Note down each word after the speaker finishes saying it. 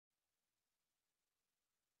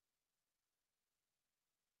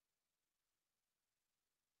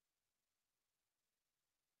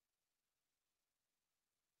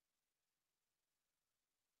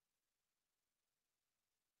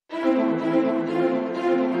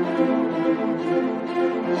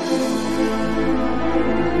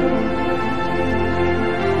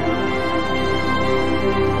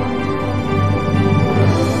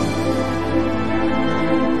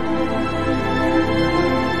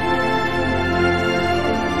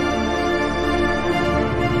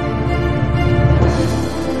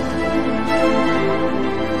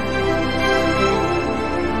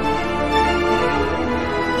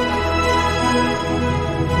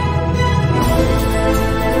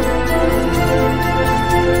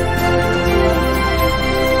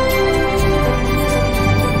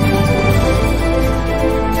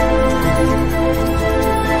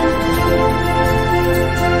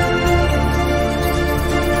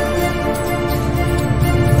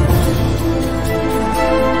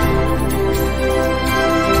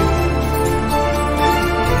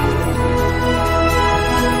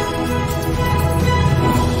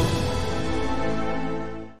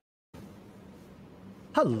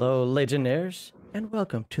Hello, Legionnaires, and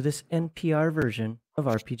welcome to this NPR version of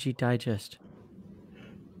RPG Digest.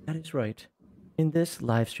 That is right. In this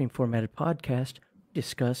live stream formatted podcast, we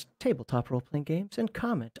discuss tabletop role-playing games and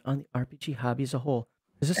comment on the RPG hobby as a whole.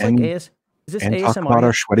 Is this like Is this and ASMR? Talk about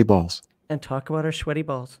our sweaty balls. And talk about our sweaty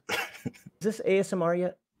balls. Is this ASMR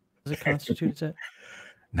yet? Does it constitute as it?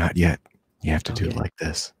 Not yet. You have to do it like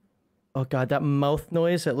this. Oh God, that mouth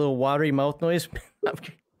noise, that little watery mouth noise.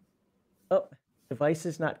 Oh. Device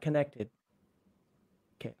is not connected.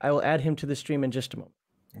 Okay, I will add him to the stream in just a moment.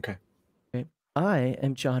 Okay. I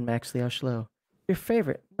am John Max Leoshlo, your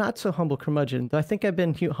favorite, not so humble curmudgeon, though I think I've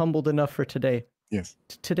been humbled enough for today. Yes.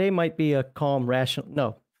 Today might be a calm, rational...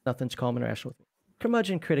 No, nothing's calm and rational.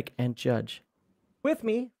 Curmudgeon, critic, and judge. With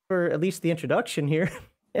me, for at least the introduction here,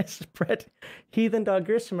 is Brett Heathen Dog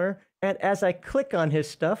Grissomer, and as I click on his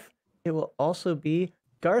stuff, it will also be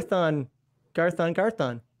Garthon.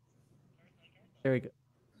 Garthon. There we go.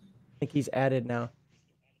 I think he's added now.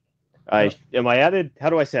 Am I added? How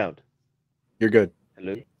do I sound? You're good.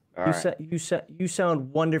 Hello. You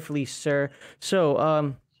sound wonderfully, sir.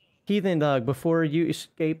 So, Heathen Dog, before you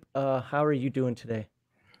escape, how are you doing today?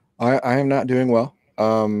 I am not doing well.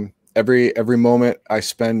 Every moment I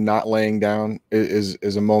spend not laying down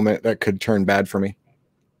is a moment that could turn bad for me.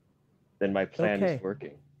 Then my plan is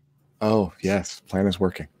working. Oh yes, plan is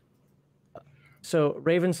working. So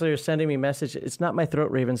Ravenslayer is sending me a message. It's not my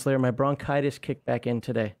throat, Ravenslayer. My bronchitis kicked back in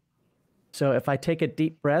today. So if I take a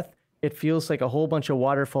deep breath, it feels like a whole bunch of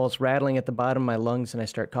waterfalls rattling at the bottom of my lungs, and I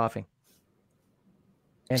start coughing.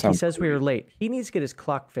 And he says we were late. He needs to get his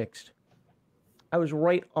clock fixed. I was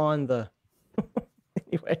right on the...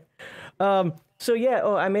 Anyway. So yeah,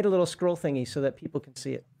 I made a little scroll thingy so that people can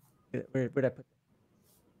see it. Where'd I put it?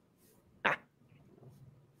 Ah!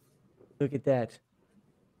 Look at that.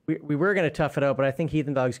 We were going to tough it out, but I think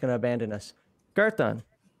Heathen Dog's going to abandon us. Garthon.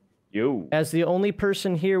 Yo. As the only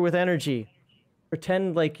person here with energy,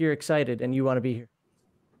 pretend like you're excited and you want to be here.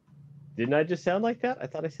 Didn't I just sound like that? I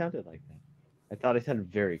thought I sounded like that. I thought I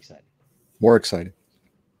sounded very excited. More excited.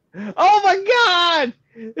 Oh my God!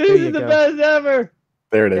 This is the best ever!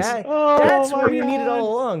 There it is. That's where you need it all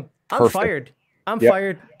along. I'm fired. I'm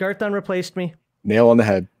fired. Garthon replaced me. Nail on the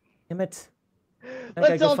head. Damn it.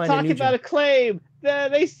 Let's all talk about Acclaim.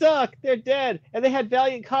 They suck. They're dead. And they had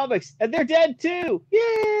Valiant Comics. And they're dead too.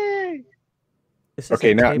 Yay!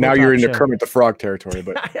 Okay, now you're into Kermit the Frog territory.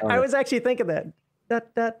 But I was actually thinking that.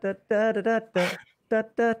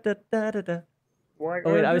 Oh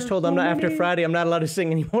wait, I was told I'm not after Friday. I'm not allowed to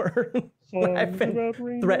sing anymore. I've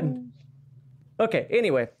been threatened. Okay,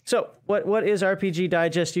 anyway, so what is RPG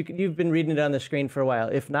Digest? You've been reading it on the screen for a while.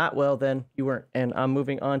 If not, well, then you weren't. And I'm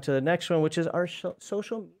moving on to the next one, which is our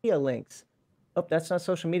social media links. Oh, that's not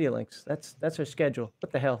social media links. That's our schedule.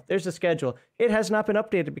 What the hell? There's the schedule. It has not been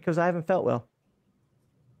updated because I haven't felt well.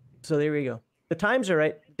 So there we go. The times are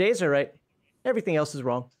right. Days are right. Everything else is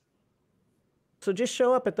wrong. So just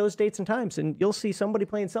show up at those dates and times, and you'll see somebody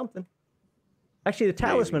playing something. Actually, the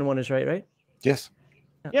Talisman one is right? Yes.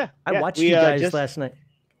 Yeah. I watched you guys last night.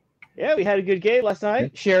 Yeah, we had a good game last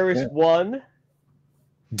night. Sheriff won.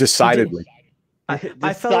 Decidedly. I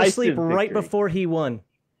fell asleep right before he won.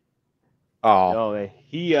 Oh.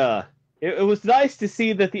 It was nice to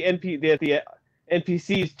see that the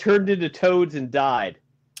NPCs turned into toads and died.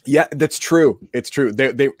 Yeah, that's true. It's true.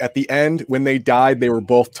 They at the end when they died, they were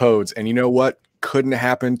both toads, and you know what? Couldn't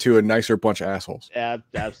happen to a nicer bunch of assholes.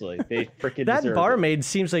 Absolutely, they freaking that barmaid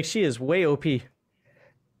seems like she is way OP.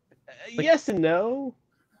 Yes and no.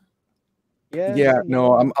 Yeah,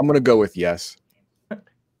 no, I'm gonna go with yes.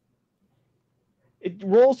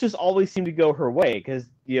 Rolls just always seem to go her way because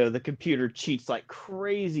the computer cheats like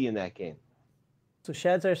crazy in that game. So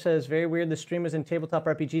Shadzar says, very weird. The stream was in tabletop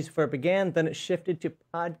RPGs before it began. Then it shifted to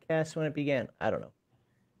podcasts when it began. I don't know.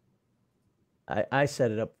 I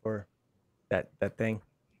set it up for that thing,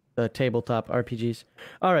 the tabletop RPGs.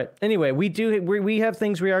 All right. Anyway, we have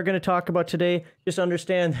things we are going to talk about today. Just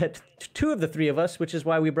understand that 2 of the 3 of us, which is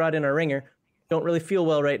why we brought in our ringer, don't really feel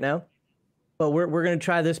well right now. But we're going to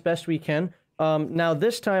try this best we can. Now,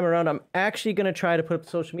 this time around, I'm actually going to try to put up the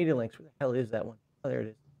social media links. Where the hell is that one? Oh, there it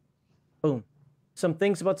is. Boom. Some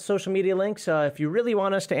things about the social media links. If you really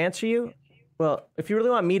want us to answer you, well, if you really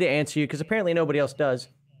want me to answer you, because apparently nobody else does,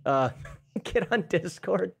 get on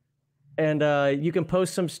Discord. And you can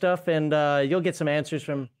post some stuff, and you'll get some answers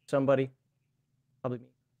from somebody. Probably me.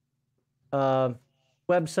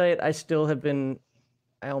 Website,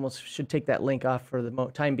 I almost should take that link off for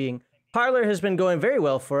the time being. Parler has been going very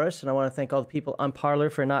well for us, and I want to thank all the people on Parler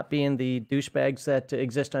for not being the douchebags that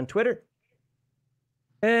exist on Twitter.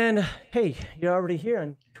 And hey, you're already here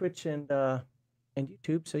on Twitch and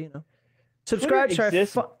YouTube, so you know. Subscribe to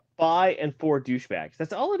exists by and for douchebags.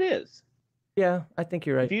 That's all it is. Yeah, I think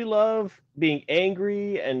you're right. If you love being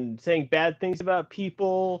angry and saying bad things about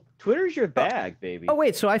people, Twitter's your bag, baby. Oh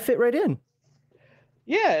wait, so I fit right in.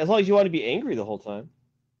 Yeah, as long as you want to be angry the whole time.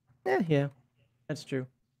 Yeah, that's true.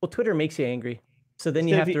 Well, Twitter makes you angry, so then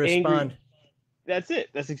you have to respond. Angry. That's it.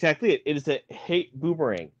 That's exactly it. It is a hate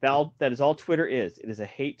boomerang. That is all Twitter is. It is a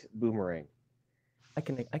hate boomerang. I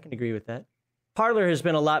can agree with that. Parler has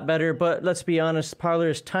been a lot better, but let's be honest, Parler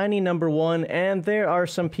is tiny #1, and there are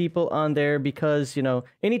some people on there because, you know,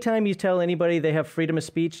 anytime you tell anybody they have freedom of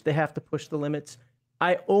speech, they have to push the limits.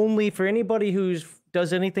 For anybody who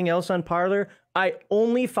does anything else on Parler, I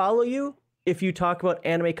only follow you if you talk about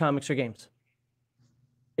anime, comics, or games.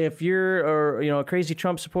 If you're, a crazy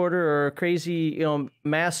Trump supporter or a crazy,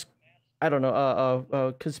 mask,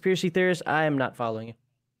 conspiracy theorist, I am not following you.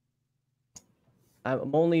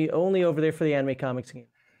 I'm only over there for the anime, comics, game.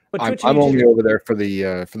 But I'm only over there for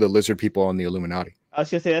the lizard people on the Illuminati. I was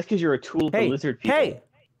gonna say that's because you're a tool of the lizard people. Hey,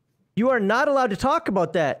 you are not allowed to talk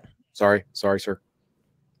about that. Sorry, sir.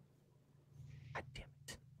 God damn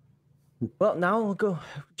it. Well, now we'll go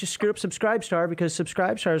just screw up Subscribestar, because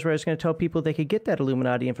Subscribestar is where I was going to tell people they could get that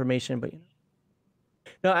Illuminati information. But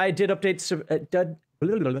no, I did update.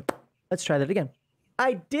 Let's try that again.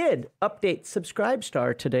 I did update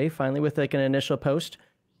Subscribestar today, finally, with like an initial post.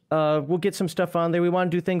 We'll get some stuff on there. We want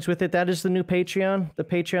to do things with it. That is the new Patreon, the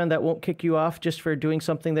Patreon that won't kick you off just for doing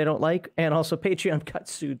something they don't like. And also Patreon got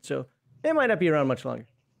sued, so they might not be around much longer.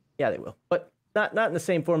 Yeah, they will, but not in the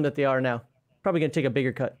same form that they are now. Probably going to take a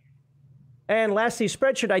bigger cut. And lastly,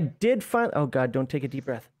 Spreadshirt, I did find... Oh, God, don't take a deep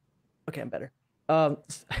breath. Okay, I'm better. I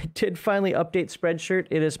did finally update Spreadshirt.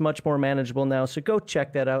 It is much more manageable now, so go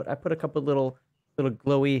check that out. I put a couple little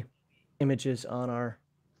glowy images on our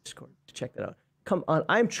Discord to check that out. Come on,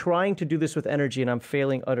 I'm trying to do this with energy, and I'm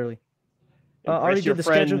failing utterly. Impress your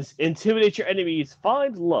friends, intimidate your enemies,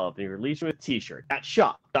 find love in your Legion of Myth t-shirt at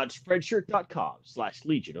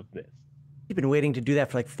shop.spreadshirt.com/Legion of Myth. You've been waiting to do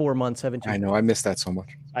that for like 4 months, haven't you? I know, I missed that so much.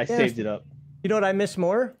 I saved it up. You know what I miss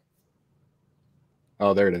more?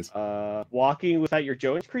 Oh, there it is. Walking without your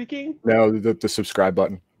joints creaking? No, the subscribe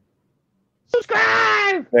button.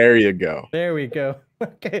 Subscribe! There you go. There we go.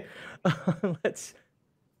 Okay. Let's...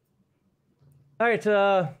 All right.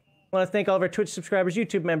 I want to thank all of our Twitch subscribers,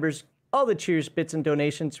 YouTube members, all the cheers, bits, and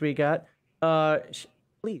donations we got.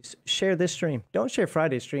 Please share this stream. Don't share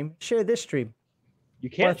Friday's stream. Share this stream. You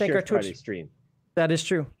can't share Friday's stream. That is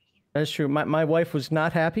true. That is true. My wife was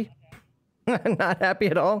not happy. Not happy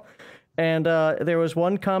at all. And there was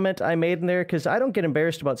one comment I made in there, because I don't get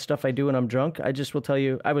embarrassed about stuff I do when I'm drunk. I just will tell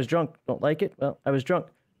you, I was drunk. Don't like it? Well, I was drunk.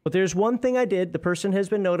 But there's one thing I did. The person has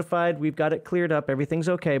been notified. We've got it cleared up. Everything's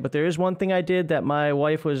okay. But there is one thing I did that my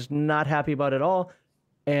wife was not happy about at all.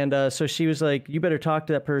 And so she was like, you better talk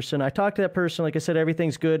to that person. I talked to that person. Like I said,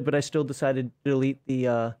 everything's good. But I still decided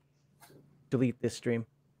to delete this stream.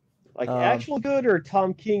 Like actual good or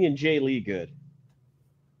Tom King and Jay Lee good?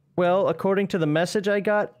 Well, according to the message I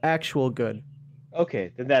got, actual good.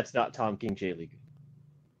 Okay, then that's not Tom King, Jay Lee good.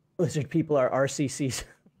 Lizard people are RCCs.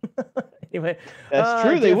 Anyway, that's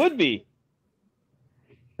true. They would be.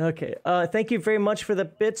 Okay. Thank you very much for the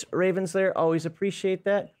bits, Ravenslayer. Always appreciate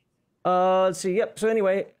that. Let's see. Yep. So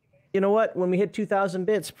anyway, you know what? When we hit 2,000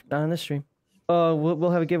 bits, not on this stream,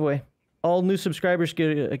 we'll have a giveaway. All new subscribers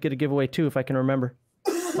get a giveaway too, if I can remember.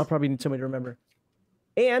 I'll probably need somebody to remember.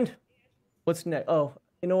 And what's next? Oh,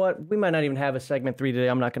 you know what? We might not even have a segment 3 today.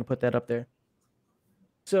 I'm not going to put that up there.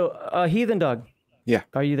 So, Heathen Dog. Yeah.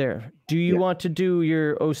 Are you there? Do you want to do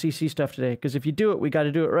your OCC stuff today? Because if you do it, we got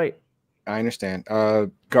to do it right. I understand.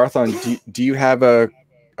 Garthon, do you have a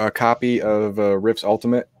a copy of Rifts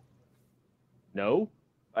Ultimate? No,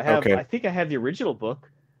 I have. Okay. I think I have the original book.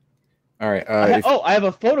 All right. I have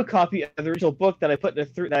a photocopy of the original book that I put in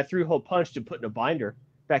that I threw hole punched and put in a binder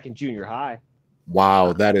back in junior high.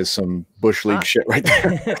 Wow, that is some Bush League shit right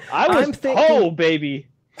there. Baby.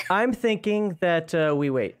 I'm thinking that we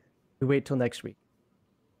wait till next week.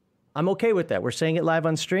 I'm okay with that. We're saying it live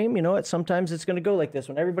on stream. You know what? Sometimes it's going to go like this.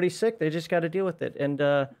 When everybody's sick, they just got to deal with it. And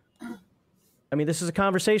I mean, this is a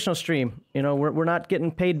conversational stream. You know, we're not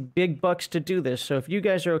getting paid big bucks to do this. So if you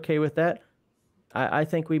guys are okay with that, I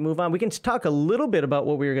think we move on. We can talk a little bit about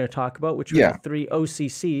what we were going to talk about, which were the 3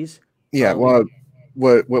 OCCs. Yeah. Well,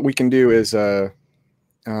 what we can do is I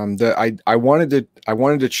wanted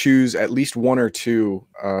to choose at least 1 or 2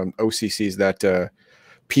 OCCs that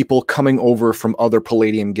people coming over from other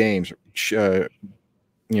Palladium games,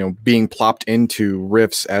 being plopped into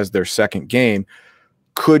Rifts as their second game,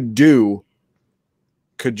 could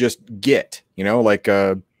just get, like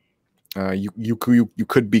you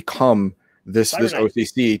could become this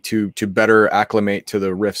OCC to better acclimate to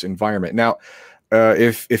the Rifts environment. Now,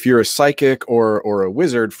 if you're a psychic or a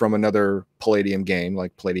wizard from another Palladium game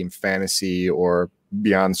like Palladium Fantasy or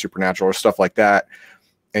Beyond Supernatural or stuff like that,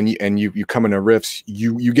 and you come into Rifts,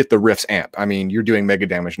 you get the Rifts amp. I mean, you're doing mega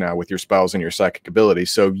damage now with your spells and your psychic abilities,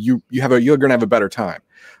 so you're gonna have a better time.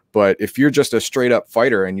 But if you're just a straight up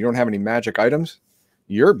fighter and you don't have any magic items,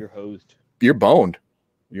 you're hosed. You're boned.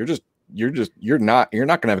 You're not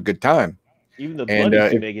gonna have a good time. Even the blood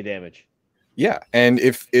do mega damage. Yeah, and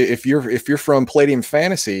if you're from Palladium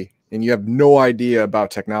Fantasy and you have no idea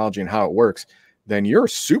about technology and how it works, then you're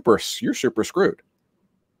super screwed.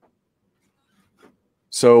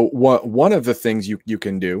 So one of the things you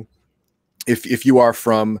can do, if you are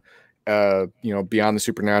from Beyond the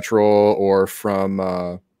Supernatural or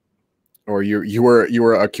from or you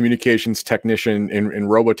were a communications technician in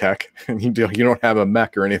Robotech and you don't have a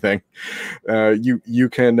mech or anything, you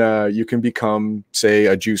can become, say,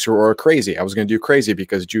 a juicer or a crazy. I was going to do crazy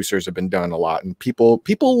because juicers have been done a lot, and people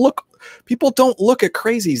don't look at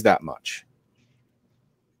crazies that much,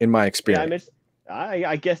 in my experience. Yeah,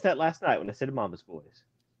 I guessed that last night when I said Mama's Boys.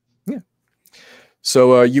 Yeah.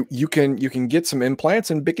 So you can get some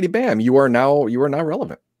implants and bickety bam, you are now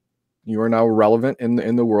relevant. You are now relevant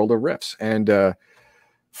in the world of Rifts. And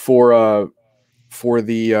for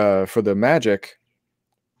the magic,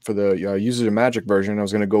 for the users of magic version, I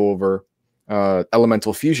was going to go over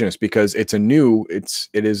Elemental Fusionist, because it is a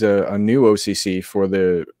new OCC for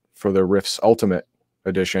the Rifts Ultimate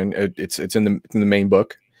Edition. It's in the main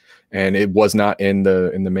book, and it was not in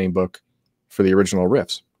the main book for the original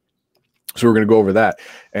Rifts. So we're going to go over that.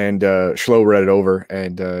 And Schlo read it over,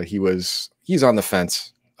 and he's on the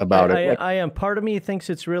fence about it. I am. Part of me thinks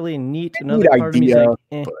it's really neat. Another part of me is like,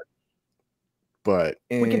 eh. But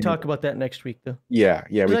we can talk about that next week, though. Yeah.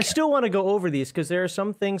 I still want to go over these, because there are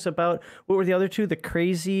some things about, what were the other two, the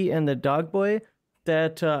Crazy and the Dog Boy,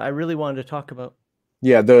 that I really wanted to talk about.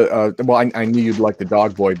 Yeah. I knew you'd like the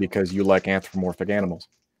Dog Boy because you like anthropomorphic animals.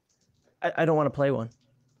 I don't want to play one.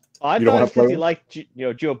 I thought it's because you like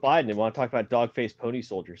Joe Biden and want to talk about dog-faced pony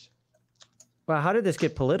soldiers. Wow, how did this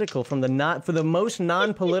get political for the most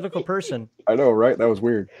non-political person? I know, right? That was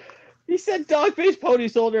weird. He said dog-faced pony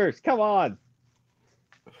soldiers. Come on.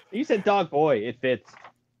 You said dog boy. It fits.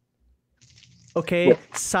 Okay, yeah.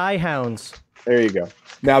 Psyhounds. There you go.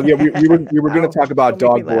 Now, yeah, we were going to talk about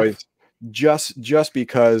dog boys just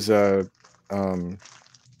because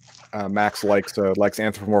Max likes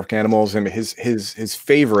anthropomorphic animals, and his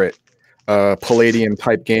favorite Palladium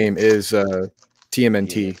type game is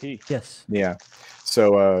TMNT. Yes. Yeah.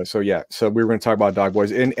 So we were going to talk about dog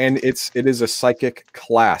boys, and it is a psychic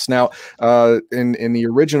class. Now, in the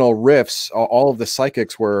original Rifts, all of the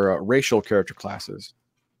psychics were racial character classes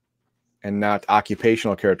and not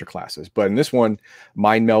occupational character classes. But in this one,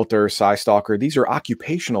 Mind Melter, Psy Stalker, these are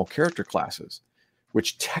occupational character classes,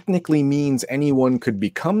 which technically means anyone could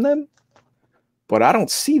become them. But I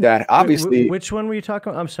don't see that. Obviously. Which one were you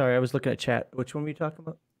talking about? I'm sorry, I was looking at chat. Which one were you talking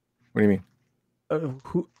about? What do you mean?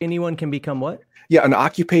 Anyone can become what? Yeah, an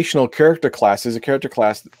occupational character class is a character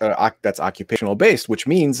class that's occupational based, which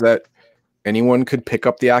means that anyone could pick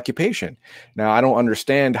up the occupation. Now, I don't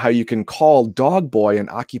understand how you can call Dog Boy an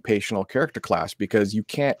occupational character class, because you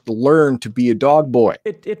can't learn to be a dog boy.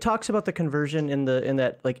 It talks about the conversion in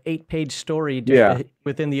that like 8-page story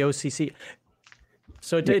within the OCC.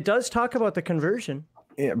 So it does talk about the conversion.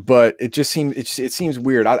 Yeah, but it just seems it seems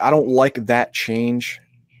weird. I don't like that change.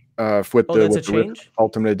 With the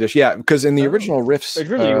Ultimate Edition, yeah, because in the original Rifts,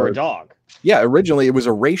 originally you were a dog. Yeah, originally it was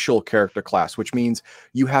a racial character class, which means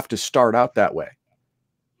you have to start out that way.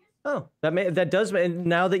 Oh, that does. And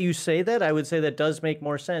now that you say that, I would say that does make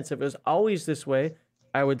more sense. If it was always this way,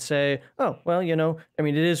 I would say, oh, well, you know, I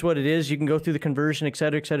mean, it is what it is. You can go through the conversion, et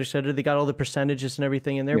cetera, et cetera, et cetera. They got all the percentages and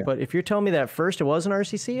everything in there. Yeah. But if you're telling me that first it was an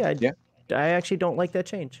RCC, I actually don't like that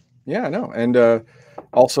change. Yeah, no. And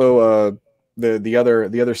also the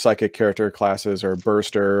other psychic character classes are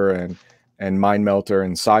Burster and Mind Melter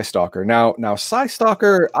and Psy Stalker. Now Psy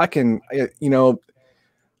Stalker, I can, you know,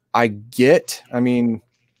 I mean,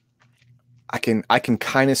 I can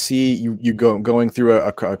kind of see you going through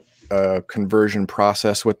a conversion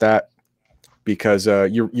process with that, because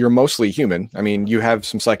you're mostly human. I mean, you have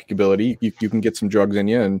some psychic ability. You can get some drugs in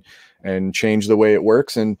you and change the way it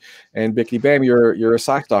works. And bickety bam, you're a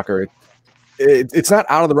Psy Stalker. It's not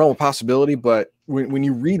out of the realm of possibility, but when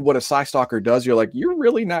you read what a Psy Stalker does, you're like, you're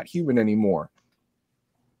really not human anymore.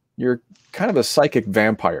 You're kind of a psychic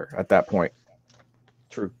vampire at that point.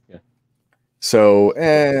 True. Yeah. So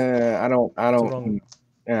I'm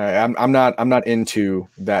not into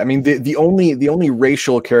that. I mean, the only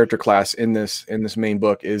racial character class in this main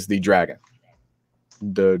book is the dragon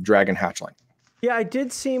hatchling. Yeah, I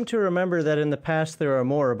did seem to remember that in the past there are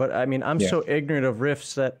more, but I mean, I'm so ignorant of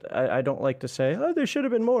Rifts that I don't like to say, oh, there should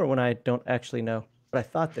have been more, when I don't actually know. But I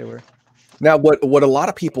thought there were. Now, what a lot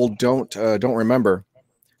of people don't remember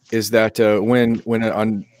is that when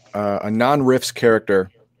a non-Rifts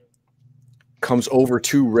character comes over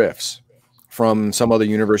to Rifts from some other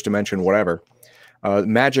universe, dimension, whatever,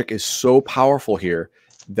 magic is so powerful here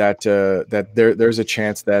that there's a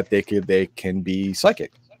chance that they can be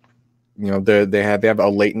psychic. You know, they have a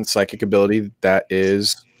latent psychic ability that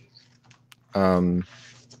is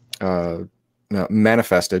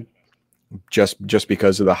manifested just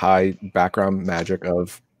because of the high background magic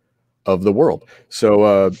of the world.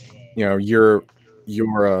 So you know, you're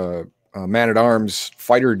a man-at-arms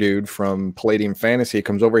fighter dude from Palladium Fantasy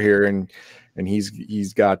comes over here and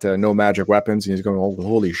he's got no magic weapons, and he's going, oh,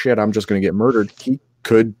 holy shit, I'm just going to get murdered. He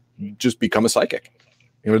could just become a psychic.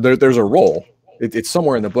 You know, there's a role. It's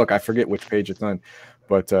somewhere in the book. I forget which page it's on,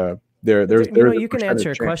 but there's. You know, you can answer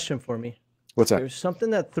a question for me. What's that? There's something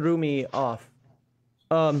that threw me off.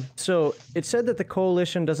 So it said that the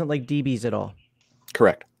Coalition doesn't like DBs at all.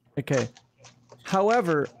 Correct. Okay.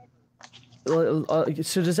 However, so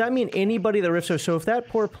does that mean anybody that rifts? So if that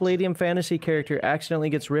poor Palladium Fantasy character accidentally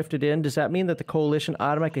gets rifted in, does that mean that the Coalition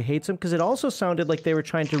automatically hates them? Because it also sounded like they were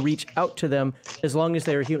trying to reach out to them as long as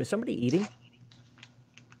they were human. Is somebody eating?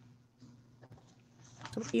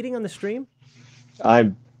 Somebody eating on the stream?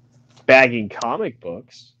 I'm bagging comic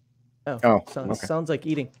books. Oh, sounds like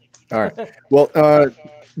eating. All right. Well,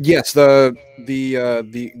 yes, the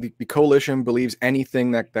Coalition believes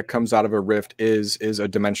anything that comes out of a rift is a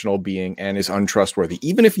dimensional being and is untrustworthy.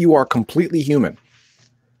 Even if you are completely human,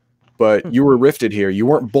 but you were rifted here, you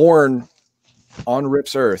weren't born on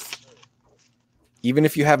Rift's Earth. Even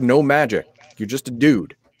if you have no magic, you're just a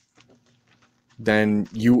dude, then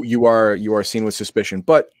you are seen with suspicion.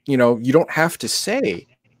 But you know, you don't have to say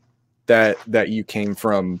that you came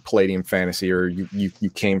from Palladium Fantasy or you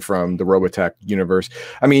came from the Robotech universe.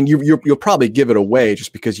 I mean, you'll probably give it away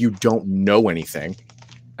just because you don't know anything.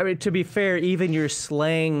 I mean, to be fair, even your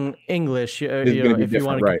slang English, you know, if you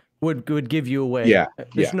want to, right, would give you away. Yeah,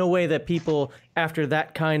 there's no way that people after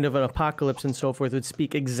that kind of an apocalypse and so forth would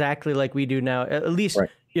speak exactly like we do now. At least, right,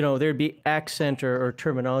 you know, there'd be accent or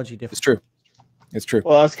terminology difference. It's true. It's true.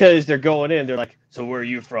 Well, that's because they're going in. They're like, so where are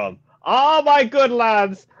you from? Oh, my good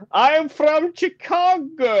lads, I am from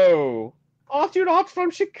Chicago. Oh, you're not from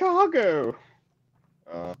Chicago.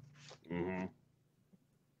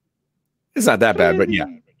 It's not that bad, but yeah.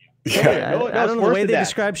 Yeah, I don't know the way they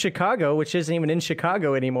describe Chicago, which isn't even in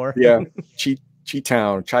Chicago anymore. Yeah,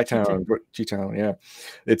 Chi-Town, yeah.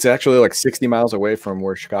 It's actually like 60 miles away from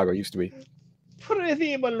where Chicago used to be.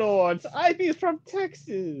 Prithee, my lords, I be from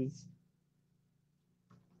Texas.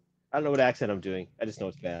 I don't know what accent I'm doing. I just know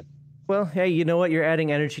it's bad. Well, hey, you know what? You're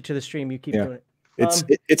adding energy to the stream. You keep doing it.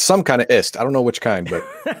 It's some kind of ist. I don't know which kind, but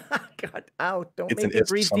God, ow! Don't make me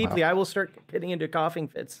breathe deeply. I will start getting into coughing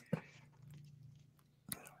fits.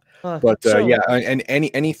 But yeah, and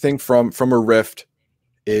anything from a rift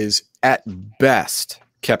is at best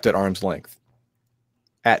kept at arm's length.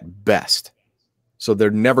 At best, so they're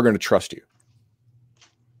never going to trust you.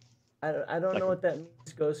 I don't know what that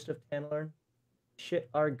means. Ghost of Tantalorn. Shit,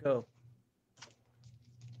 Argo.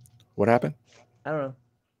 What happened? I don't know.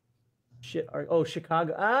 Shit, oh,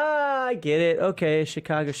 Chicago. Ah, I get it. Okay,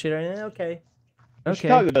 Chicago shit. Okay.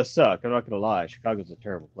 Chicago does suck. I'm not gonna lie. Chicago's a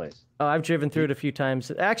terrible place. Oh, I've driven through it a few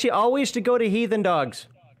times. Actually, always to go to Heathen Dogs.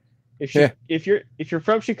 If you're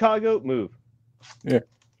from Chicago, move. Yeah.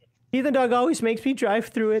 Heathen Dog always makes me drive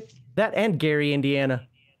through it. That and Gary, Indiana.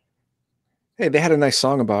 Hey, they had a nice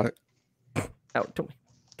song about it. Out to me.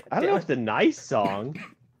 I don't know if it's a nice song.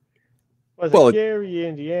 Was Well, it Gary,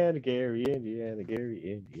 Indiana, Gary, Indiana,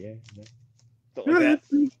 Gary, Indiana? Something like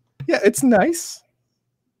that. Yeah, it's nice.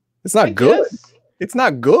 It's not I good. guess. It's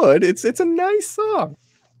not good. It's a nice song.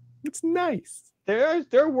 It's nice. There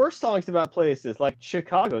are worse songs about places like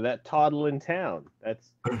Chicago, that toddling town.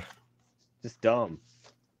 That's just dumb.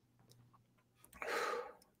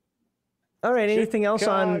 All right. Anything else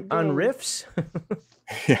on Chicago. riffs?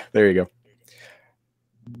 Yeah, there you go.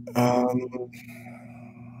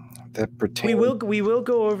 That pertains. we will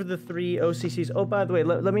go over the 3 OCCs. Oh, by the way,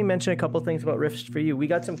 let me mention a couple things about riffs for you. We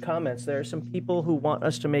got some comments. There are some people who want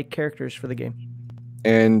us to make characters for the game.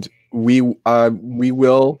 And we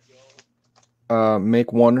will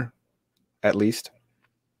make one at least.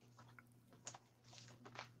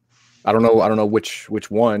 I don't know which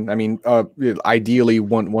one. I mean, ideally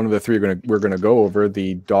one of the 3 we're gonna go over: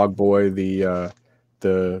 the Dog Boy, the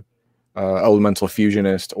Elemental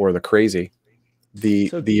Fusionist, or the Crazy.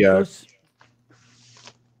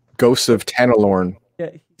 Ghosts of Tanalorn. Yeah,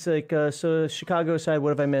 he's like, so Chicago side. What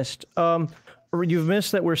have I missed? You've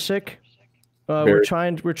missed that we're sick. We're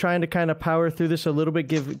trying to kind of power through this a little bit.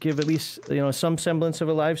 Give at least some semblance of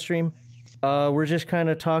a live stream. We're just kind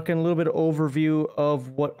of talking a little bit of overview of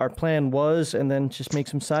what our plan was, and then just make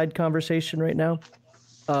some side conversation right now.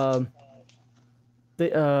 What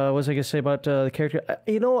was I gonna say about the character?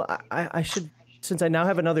 I should, since I now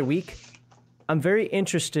have another week, I'm very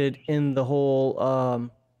interested in the whole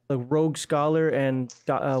the Rogue Scholar and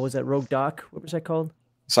was that Rogue Doc? What was that called?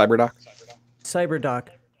 Cyberdoc. Cyberdoc.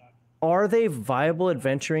 Are they viable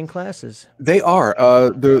adventuring classes? They are.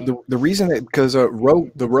 The reason that because the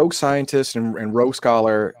Rogue Scientist and Rogue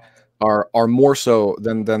Scholar are more so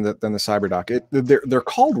than the Cyberdoc. They're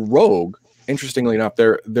called Rogue. Interestingly enough,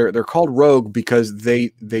 they're called Rogue because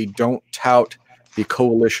they don't tout the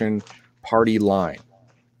Coalition party line.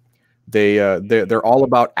 They're all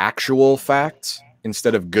about actual facts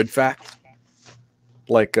instead of good facts.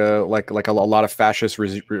 Like a lot of fascist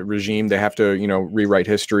regime, they have to rewrite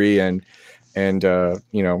history and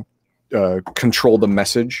control the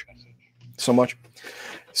message so much.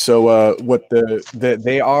 So what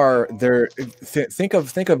they are, think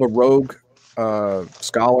of a rogue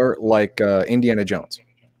scholar like Indiana Jones.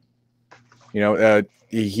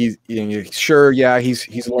 He's sure, yeah,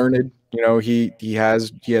 he's learned. He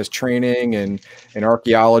has training and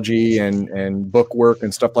archaeology and book work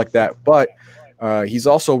and stuff like that, but he's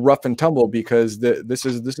also rough and tumble because this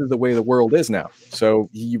is the way the world is now. So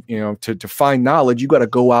to find knowledge, you got to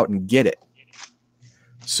go out and get it.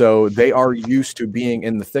 So they are used to being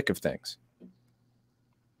in the thick of things.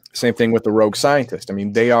 Same thing with the Rogue Scientist. I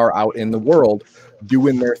mean, they are out in the world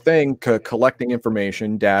doing their thing, collecting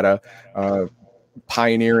information, data,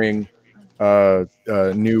 pioneering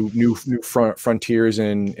new frontiers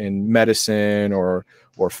in medicine or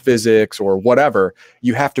physics or whatever.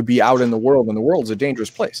 You have to be out in the world, and the world's a dangerous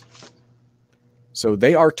place. So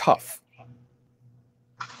they are tough.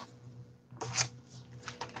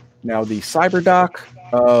 Now the Cyberdoc,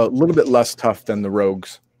 a little bit less tough than the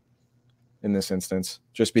Rogues in this instance,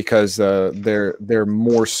 just because they're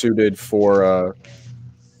more suited for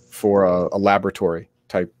a laboratory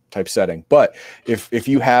type setting. But if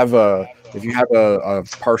you have a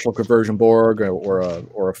partial conversion Borg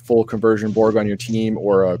or a full conversion Borg on your team,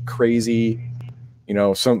 or a crazy,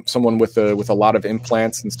 someone with a lot of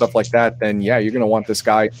implants and stuff like that, then yeah, you're gonna want this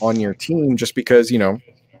guy on your team just because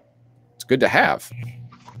it's good to have.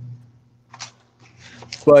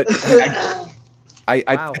 But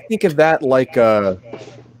I think of that like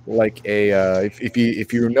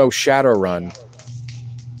if you know Shadowrun.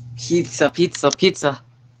 Pizza.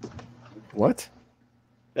 What?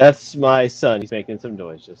 That's my son. He's making some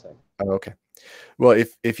noise. Just like. Oh, okay. Well,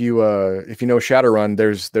 if you know Shadowrun,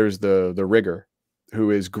 there's the rigger,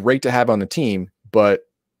 who is great to have on the team, but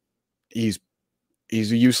he's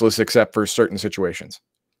useless except for certain situations.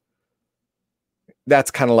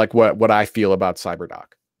 That's kind of like what I feel about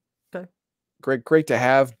Cyberdoc. Okay. Great to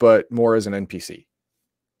have, but more as an NPC.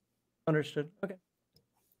 Understood. Okay.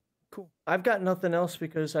 Cool. I've got nothing else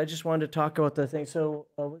because I just wanted to talk about the thing. So,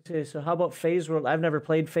 so how about Phase World? I've never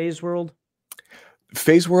played Phase World.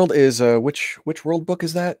 Phase World is which world book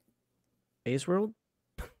is that? Phase World?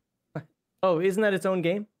 Oh, isn't that its own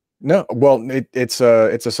game? No. Well, it's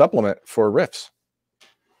a supplement for Rifts.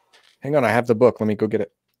 Hang on, I have the book. Let me go get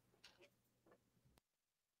it.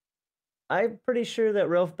 I'm pretty sure that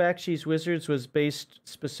Ralph Bakshi's Wizards was based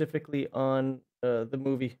specifically on the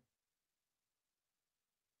movie.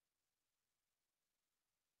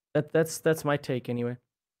 That's my take anyway.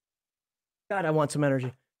 God, I want some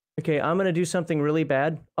energy. Okay, I'm gonna do something really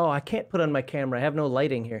bad. Oh, I can't put on my camera. I have no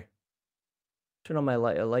lighting here. Turn on my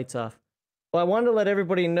lights off. Well, I wanted to let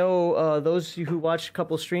everybody know, those who watched a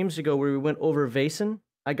couple streams ago where we went over Vaesen.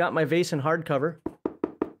 I got my Vaesen hardcover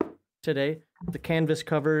today, the canvas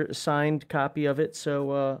cover, signed copy of it.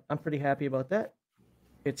 So I'm pretty happy about that.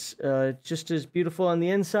 It's just as beautiful on the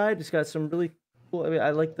inside. It's got some really cool. I mean, I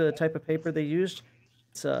like the type of paper they used.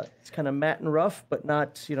 It's kind of matte and rough, but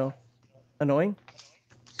not annoying.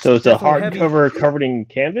 So it's Definitely a hardcover covered in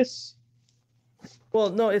canvas. Well,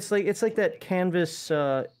 no, it's like that canvas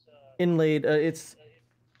inlaid. That's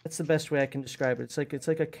the best way I can describe it. It's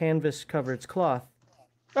like a canvas cover. It's cloth.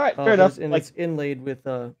 All right, fair enough. And it's inlaid with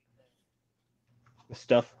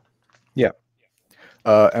stuff. Yeah.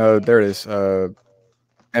 There it is.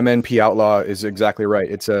 MNP Outlaw is exactly right.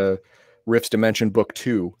 It's a Rifts Dimension Book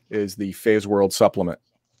 2 is the Phase World supplement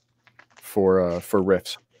for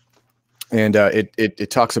Rifts, and it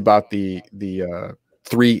talks about the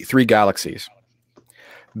three galaxies.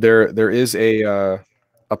 There is a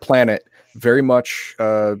planet very much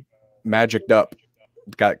magicked up,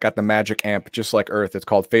 got the magic amp just like Earth. It's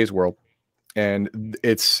called Phase World, and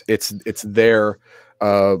it's their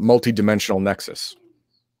multi-dimensional nexus.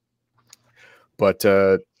 But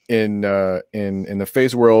in the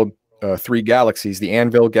Phase World, 3 galaxies, the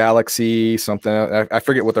Anvil Galaxy, something I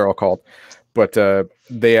forget what they're all called, but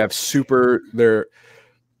they have they're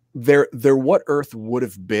what Earth would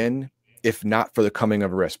have been if not for the coming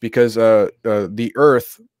of Rifts, because the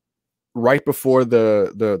Earth right before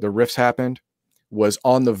the Rifts happened was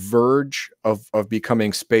on the verge of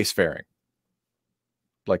becoming spacefaring,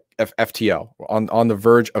 like FTL, on the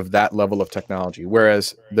verge of that level of technology,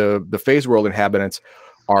 whereas the Phase World inhabitants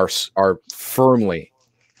are firmly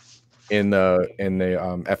in the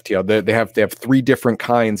FTL. They have 3 different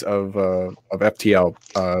kinds of FTL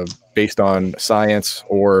based on science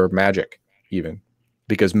or magic, even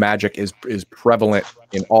because magic is prevalent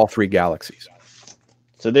in all 3 galaxies.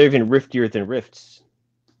 So they're even riftier than Rifts.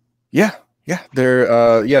 Yeah,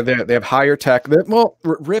 they're they have higher tech.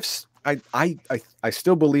 Rifts. I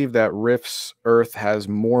still believe that Rifts Earth has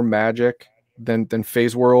more magic than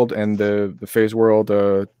Phase World and the Phase World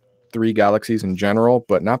 3 galaxies in general,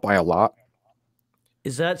 but not by a lot.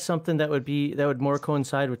 Is that something that would more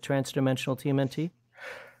coincide with transdimensional TMNT?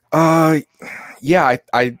 Yeah,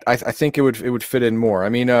 I think it would fit in more. I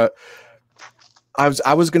mean, I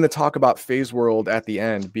was going to talk about Phase World at the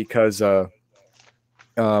end because well,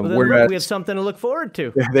 look, we have something to look forward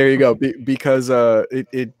to. There you go. Because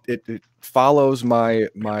it follows my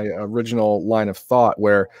original line of thought,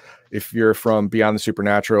 where if you're from Beyond the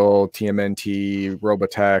Supernatural, TMNT,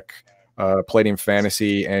 Robotech, Palladium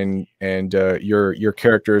Fantasy, and your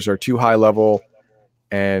characters are too high level,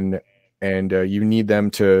 and you need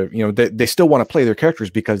them to, they still want to play their characters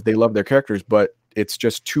because they love their characters, but it's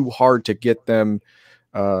just too hard to get them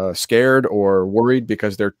scared or worried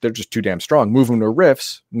because they're just too damn strong. Move them to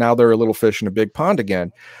Rifts, now they're a little fish in a big pond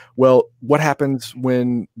again. Well, what happens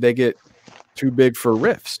when they get too big for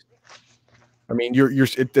Rifts? I mean, you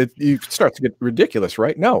start to get ridiculous,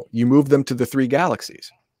 right? No, you move them to the 3 galaxies.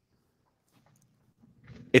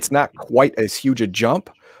 It's not quite as huge a jump,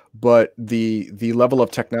 but the level of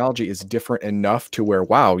technology is different enough to where,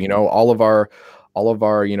 wow, all of our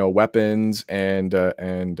weapons and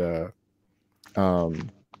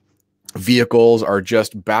vehicles are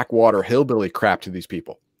just backwater hillbilly crap to these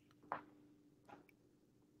people.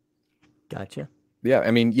 Gotcha. Yeah,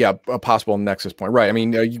 I mean, yeah, a possible nexus point, right? I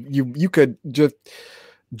mean, you could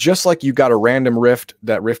just like you got a random rift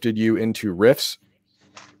that rifted you into Rifts.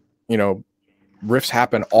 Rifts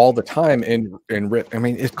happen all the time in Rift. I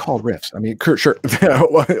mean, it's called Rifts. I mean, sure,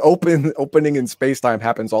 opening in space time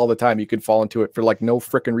happens all the time. You could fall into it for like no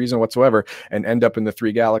freaking reason whatsoever and end up in the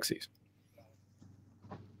 3 galaxies.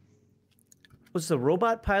 Was the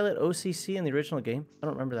robot pilot OCC in the original game? I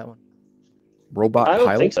don't remember that one. Robot pilot? I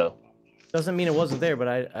don't think so. Doesn't mean it wasn't there, but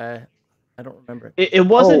I don't remember it. It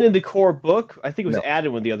wasn't in the core book. I think it was added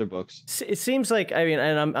with the other books. It seems like, I mean,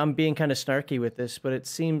 and I'm being kind of snarky with this, but it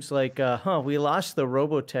seems like, we lost the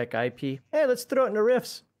Robotech IP. Hey, let's throw it into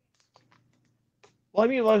Rifts. Well, I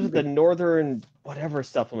mean, it was the Northern whatever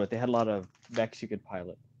supplement. They had a lot of mechs you could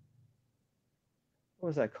pilot. What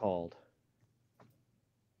was that called?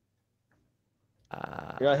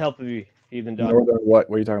 You're not helping me, Ethan. Northern what?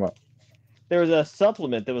 What are you talking about? There was a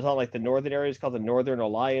supplement that was on like the northern areas called the Northern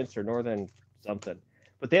Alliance or Northern something.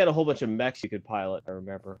 But they had a whole bunch of mechs you could pilot, I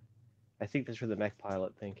remember. I think that's where the mech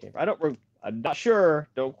pilot thing came from. I'm not sure.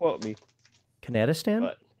 Don't quote me. Kanadistan?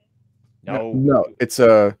 But no. No, it's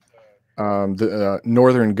the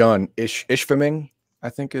Northern Gun, Ishpeming, I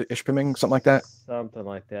think Ishpeming, something like that. Something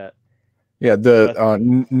like that. Yeah, the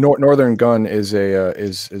Northern Gun is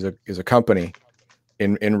a company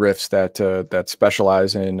in Rifts that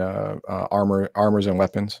specialize in armors and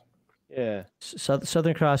weapons. Yeah.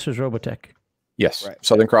 Southern Cross was Robotech. Yes, Right.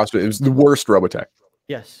 Southern Cross. It was the worst Robotech.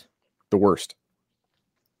 Yes. The worst.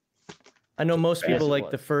 I know most people Yes, like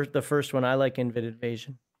it the first one. I like Invid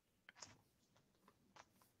Invasion.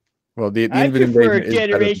 Well, the I Invid prefer Invasion is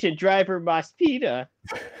better. Generation Driver Mospita.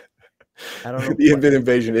 I don't know. The Invid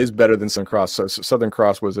Invasion is better than Southern Cross. So Southern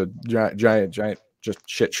Cross was a giant, just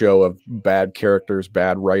shit show of bad characters,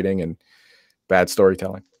 bad writing, and bad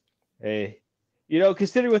storytelling. Hey,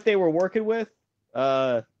 considering what they were working with,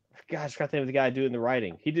 gosh, I forgot the name of the guy doing the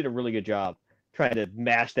writing. He did a really good job trying to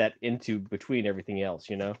mash that into between everything else.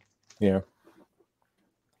 Yeah.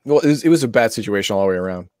 Well, it was a bad situation all the way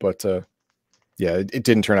around, but yeah, it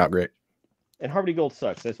didn't turn out great. And Harmony Gold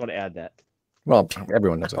sucks. I just want to add that. Well,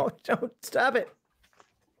 everyone knows that. Oh, don't stop it.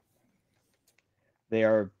 They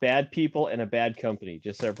are bad people and a bad company,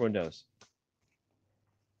 just so everyone knows.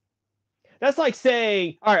 That's like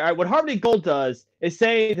saying, all right, what Harmony Gold does is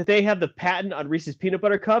say that they have the patent on Reese's Peanut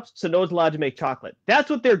Butter Cups, so no one's allowed to make chocolate. That's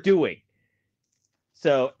what they're doing.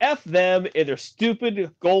 So F them and their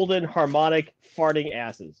stupid, golden, harmonic, farting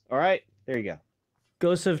asses. All right? There you go.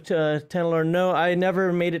 Ghost of Tenelor. No, I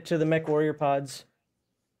never made it to the Mech Warrior pods.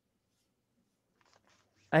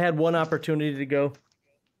 I had one opportunity to go,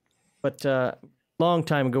 but long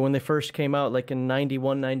time ago when they first came out, like in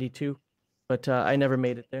 91, 92. But I never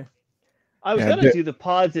made it there. I was gonna do the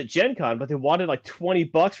pods at Gen Con, but they wanted like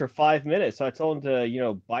 $20 for 5 minutes, so I told them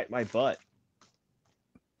to, bite my butt.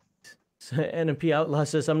 So NMP Outlaw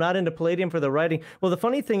says, I'm not into Palladium for the writing. Well, the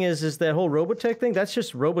funny thing is that whole Robotech thing, that's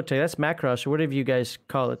just Robotech. That's Macross, or whatever you guys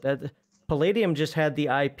call it. That Palladium just had the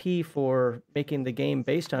IP for making the game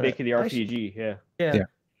based on making it. Making the RPG, yeah. Yeah.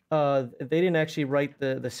 They didn't actually write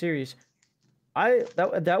the series.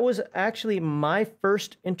 That was actually my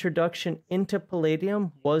first introduction into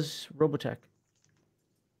Palladium was Robotech.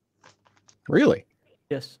 Really?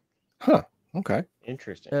 Yes. Huh. Okay.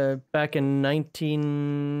 Interesting. Back in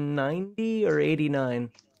 1990 or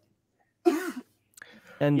 89.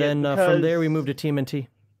 And then from there we moved to TMNT.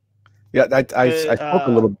 Yeah, I spoke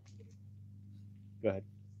a little. Go ahead.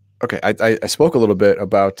 Okay, I spoke a little bit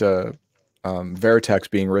about Veritex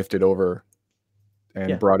being rifted over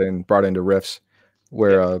and brought into Rifts,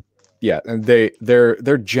 where and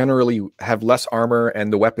they're generally have less armor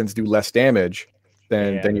and the weapons do less damage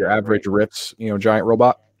than your average Rifts, giant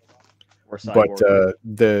robot. But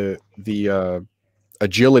the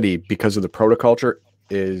agility because of the protoculture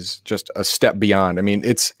is just a step beyond. I mean,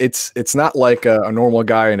 it's not like a normal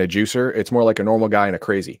guy and a juicer. It's more like a normal guy and a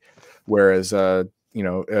crazy. Whereas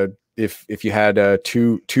if you had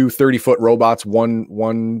two 30-foot robots,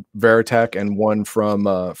 one Veritech and one from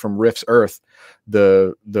Rift's Earth,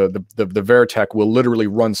 the Veritech will literally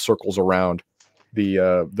run circles around the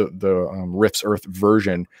Rift's Earth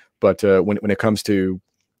version. But when it comes to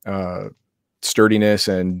sturdiness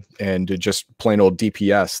and just plain old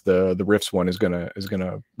DPS, the Rifts one is gonna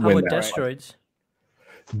win. How about Destroids?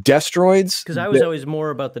 Destroids, because I was always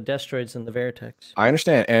more about the Destroids than the Veritex. I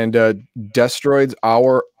understand, and Destroids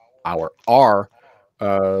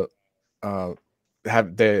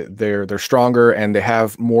they're stronger and they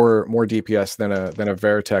have more DPS than a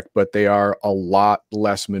Veritech, but they are a lot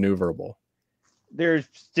less maneuverable. They're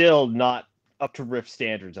still not up to Rift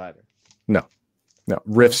standards either. No,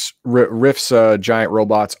 Rift's giant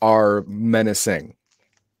robots are menacing.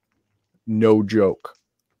 No joke.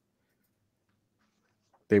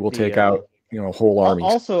 They will take out whole armies.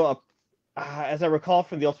 Also, as I recall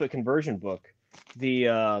from the Ultimate Conversion book,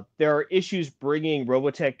 there are issues bringing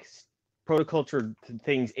Robotech protoculture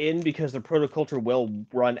things in because the protoculture will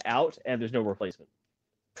run out and there's no replacement.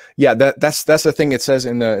 Yeah, that's the thing it says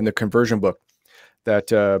in the conversion book,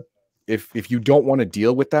 that if you don't want to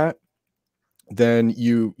deal with that, then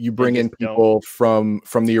you bring in people from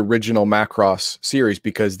the original Macross series,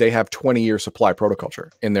 because they have 20-year supply protoculture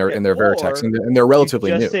in their Veritex, and they're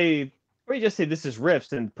relatively new. Or you just say this is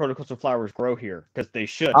Rifts and protoculture flowers grow here because they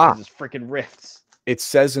should. Because it's freaking Rifts. It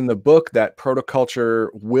says in the book that protoculture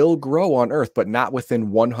will grow on Earth, but not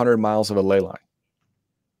within 100 miles of a ley line.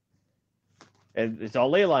 And it's all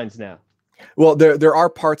ley lines now. Well, there are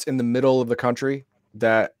parts in the middle of the country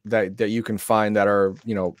that you can find that are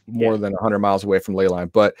more than 100 miles away from ley line.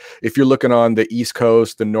 But if you're looking on the East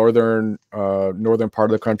Coast, the northern part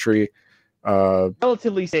of the country,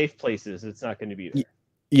 relatively safe places, it's not going to be there.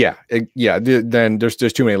 Then there's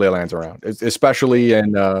too many ley lines around, especially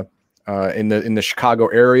in in the Chicago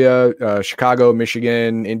area, Chicago,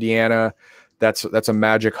 Michigan, Indiana. That's a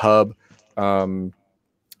magic hub.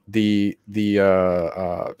 The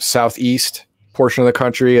southeast portion of the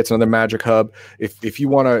country, it's another magic hub. If you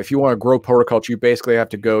want to grow horticulture, you basically have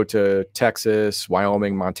to go to Texas,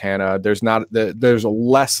 Wyoming, Montana. There's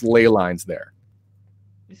less ley lines there.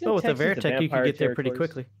 Oh, with the Veritech, you can get there pretty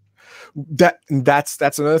quickly.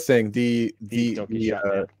 That's another thing. The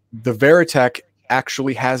Veritech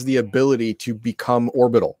actually has the ability to become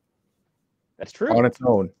orbital. That's true. On its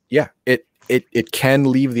own. Yeah, it can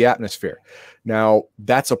leave the atmosphere. Now,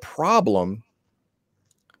 that's a problem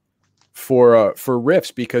for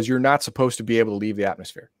Rifts because you're not supposed to be able to leave the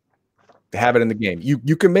atmosphere. To have it in the game.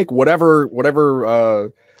 You can make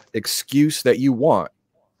whatever excuse that you want.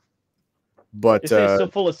 But it's so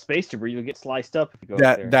full of space debris, you'll get sliced up if you go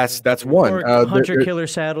there. That's one. Hunter Killer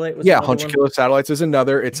Satellite was Hunter Killer Satellites is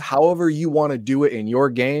another. It's however you want to do it in your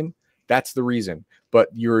game. That's the reason. But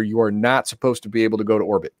you are not supposed to be able to go to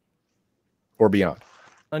orbit or beyond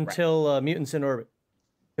until Mutants in Orbit,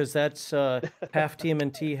 because that's half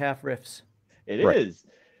TMNT, half Rifts. It is.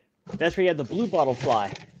 That's where you had the blue bottle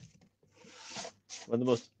fly. One of the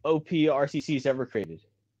most OP RCCs ever created.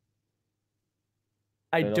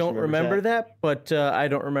 I don't remember that, but I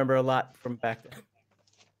don't remember a lot from back then.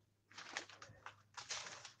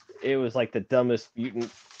 It was like the dumbest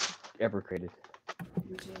mutant ever created.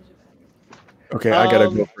 Okay, I gotta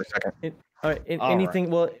go for a second. Anything?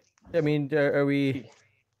 Right. Well, I mean, are we?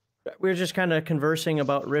 We're just kind of conversing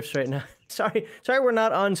about Rifts right now. Sorry, we're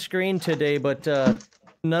not on screen today, but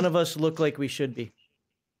none of us look like we should be.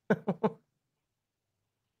 I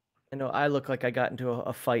know I look like I got into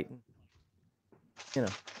a fight. You know.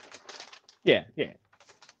 Yeah.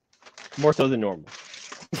 More so than normal.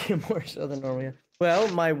 More so than normal. Yeah. Well,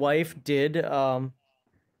 my wife did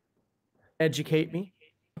educate me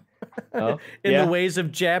in the ways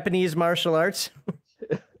of Japanese martial arts.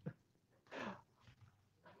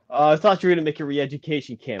 I thought you were gonna make a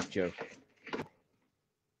re-education camp joke.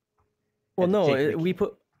 Well,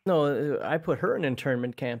 no, I put her in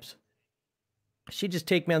internment camps. She'd just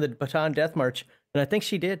take me on the Bataan Death March, and I think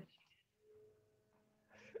she did.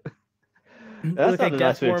 That's not a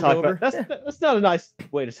nice way to talk about. That's not a nice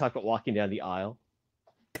way to talk about walking down the aisle.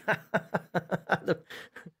 You're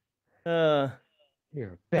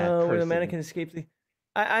a bad person. Where the mannequin escapes the.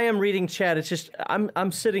 I am reading chat. It's just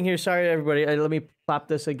I'm sitting here. Sorry, everybody. Let me plop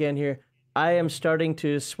this again here. I am starting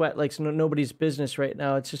to sweat like nobody's business right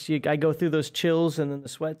now. It's just I go through those chills and then the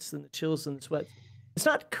sweats and the chills and the sweats. It's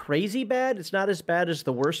not crazy bad. It's not as bad as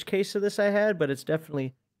the worst case of this I had, but it's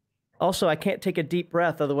definitely. Also, I can't take a deep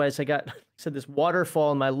breath. Otherwise, I said this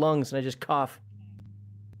waterfall in my lungs and I just cough.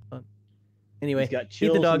 Anyway,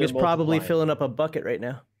 Ethan Dog is probably filling up a bucket right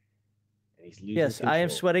now. And he's losing yes, control. I am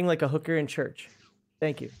sweating like a hooker in church.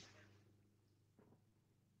 Thank you.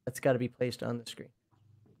 That's got to be placed on the screen.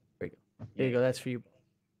 There you go. There you go. That's for you.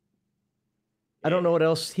 I don't know what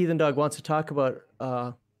else Heathen Dog wants to talk about.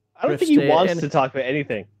 I don't think he wants to talk about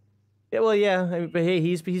anything. Yeah, well, yeah, but hey,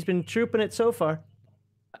 he's been trooping it so far.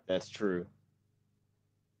 That's true.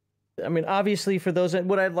 I mean, obviously, for those,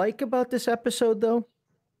 what I like about this episode, though,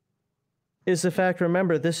 is the fact,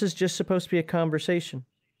 remember, this is just supposed to be a conversation.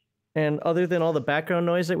 And other than all the background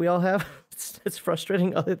noise that we all have, it's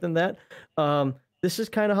frustrating other than that. This is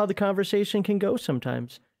kind of how the conversation can go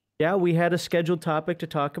sometimes. Yeah, we had a scheduled topic to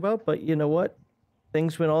talk about, but you know what?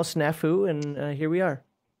 Things went all snafu, and here we are.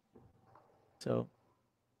 So,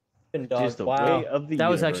 just the wow. way of the that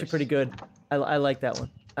universe. Was actually pretty good. I like that one.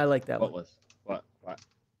 I like that one. What?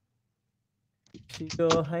 She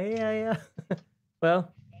go, hey.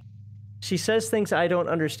 Well, she says things I don't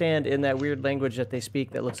understand in that weird language that they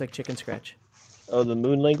speak that looks like chicken scratch. Oh, the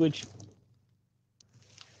moon language?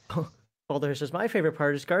 Boulder says, my favorite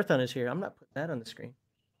part is Garthon is here. I'm not putting that on the screen.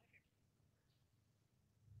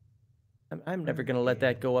 I'm never going to let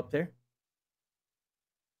that go up there.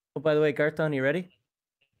 Oh, by the way, Garthon, you ready?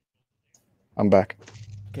 I'm back.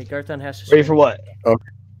 Okay, Garthon has to... Ready for what? Okay.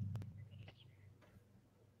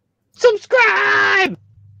 Subscribe!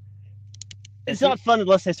 It's not fun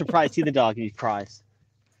unless I surprise Heathen Dog and he cries.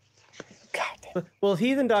 God. Well,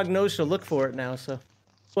 Heathen Dog knows to look for it now, so...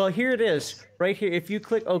 Well, here it is. Right here. If you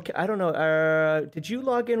click... Okay, I don't know. Did you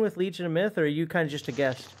log in with Legion of Myth, or are you kind of just a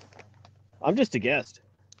guest? I'm just a guest.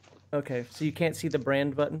 Okay, so you can't see the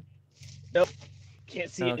brand button? Nope. Can't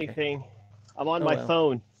see anything. I'm on my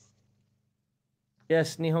phone.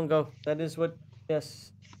 Yes, Nihongo. That is what...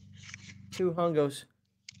 Yes. 2 hongos.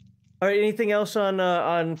 All right, anything else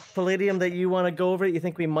on Palladium that you want to go over that you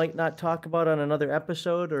think we might not talk about on another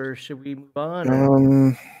episode, or should we move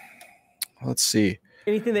on? Let's see.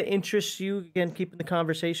 anything that interests you, again, keeping the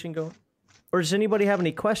conversation going? Or does anybody have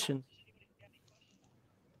any questions?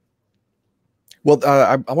 Well,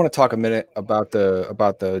 I want to talk a minute about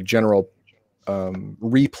the general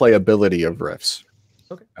replayability of Rifts.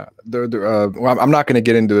 Okay. Well, I'm not going to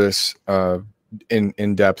get into this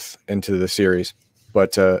in depth into the series,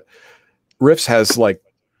 but Rifts has like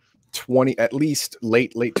 20, at least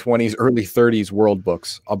late 20s, early 30s world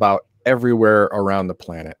books about everywhere around the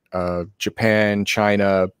planet. Japan,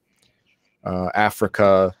 China,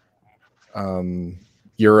 Africa,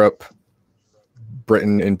 Europe,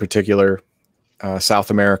 Britain in particular, South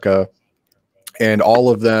America, and all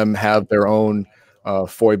of them have their own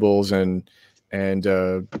foibles and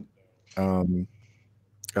good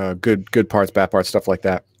parts, bad parts, stuff like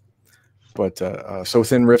that. But so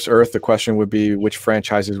within Rift's Earth, the question would be, which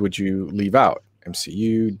franchises would you leave out?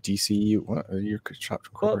 MCU, DCU?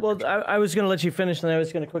 What? Well, I was going to let you finish, and I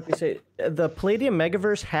was going to quickly say the Palladium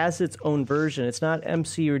Megaverse has its own version. It's not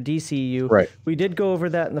MCU or DCU. Right. We did go over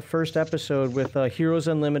that in the first episode with Heroes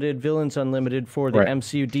Unlimited, Villains Unlimited for the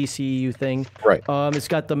MCU DCU thing. Right. It's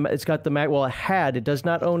got the well, it does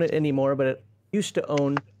not own it anymore, but it used to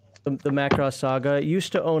own the Macross Saga. It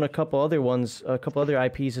used to own a couple other ones, a couple other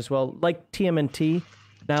IPs as well, like TMNT.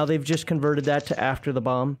 Now they've just converted that to After the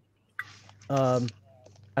Bomb.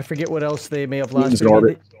 I forget what else they may have lost. Mutants in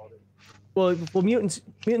Orbit. Well, Mutants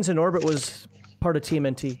in Orbit was part of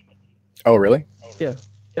TMNT. Oh, really? Yeah.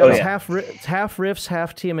 It was half Rifts,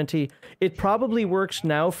 half TMNT. It probably works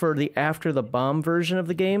now for the After the Bomb version of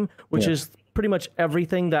the game, which is pretty much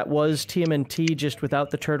everything that was TMNT, just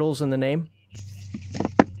without the turtles in the name.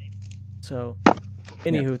 So,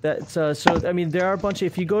 anywho, that's so. I mean, there are a bunch of.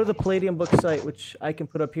 If you go to the Palladium book site, which I can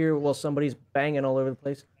put up here while somebody's banging all over the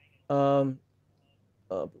place. Boom,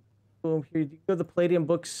 here you go to the Palladium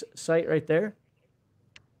books site right there,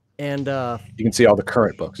 and you can see all the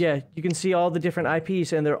current books. Yeah, you can see all the different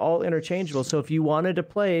IPs, and they're all interchangeable. So if you wanted to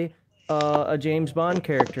play a James Bond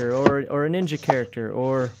character or a ninja character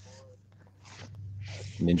or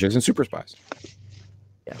ninjas and super spies.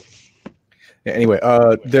 Yeah. Anyway,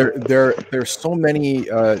 there's so many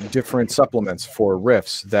different supplements for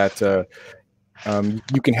Rifts that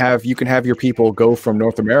you can have your people go from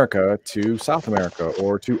North America to South America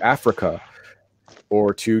or to Africa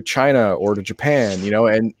or to China or to Japan, you know,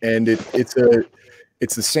 and it's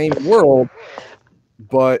the same world,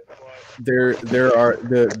 but there are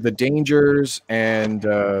the dangers and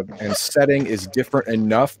setting is different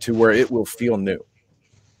enough to where it will feel new.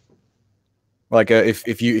 Like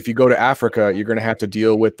if you go to Africa, you're going to have to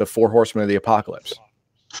deal with the 4 horsemen of the apocalypse.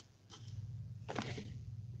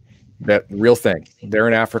 That real thing. They're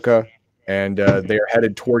in Africa, and they are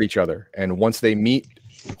headed toward each other. And once they meet,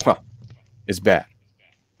 it's bad.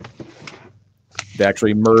 They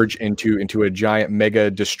actually merge into a giant mega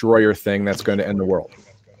destroyer thing that's going to end the world.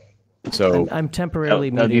 So I'm temporarily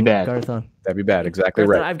muting Garthon. That'd be bad. Exactly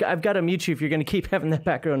Garthon, right. I've got to mute you if you're going to keep having that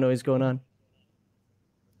background noise going on.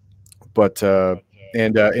 But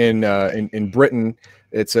in Britain,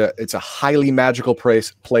 it's a highly magical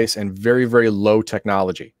place and very, very low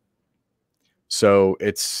technology. So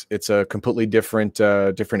it's a completely different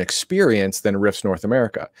experience than Rifts North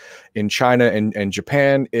America. In China and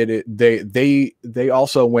Japan, they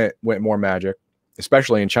also went more magic,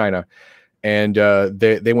 especially in China, and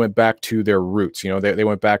they went back to their roots. You know, they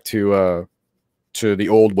went back to the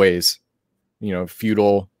old ways. You know,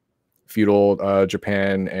 feudal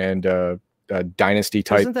Japan and dynasty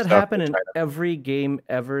type. Doesn't that happen in every game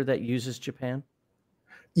ever that uses Japan?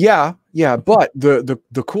 Yeah. But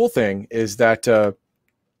the cool thing is that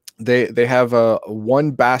they have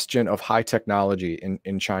one bastion of high technology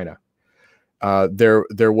in China. They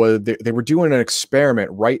were doing an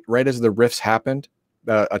experiment right as the rifts happened,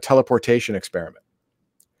 a teleportation experiment,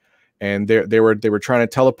 and they were trying to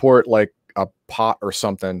teleport like a pot or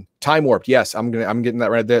something. Time warped. Yes, I'm getting that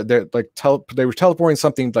right. They're like they were teleporting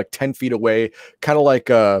something like 10 feet away, kind of like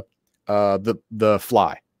the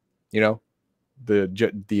Fly, you know. The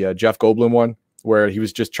Jeff Goldblum one where he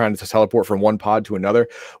was just trying to teleport from one pod to another.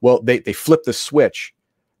 Well, they flipped the switch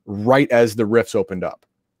right as the rifts opened up,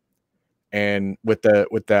 and with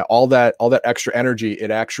all that extra energy, it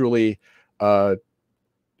actually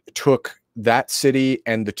took that city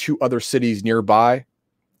and the 2 other cities nearby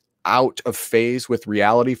out of phase with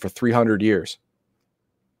reality for 300 years.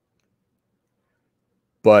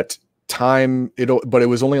 But it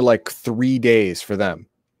was only like 3 days for them.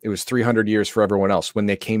 It was 300 years for everyone else. When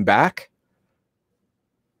they came back,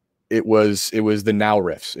 it was the now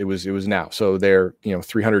rifts. It was now. So they're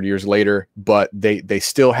 300 years later, but they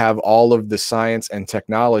still have all of the science and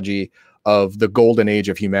technology of the golden age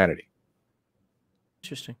of humanity.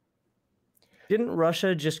 Interesting. Didn't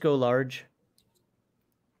Russia just go large?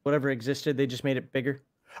 Whatever existed, they just made it bigger.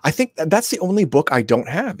 I think that's the only book I don't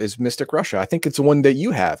have is Mystic Russia. I think it's the one that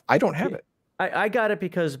you have. I don't have it. I got it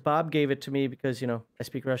because Bob gave it to me because, I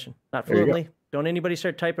speak Russian. Not fluently. Don't anybody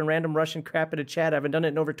start typing random Russian crap in a chat. I haven't done it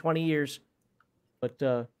in over 20 years. But,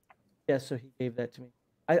 yeah, so he gave that to me.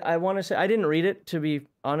 I want to say, I didn't read it, to be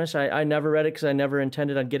honest. I never read it because I never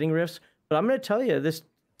intended on getting Rifts. But I'm going to tell you, this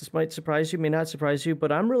might surprise you, may not surprise you,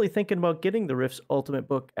 but I'm really thinking about getting the Rifts Ultimate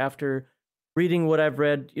book after reading what I've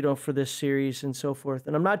read, for this series and so forth.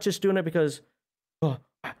 And I'm not just doing it because,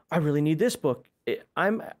 I really need this book.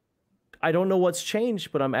 I don't know what's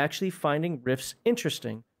changed, but I'm actually finding Rifts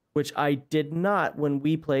interesting, which I did not when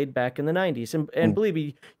we played back in the 90s. And believe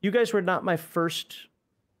me, you guys were not my first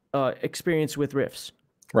experience with Rifts.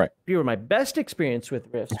 Right. You were my best experience with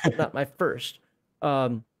Rifts, but not my first.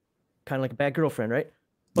 Kind of like a bad girlfriend, right?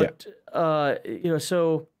 But,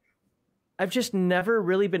 so I've just never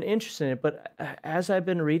really been interested in it. But as I've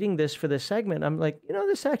been reading this for this segment, I'm like,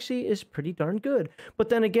 this actually is pretty darn good. But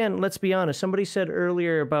then again, let's be honest. Somebody said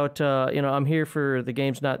earlier about, I'm here for the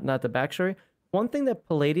games, not the backstory. One thing that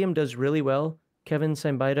Palladium does really well, Kevin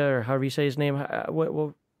Sambaita, or however you say his name,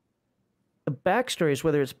 the backstories,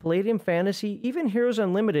 whether it's Palladium Fantasy, even Heroes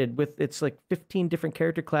Unlimited, with its like 15 different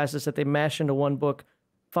character classes that they mash into one book,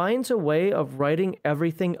 finds a way of writing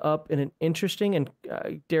everything up in an interesting and,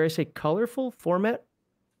 dare I say, colorful format,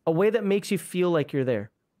 a way that makes you feel like you're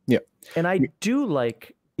there. Yeah. And I do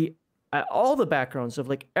like all the backgrounds of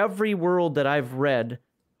like every world that I've read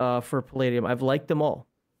for Palladium. I've liked them all.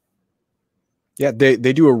 Yeah, they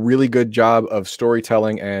do a really good job of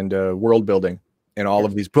storytelling and world building in all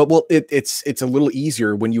of these. But it's a little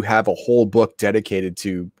easier when you have a whole book dedicated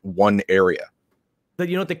to one area. But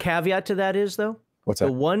you know what the caveat to that is, though? What's that?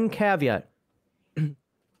 The one caveat. What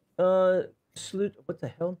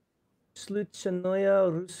the hell?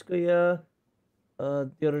 Slutsanoya Ruskaya.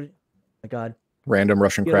 My God. Random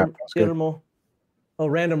Russian crap. Oh,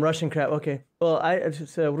 random Russian crap. Okay. Well,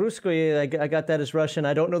 Ruskoye, I got that as Russian.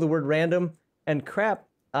 I don't know the word random. And crap,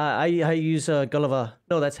 I use golova.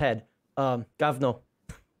 No, that's head. Gavno.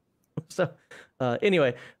 So,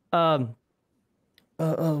 anyway, what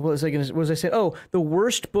was I saying? Oh, the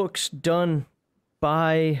worst books done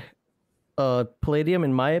by Palladium,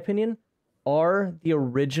 in my opinion, are the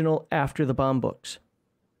original After the Bomb books.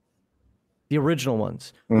 The original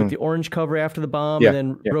ones with the orange cover after the bomb and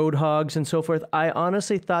then Roadhogs and so forth. I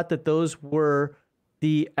honestly thought that those were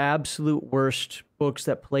the absolute worst books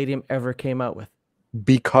that Palladium ever came out with.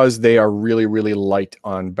 Because they are really, really light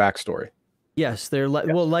on backstory. Yes, they're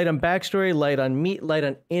light on backstory, light on meat, light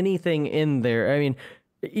on anything in there. I mean,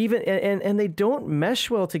 even and they don't mesh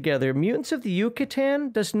well together. Mutants of the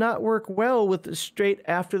Yucatan does not work well with the straight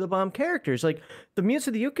After the Bomb characters. Like the Mutants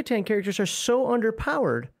of the Yucatan characters are so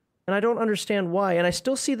underpowered. And I don't understand why. And I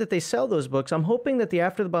still see that they sell those books. I'm hoping that the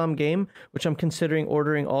After the Bomb game, which I'm considering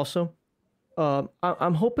ordering also,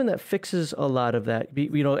 I'm hoping that fixes a lot of that.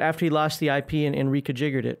 After he lost the IP and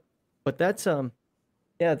rejiggered it. But that's I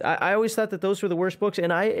always thought that those were the worst books,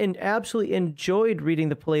 and I absolutely enjoyed reading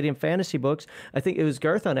the Palladium fantasy books. I think it was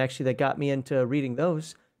Garthon actually that got me into reading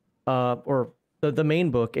those, or the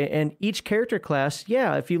main book. And each character class,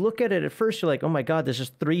 if you look at it at first, you're like, oh my God, this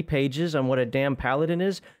is 3 pages on what a damn paladin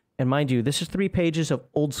is. And mind you, this is 3 pages of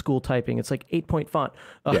old school typing. It's like 8-point font.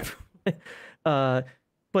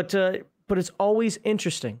 But it's always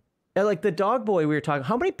interesting. And like the Dog Boy we were talking.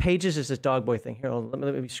 How many pages is this Dog Boy thing? Here,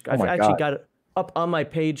 let me I've actually got it up on my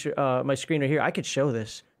page, my screen right here. I could show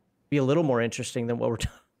this. Be a little more interesting than what we're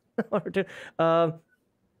doing.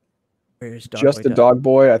 Where's Dog Just Boy? the Dog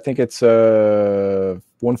Boy. I think it's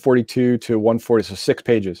 142 to 140, so 6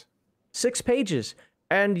 pages. 6 pages.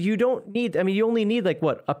 And you don't need, you only need like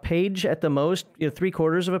what, a page at the most,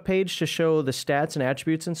 3/4 of a page to show the stats and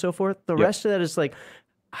attributes and so forth. The rest of that is like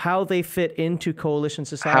how they fit into Coalition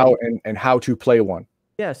Society. How and how to play one.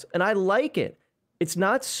 Yes, and I like it. It's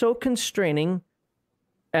not so constraining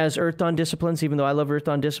as Earthdawn Disciplines, even though I love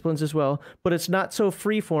Earthdawn Disciplines as well, but it's not so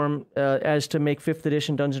freeform as to make 5th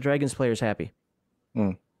edition Dungeons & Dragons players happy.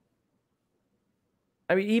 I mean,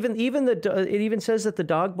 it even says that the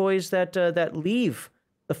Dog Boys that leave,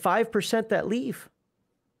 the 5% that leave,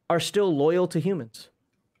 are still loyal to humans.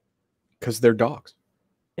 Because they're dogs.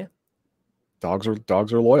 Yeah, dogs are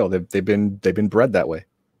loyal. They've been bred that way.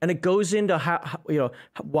 And it goes into how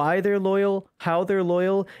why they're loyal, how they're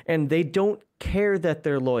loyal, and they don't care that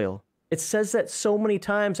they're loyal. It says that so many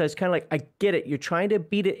times. I was kind of like, I get it. You're trying to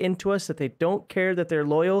beat it into us that they don't care that they're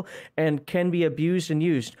loyal and can be abused and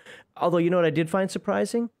used. Although, you know what I did find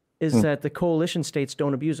surprising is that the coalition states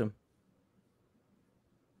don't abuse them.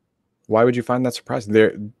 Why would you find that surprising?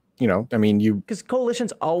 There, you know, I mean, because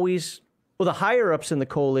coalitions always, well, the higher ups in the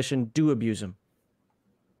coalition do abuse them,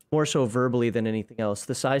 more so verbally than anything else.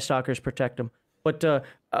 The Psy Stalkers protect them, but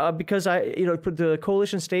because the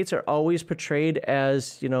coalition states are always portrayed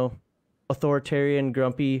as, you know, authoritarian,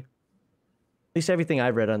 grumpy. At least everything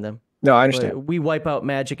I've read on them. No, I understand. But we wipe out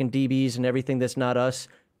magic and DBs and everything that's not us.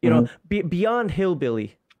 You know, beyond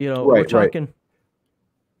hillbilly. You know, we're talking. Right.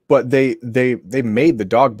 But they made the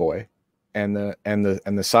Dog Boy, and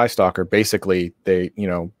the Psy Stalker basically, they, you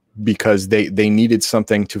know, because they needed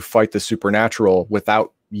something to fight the supernatural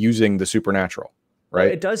without using the supernatural, right?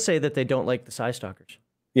 Well, it does say that they don't like the Psy Stalkers.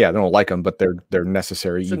 Yeah, they don't like them, but they're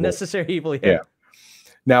necessary evil. Necessary evil. Yeah.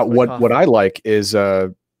 Now, what I like is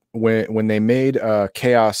when they made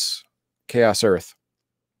Chaos Earth,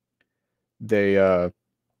 they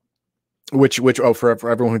which for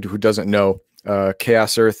everyone who doesn't know,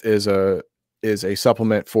 Chaos Earth is a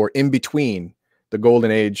supplement for in between the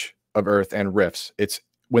Golden Age of Earth and Rifts. It's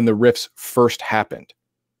when the Rifts first happened,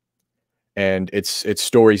 and it's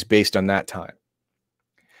stories based on that time.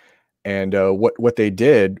 And what they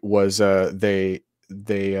did was they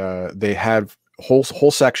had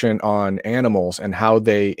whole section on animals and how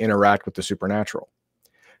they interact with the supernatural.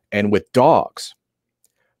 And with dogs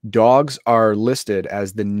are listed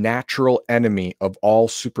as the natural enemy of all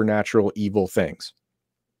supernatural evil things.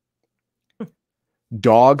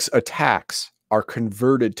 Dogs' attacks are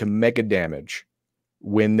converted to mega damage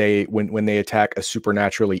when they attack a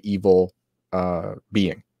supernaturally evil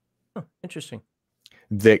being. Oh, interesting.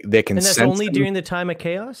 They can. And that's only during the time of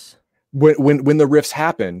chaos? When the rifts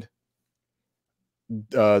happened,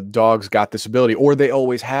 dogs got this ability, or they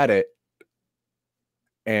always had it,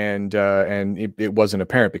 and it wasn't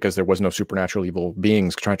apparent because there was no supernatural evil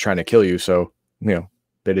beings trying to kill you. So, you know,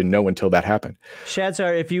 they didn't know until that happened.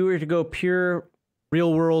 Shadzar, if you were to go pure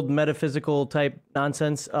real world metaphysical type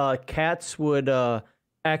nonsense, cats would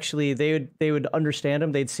actually they would understand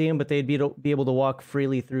them, they'd see them, but they'd be able to walk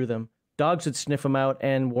freely through them. Dogs would sniff them out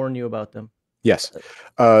and warn you about them. Yes.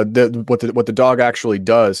 What the dog actually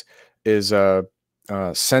does is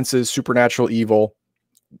senses supernatural evil.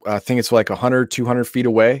 I think it's like 100, 200 feet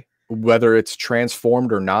away, whether it's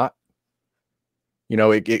transformed or not. You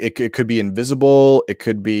know, it could be invisible. It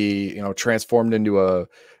could be, you know, transformed into a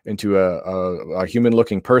human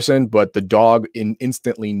looking person, but the dog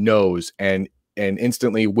instantly knows and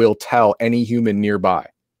instantly will tell any human nearby.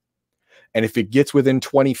 And if it gets within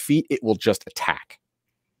 20 feet, it will just attack.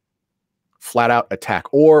 Flat out attack.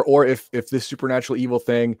 Or if this supernatural evil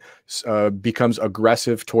thing becomes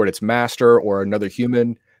aggressive toward its master or another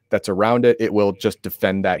human that's around it, it will just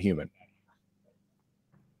defend that human.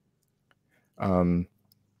 I'm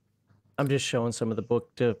just showing some of the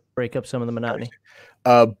book to break up some of the monotony.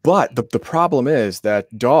 But the problem is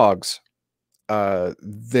that dogs,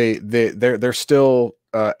 they're still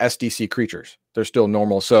SDC creatures. They're still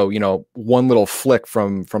normal. So, you know, one little flick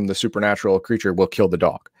from the supernatural creature will kill the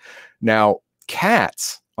dog. Now,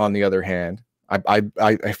 cats, on the other hand,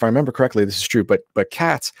 if I remember correctly, this is true, but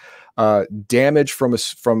cats, damage from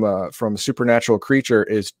a supernatural creature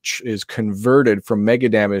is converted from mega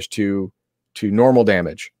damage to normal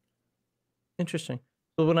damage. Interesting.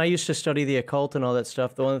 So when I used to study the occult and all that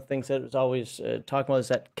stuff, one of the things that was always talking about is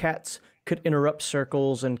that cats could interrupt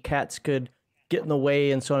circles and cats could get in the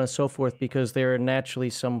way and so on and so forth because they're naturally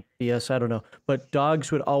some BS, I don't know. But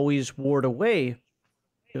dogs would always ward away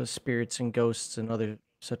those spirits and ghosts and other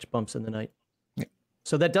such bumps in the night. Yeah.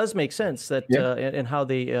 So that does make sense that and how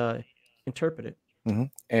they interpret it. Mm-hmm.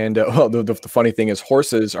 And well, the funny thing is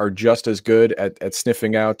horses are just as good at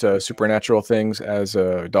sniffing out supernatural things as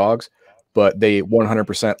dogs, but they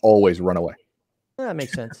 100% always run away. That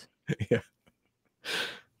makes sense. Yeah.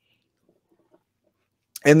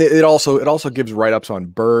 And it also gives write-ups on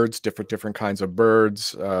birds, different kinds of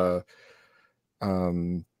birds,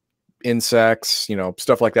 insects, you know,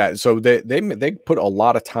 stuff like that. So they put a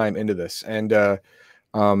lot of time into this, and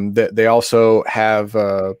they also have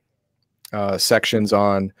sections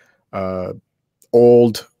on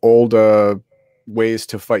old ways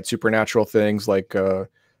to fight supernatural things like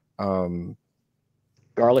garlic,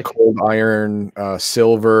 cold iron,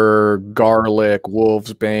 silver, garlic,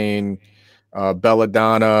 wolf's bane,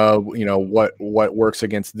 belladonna. You know, what works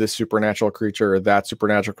against this supernatural creature or that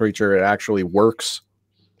supernatural creature. It actually works.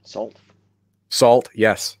 Salt,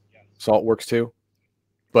 yes, salt works too,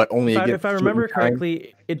 but only if I remember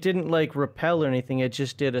correctly, it didn't like repel or anything. It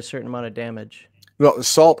just did a certain amount of damage. Well,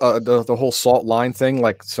 salt, the whole salt line thing,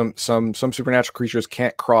 like some supernatural creatures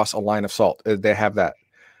can't cross a line of salt. They have that,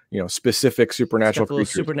 you know, specific supernatural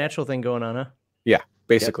creatures. Supernatural thing going on, huh? Yeah,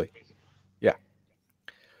 basically. Yep. Yeah.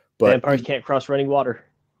 But vampires can't cross running water.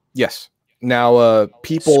 yes, now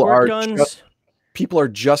people Squirt are guns. people are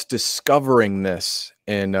just discovering this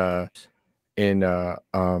in the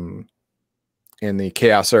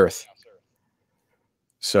Chaos Earth.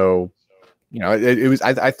 So, you know, it was.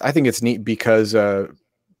 I think it's neat because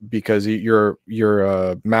your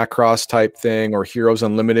Macross type thing or Heroes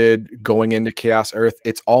Unlimited going into Chaos Earth,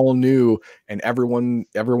 it's all new, and everyone,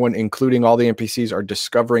 including all the NPCs, are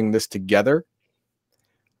discovering this together.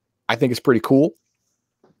 I think it's pretty cool.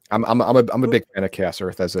 I'm a big fan of Chaos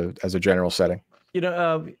Earth as a general setting. You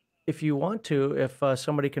know, if you want to, if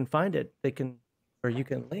somebody can find it, they can, or you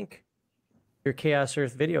can link your Chaos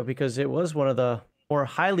Earth video because it was one of the more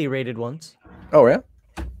highly rated ones. Oh yeah.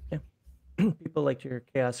 People liked your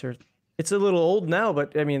Chaos Earth. It's a little old now,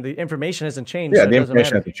 but I mean the information hasn't changed. Yeah, so the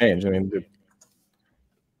information hasn't changed. I mean,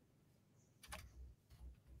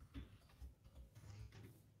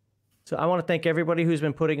 so I want to thank everybody who's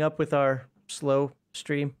been putting up with our slow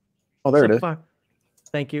stream. oh, there it is. Far.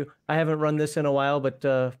 Thank you. I haven't run this in a while, but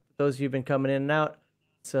those of you who've been coming in and out,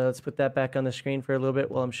 so let's put that back on the screen for a little bit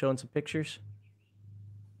while I'm showing some pictures.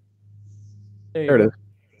 There it is.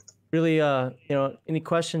 Really, you know, any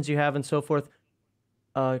questions you have and so forth.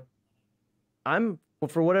 I'm,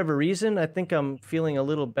 for whatever reason, I think I'm feeling a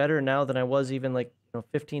little better now than I was even like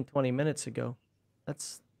 15, 20 minutes ago.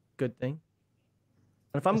 That's a good thing.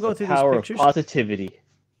 And if I'm going through these Power pictures, of positivity.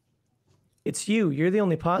 it's you. You're the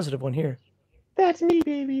only positive one here. That's me,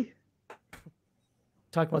 baby.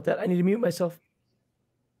 Talk about that. I need to mute myself.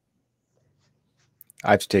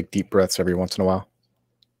 I have to take deep breaths every once in a while.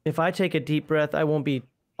 If I take a deep breath, I won't be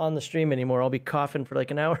on the stream anymore. I'll be coughing for like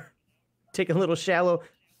an hour. Taking a little shallow,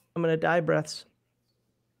 I'm going to die breaths.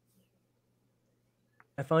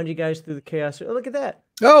 I found you guys through the chaos. Oh, look at that.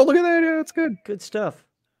 Oh, look at that. Yeah, that's good. Good stuff.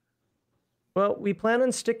 Well, we plan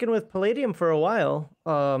on sticking with Palladium for a while.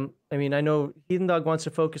 I mean, I know Heathen Dog wants to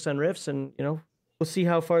focus on Rifts, and, you know, we'll see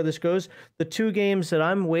how far this goes. The two games that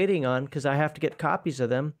I'm waiting on, because I have to get copies of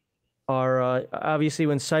them, are obviously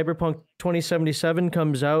when Cyberpunk 2077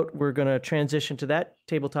 comes out, we're going to transition to that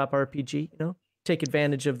tabletop RPG, you know, take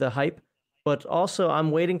advantage of the hype. But also,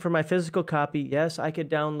 I'm waiting for my physical copy. Yes, I could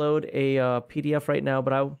download a PDF right now,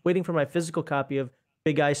 but I'm waiting for my physical copy of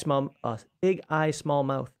Big Eye Small Mouth.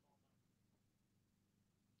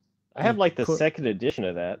 I have like the second edition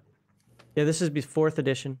of that. Yeah, this is 4th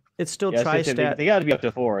edition. It's still Yeah, Tri-Stat. they got to be up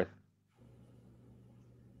to 4th.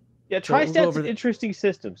 Yeah, So we'll go Tri-Stat's over an the- interesting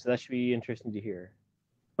system, so that should be interesting to hear.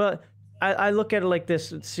 But I look at it like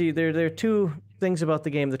this. Let's see, there are two things about the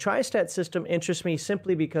game. The Tri-Stat system interests me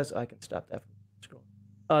simply because I can stop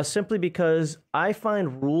that. Simply because I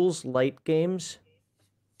find rules light games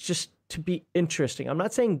just to be interesting. I'm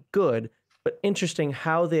not saying good, but interesting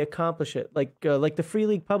how they accomplish it. Like the Free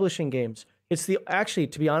League Publishing games. Actually,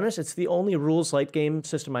 to be honest, it's the only rules light game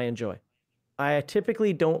system I enjoy. I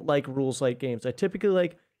typically don't like rules light games. I typically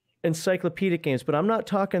like encyclopedic games, but I'm not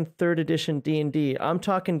talking 3rd edition D&D. I'm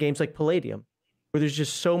talking games like Palladium, where there's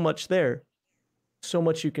just so much there, so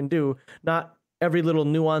much you can do. Not every little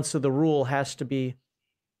nuance of the rule has to be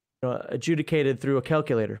adjudicated through a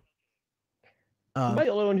calculator. Am I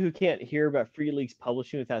the only one who can't hear about Free League's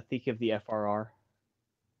publishing without thinking of the FRR?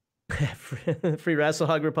 Free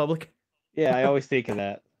Rasselhog Republic. Yeah, I always think of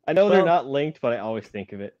that. I know they're not linked, but I always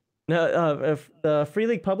think of it. No, the Free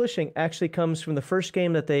League Publishing actually comes from the first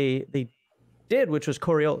game that they did, which was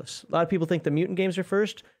Coriolis. A lot of people think the Mutant games are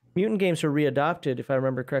first. Mutant games were readopted, if I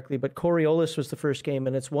remember correctly, but Coriolis was the first game,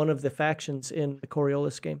 and it's one of the factions in the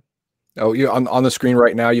Coriolis game. Oh, you on the screen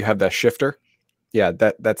right now, you have that shifter. Yeah,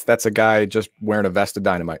 that's a guy just wearing a vest of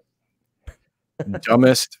dynamite.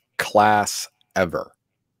 Dumbest class ever.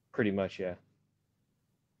 Pretty much, yeah.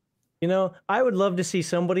 You know, I would love to see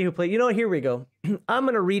somebody who played. You know, here we go. I'm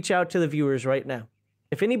going to reach out to the viewers right now.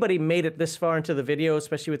 If anybody made it this far into the video,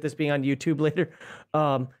 especially with this being on YouTube later,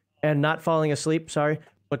 and not falling asleep, sorry.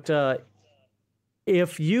 But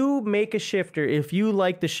if you make a shifter, if you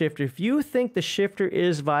like the shifter, if you think the shifter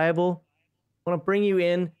is viable, I want to bring you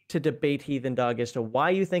in to debate Heathen Dog as to why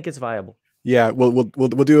you think it's viable. Yeah, we'll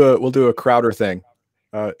do a Crowder thing.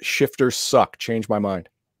 Shifters suck. Change my mind.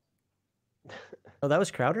 Oh, that was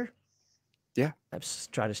Crowder? Yeah. I've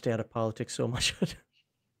just tried to stay out of politics so much.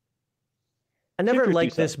 I never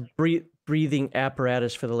liked this breathing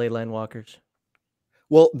apparatus for the Leyline Walkers.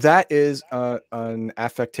 Well, that is an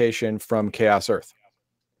affectation from Chaos Earth.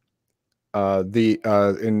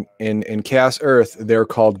 In Chaos Earth, they're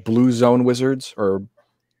called Blue Zone Wizards, or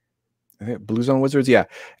Blue Zone Wizards, yeah.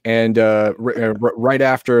 And right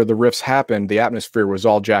after the rifts happened, the atmosphere was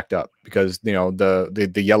all jacked up because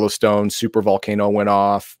the Yellowstone super volcano went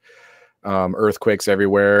off. earthquakes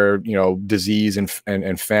everywhere, you know, disease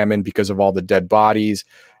and famine because of all the dead bodies.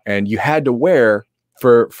 And you had to wear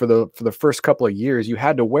for the first couple of years, you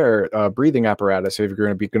had to wear a breathing apparatus if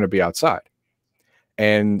you're going to be outside.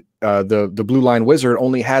 And the Blue Line Wizard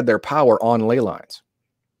only had their power on ley lines,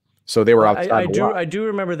 so they were outside. I do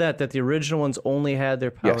remember that the original ones only had their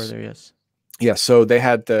power there. Yes. Yeah, so they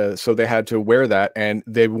had to wear that, and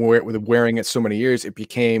they were wearing it so many years, it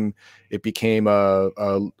became a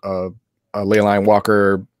ley line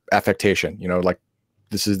walker affectation. You know, like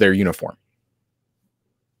this is their uniform.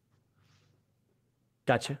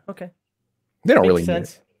 Gotcha. Okay. They don't Makes really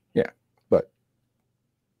sense. need it. Yeah, but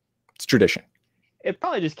it's tradition. It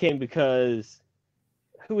probably just came because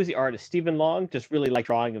who was the artist? Stephen Long just really liked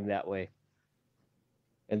drawing him that way,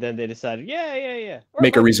 and then they decided, yeah, or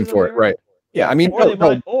make a reason for it, right? Yeah, I mean, with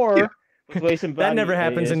the way somebody that never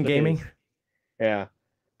happens in gaming. Yeah,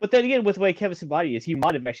 but then again, with the way Kevin Sabati is, he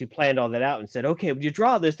might have actually planned all that out and said, okay, when you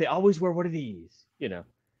draw this, they always wear one of these. You know,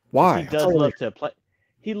 why? He does love to play.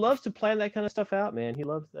 He loves to plan that kind of stuff out, man. He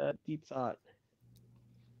loves that deep thought.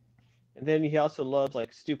 And then he also loves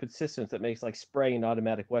like stupid systems that makes like spraying an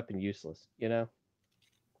automatic weapon useless, you know?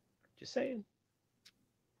 Just saying.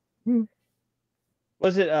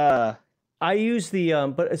 Was it I use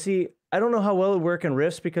the but see, I don't know how well it work in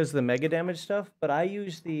Rifts because of the mega damage stuff, but I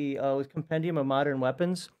use the Compendium of Modern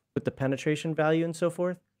Weapons with the penetration value and so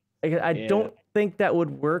forth. I don't think that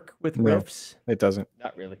would work with Rifts. It doesn't.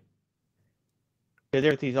 Not really. Because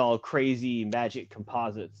everything's all crazy magic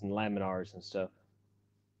composites and laminars and stuff.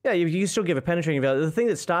 Yeah, you still give a penetrating value. The thing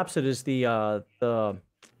that stops it is the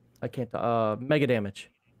mega damage.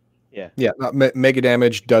 Yeah. Mega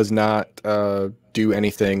damage does not do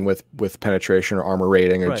anything with penetration or armor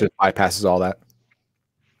rating. It just bypasses all that.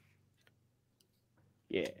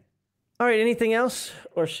 Yeah. All right. Anything else,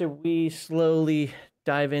 or should we slowly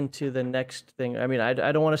dive into the next thing? I mean, I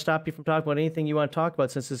don't want to stop you from talking about anything you want to talk about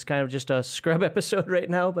since it's kind of just a scrub episode right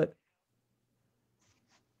now, but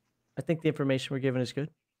I think the information we're given is good.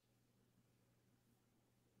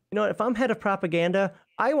 You know what? If I'm head of propaganda,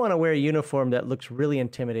 I want to wear a uniform that looks really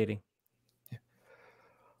intimidating.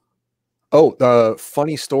 Oh,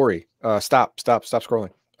 funny story. Stop scrolling.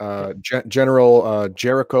 General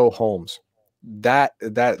Jericho Holmes.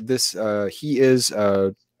 He is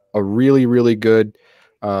a really, really good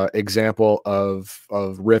example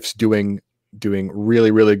of Rifts doing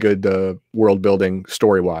really, really good world building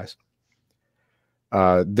story wise.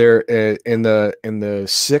 There in the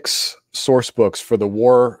 6 source books for the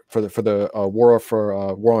war on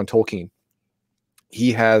Tolkien,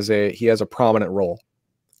 he has a prominent role,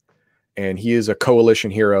 and he is a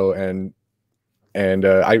coalition hero, and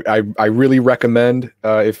I really recommend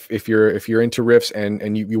if you're into Rifts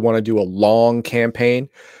and you want to do a long campaign,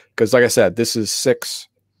 because like I said, this is 6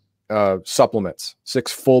 supplements,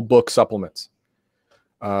 6 full book supplements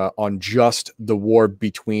on just the war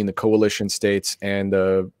between the coalition states and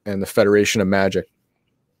the Federation of Magic,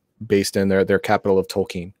 based in their capital of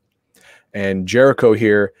Tolkien. And Jericho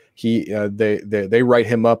here, they write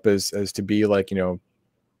him up as to be like, you know,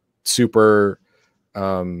 super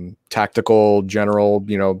tactical general.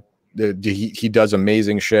 You know, he does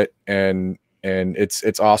amazing shit, and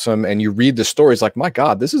it's awesome. And you read the stories like, my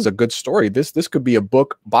God, this is a good story. This could be a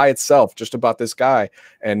book by itself just about this guy,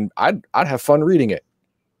 and I'd have fun reading it.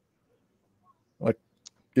 Like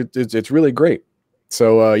it's really great.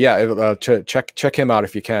 So check him out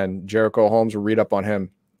if you can. Jericho Holmes, read up on him.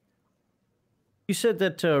 You said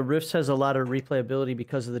that Rifts has a lot of replayability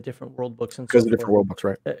because of the different world books and because of different world books,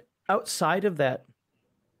 right? Outside of that,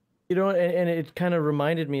 you know, and it kind of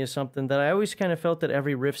reminded me of something that I always kind of felt that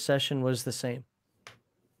every Rift session was the same.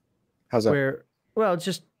 How's that? Well,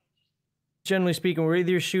 just generally speaking, we're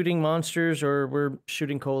either shooting monsters or we're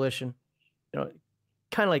shooting coalition. You know,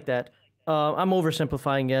 kind of like that. I'm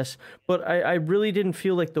oversimplifying, yes, but I really didn't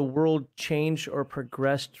feel like the world changed or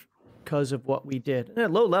progressed because of what we did.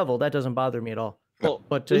 At low level, that doesn't bother me at all. Well,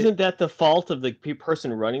 but isn't that the fault of the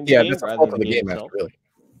person running the game? Yeah, that's the fault of the game master, really.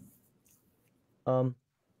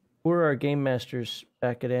 Who are our game masters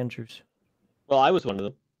back at Andrews? Well, I was one of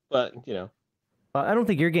them, but you know, I don't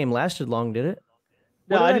think your game lasted long, did it?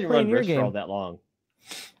 No, I didn't run Rift for all that long.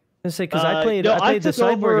 I say because I played the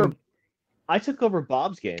cyborg. I took over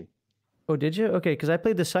Bob's game. Oh, did you? Okay, because I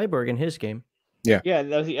played the cyborg in his game. Yeah. Yeah,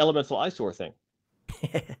 that was the Elemental Eyesore thing.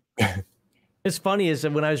 It's funny is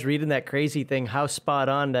that when I was reading that crazy thing, how spot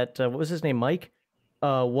on that what was his name, Mike?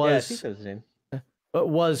 Was yeah, I think that was his name.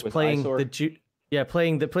 Was playing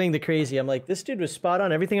playing the crazy. I'm like, this dude was spot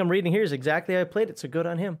on. Everything I'm reading here is exactly how I played it. So good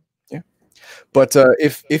on him. Yeah. But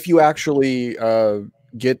if you actually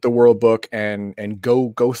get the world book and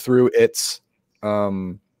go through its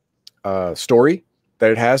story that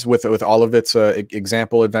it has with all of its not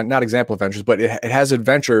example adventures, but it has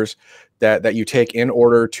adventures that you take in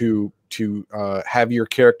order to have your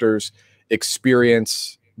characters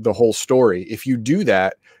experience the whole story. If you do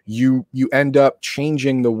that, you end up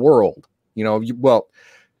changing the world. You know,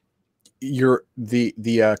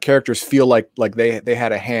 the characters feel like they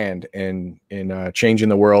had a hand in changing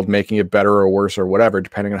the world, making it better or worse or whatever,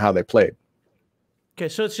 depending on how they played. Okay,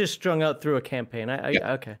 so it's just strung out through a campaign.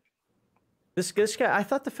 Okay. This guy, I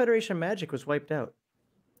thought the Federation of Magic was wiped out.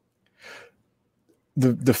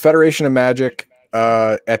 The Federation of Magic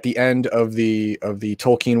at the end of the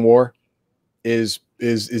Tolkien War is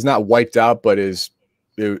not wiped out, but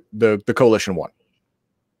the Coalition won.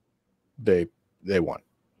 They won.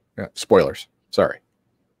 Yeah, spoilers. Sorry.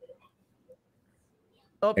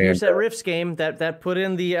 Oh, here's that Rifts game that put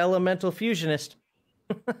in the Elemental Fusionist.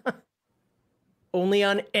 Only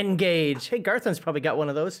on N-Gage. Hey, Garthon's probably got one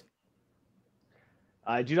of those.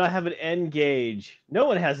 I do not have an N-Gage. No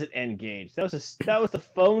one has an N-Gage. That was the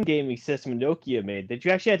phone gaming system Nokia made, that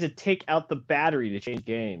you actually had to take out the battery to change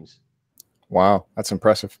games. Wow, that's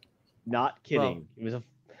impressive. Not kidding. Well, it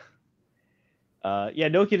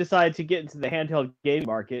was Nokia decided to get into the handheld game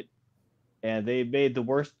market, and they made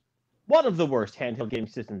one of the worst handheld game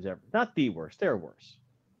systems ever. Not the worst, they're worse.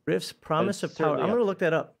 Rifts Promise of Power. I'm going to look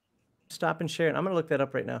that up. Stop and share it. I'm going to look that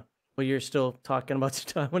up right now. Well, you're still talking about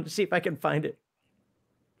stuff. I want to see if I can find it.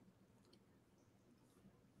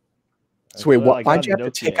 So wait, why'd you have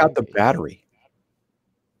to take out the battery?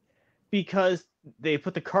 Because they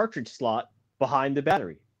put the cartridge slot behind the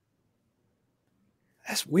battery.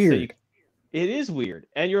 That's weird. So it is weird.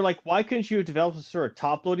 And you're like, why couldn't you have developed a sort of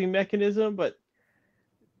top-loading mechanism? But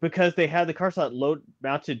because they had the cartridge slot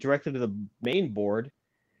mounted directly to the main board,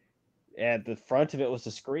 and the front of it was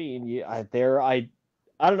the screen. I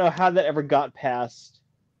don't know how that ever got past.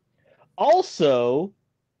 Also,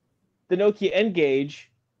 the Nokia N-Gage,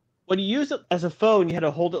 when you use it as a phone, you had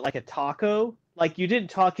to hold it like a taco. Like, you didn't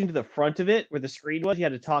talk into the front of it where the screen was. You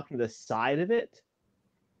had to talk into the side of it.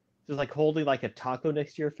 So it's like holding like a taco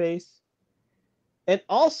next to your face. And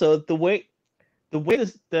also, the way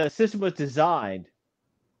the system was designed.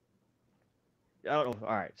 I don't know.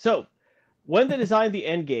 All right. So when they designed the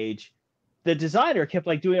N-Gage, the designer kept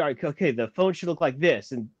like doing, all right, okay, the phone should look like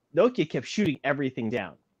this. And Nokia kept shooting everything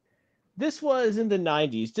down. This was in the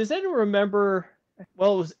 90s. Does anyone remember?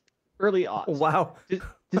 Well, it was early aughts. Wow.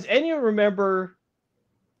 Does anyone remember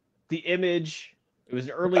the image? It was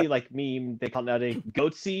an early like meme they call it nowadays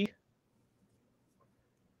Goatsy.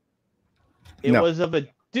 It was of a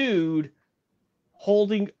dude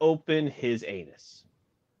holding open his anus.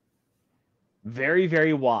 Very,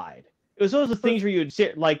 very wide. It was those of the things where you'd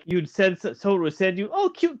send someone would send you, oh,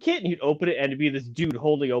 cute kitten, you'd open it and it'd be this dude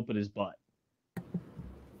holding open his butt.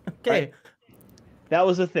 Okay. Right? That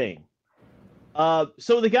was a thing.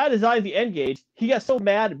 So the guy designed the N-Gage. He got so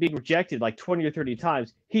mad at being rejected like 20 or 30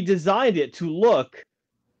 times, he designed it to look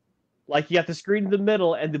like you got the screen in the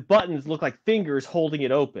middle and the buttons look like fingers holding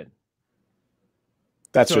it open.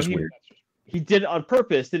 That's so just weird. He did it on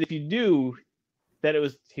purpose, that if you knew that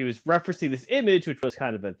he was referencing this image, which was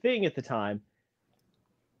kind of a thing at the time,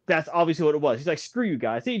 that's obviously what it was. He's like, screw you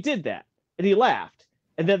guys. And he did that. And he laughed.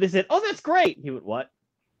 And then they said, oh, that's great. He went, what?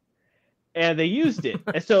 And they used it.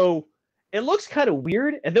 And so it looks kind of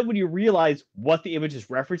weird. And then when you realize what the image is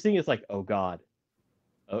referencing, it's like, oh, God.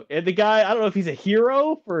 Oh, and the guy, I don't know if he's a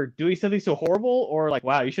hero for doing something so horrible or like,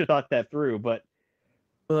 wow, you should have thought that through. But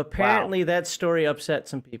well, apparently that story upset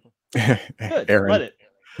some people. Good. Aaron. Let it.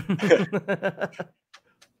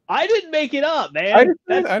 I didn't make it up, man.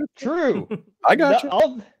 That's true. I got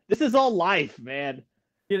you. This is all life, man.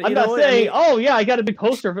 I'm not saying, oh, yeah, I got a big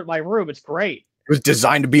poster of it in my room. It's great. It was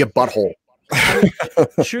designed to be a butthole.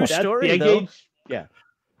 True story, though. Yeah.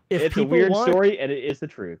 If it's a weird story, and it is the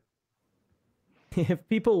truth. If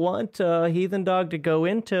people want Heathen Dog to go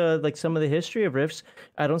into like some of the history of Rifts,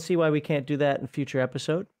 I don't see why we can't do that in a future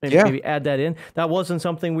episode. Maybe add that in. That wasn't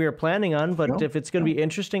something we were planning on, but if it's going to be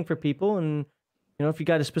interesting for people, and you know, if you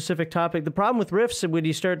got a specific topic, the problem with Rifts when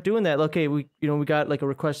you start doing that, okay, we got like a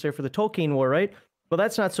request there for the Tolkien War, right? Well,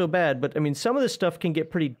 that's not so bad, but I mean, some of this stuff can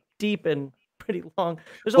get pretty deep and pretty long.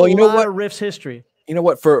 There's a lot of Rifts history. You know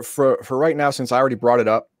what? For right now, since I already brought it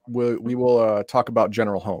up, we will talk about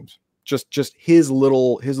General Holmes. Just his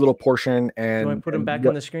little portion, and you want to put him back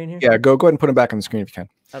on the screen here? Yeah, go ahead and put him back on the screen if you can.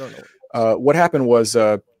 I don't know. What happened was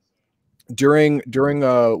during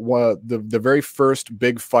the very first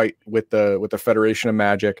big fight with the Federation of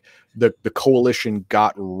Magic, the coalition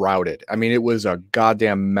got routed. I mean, it was a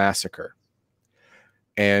goddamn massacre.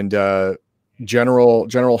 and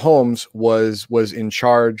General Holmes was in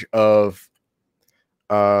charge of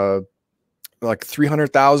like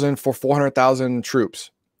 300,000 for 400,000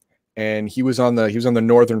 troops, and he was on the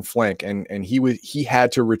northern flank, and he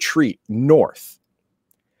had to retreat north.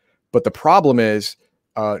 But the problem is,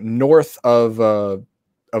 north of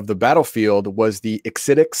the battlefield was the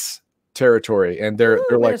Ixidix territory, and they're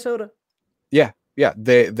like Minnesota. Yeah,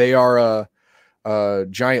 they are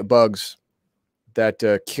giant bugs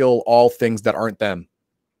that kill all things that aren't them,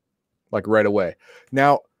 like right away.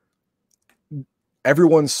 Now,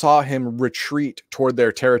 everyone saw him retreat toward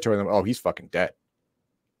their territory. And, oh, he's fucking dead.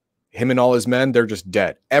 Him and all his men, they're just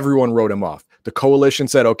dead. Everyone wrote him off. The coalition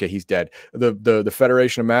said, okay, he's dead. The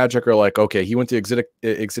Federation of Magic are like, okay, he went to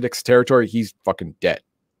Ixidix territory. He's fucking dead.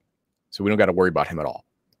 So we don't got to worry about him at all.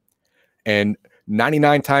 And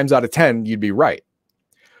 99 times out of 10, you'd be right.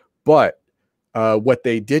 But what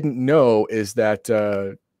they didn't know is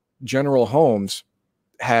that General Holmes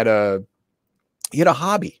had a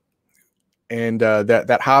hobby, and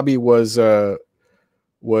that hobby was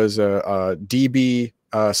DB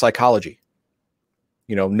psychology.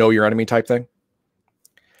 Know your enemy type thing.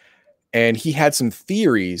 And he had some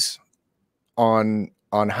theories on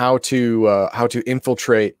how to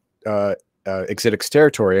infiltrate Ixidix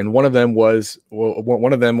territory, and one of them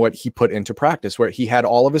what he put into practice, where he had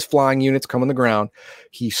all of his flying units come on the ground.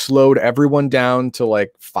 He slowed everyone down to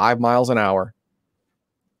like 5 miles an hour.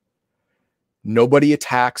 Nobody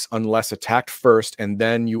attacks unless attacked first, and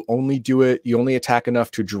then you only attack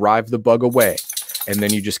enough to drive the bug away, and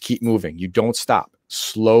then you just keep moving. You don't stop.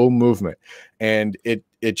 Slow movement. And it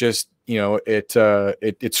just,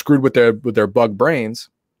 it screwed with their bug brains.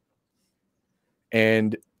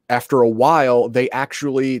 And after a while, they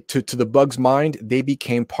actually, to the bug's mind, they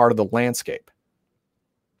became part of the landscape.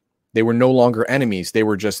 They were no longer enemies. They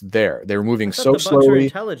were just there. They were moving so slowly. Bugs are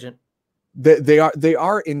intelligent. They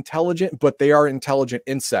are intelligent, but they are intelligent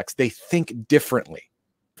insects. They think differently.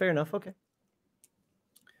 Fair enough. Okay.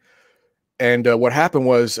 And what happened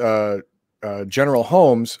was General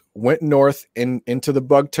Holmes went north into the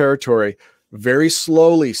bug territory, very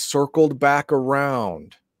slowly circled back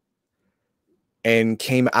around, and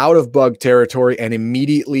came out of bug territory and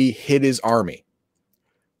immediately hit his army.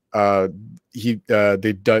 They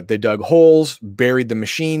dug holes, buried the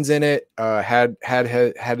machines in it, had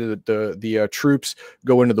the troops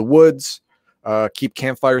go into the woods, keep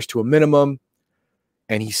campfires to a minimum,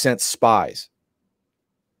 and he sent spies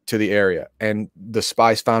to the area. And the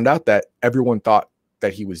spies found out that everyone thought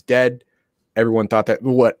that he was dead. Everyone thought that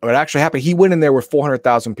what actually happened, he went in there with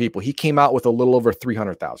 400,000 people. He came out with a little over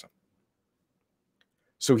 300,000.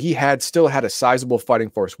 So he still had a sizable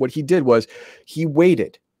fighting force. What he did was he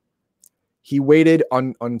waited. He waited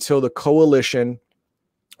until the coalition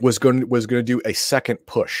was going to do a second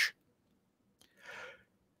push.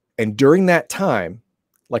 And during that time,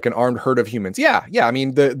 like an armed herd of humans, I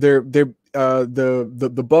mean, the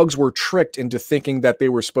bugs were tricked into thinking that they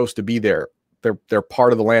were supposed to be there. They're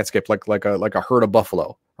part of the landscape, like a herd of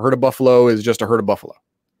buffalo. A herd of buffalo is just a herd of buffalo.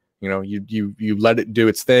 You let it do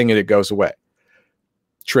its thing and it goes away.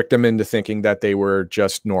 Tricked them into thinking that they were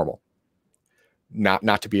just normal,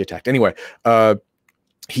 not to be attacked. Anyway,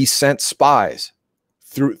 he sent spies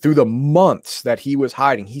through the months that he was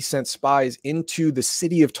hiding. He sent spies into the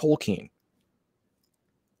city of Tolkien,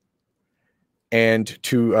 and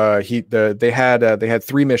they had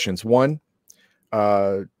 3 missions. One,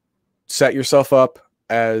 set yourself up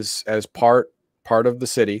as part of the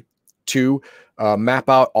city. 2, map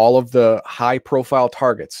out all of the high profile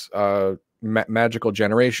targets. Magical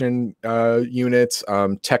generation units,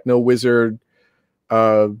 techno wizard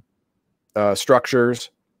structures,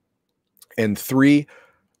 and 3,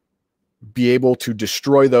 be able to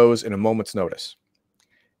destroy those in a moment's notice.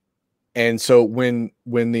 And so when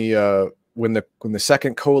the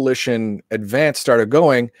second coalition advance started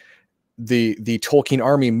going, the Tolkien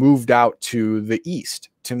army moved out to the east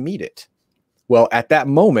to meet it. Well, at that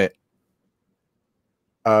moment,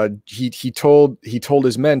 he told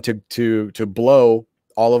his men to blow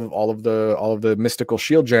all of the mystical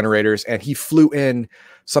shield generators, and he flew in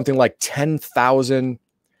something like 10,000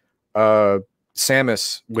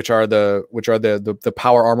 Samus, which are the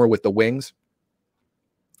power armor with the wings.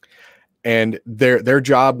 And their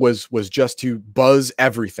job was just to buzz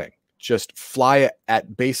everything, just fly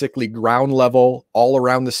at basically ground level all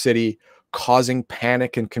around the city, causing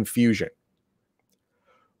panic and confusion.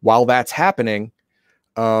 While that's happening,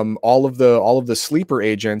 all of the sleeper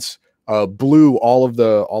agents blew all of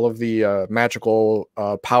the magical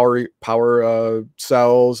power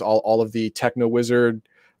cells, all of the techno wizard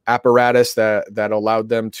apparatus that allowed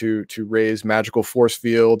them to raise magical force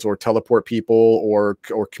fields or teleport people or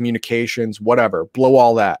communications, whatever. Blow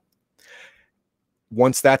all that.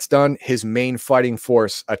 Once that's done, his main fighting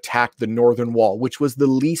force attacked the northern wall, which was the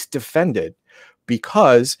least defended,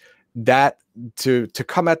 because that to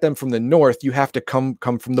come at them from the north, you have to come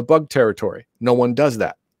from the bug territory. No one does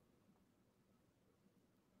that.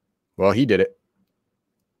 Well, he did it.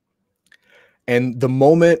 And the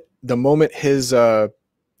moment his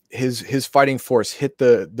fighting force hit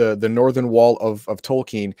the northern wall of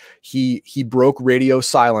Tolkien, he broke radio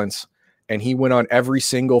silence, and he went on every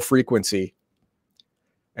single frequency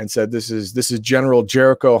and said, this is General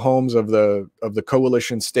Jericho Holmes of the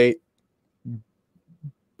Coalition State.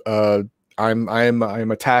 I'm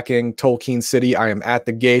attacking Tolkien City. I am at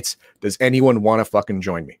the gates. Does anyone want to fucking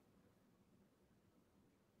join me?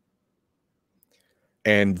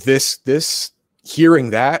 And this hearing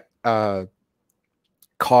that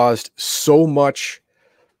caused so much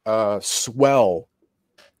swell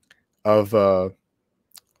of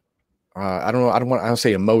I don't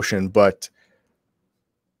say emotion, but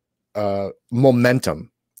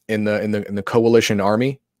momentum in the coalition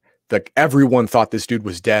army. Like, everyone thought this dude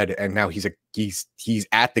was dead, and now he's at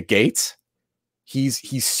the gates. He's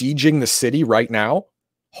sieging the city right now.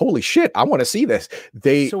 Holy shit, I want to see this.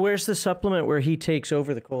 So where's the supplement where he takes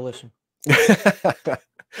over the coalition?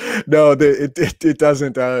 No, it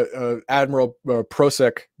doesn't. Admiral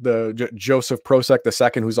Prosek, Joseph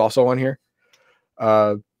Prosek II, who's also on here,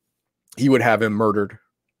 he would have him murdered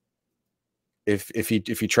if he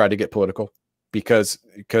tried to get political, because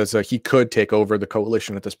he could take over the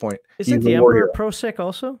coalition at this point. Isn't the Emperor Prosek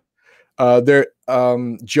also?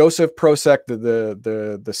 Joseph Prosek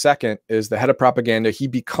the second is the head of propaganda. He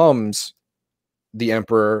becomes the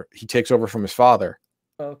emperor. He takes over from his father.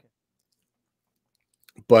 Oh, okay.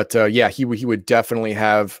 But yeah, he would definitely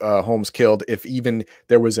have Holmes killed if even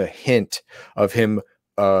there was a hint of him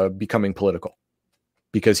becoming political,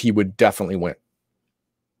 because he would definitely win.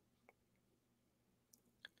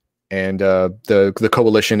 And the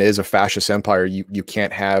coalition is a fascist empire. You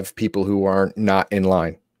can't have people who are not in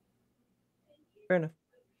line. Fair enough.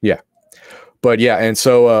 Yeah. But yeah, and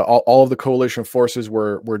so all of the coalition forces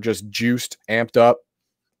were just juiced, amped up,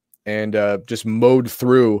 and just mowed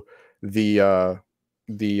through the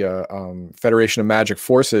Federation of Magic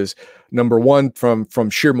forces. Number one, from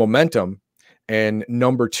sheer momentum, and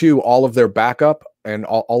number two, all of their backup and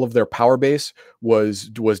all of their power base was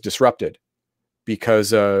disrupted,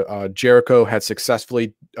 because Jericho had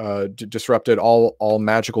successfully disrupted all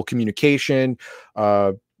magical communication.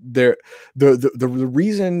 The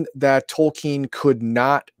reason that Tolkien could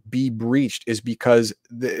not be breached is because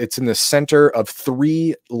it's in the center of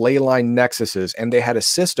 3 ley line nexuses, and they had a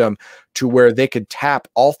system to where they could tap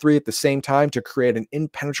all 3 at the same time to create an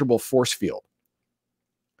impenetrable force field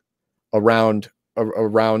around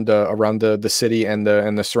the city and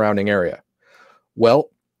the surrounding area. Well,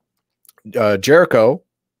 Jericho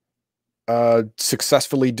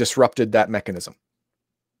successfully disrupted that mechanism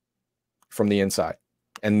from the inside.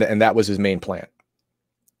 And that was his main plan.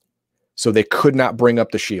 So they could not bring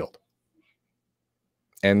up the shield.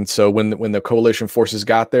 And so when the coalition forces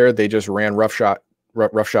got there, they just ran roughshod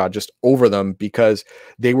just over them, because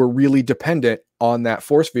they were really dependent on that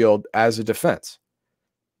force field as a defense.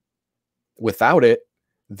 Without it,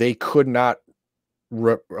 they could not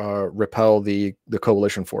repel the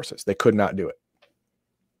coalition forces. They could not do it.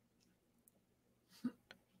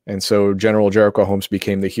 And so General Jericho Holmes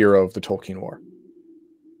became the hero of the Tolkien War.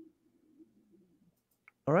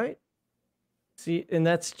 All right. See, and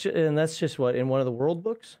that's just what, in one of the world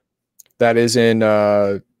books? That is in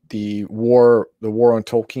the War on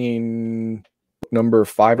Tolkien, number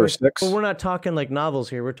 5 or 6. Well, we're not talking like novels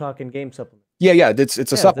here. We're talking game supplements. Yeah, it's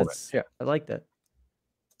a supplement. Yeah, I like that.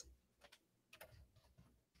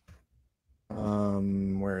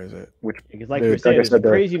 Where is it? Because like you were saying, there's a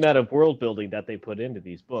crazy amount of world building that they put into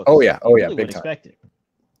these books. Oh yeah, really big time. Expect it.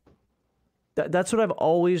 That's what I've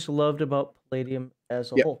always loved about Palladium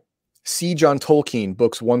as a whole. Siege on Tolkien,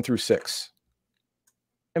 books 1 through 6.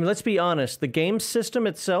 I mean, let's be honest. The game system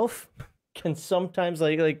itself can sometimes,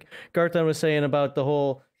 like Garthon was saying about the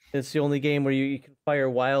whole, it's the only game where you can fire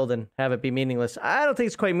wild and have it be meaningless. I don't think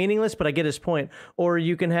it's quite meaningless, but I get his point. Or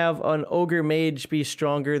you can have an ogre mage be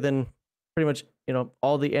stronger than pretty much,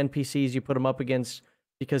 all the NPCs you put him up against,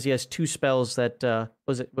 because he has 2 spells that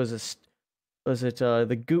was it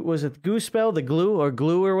the goo spell, the glue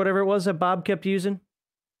or whatever it was that Bob kept using?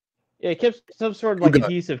 Yeah, it kept some sort of like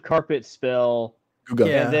adhesive carpet spell.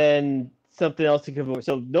 Yeah. And then something else to come over.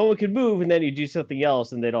 So no one could move, and then you do something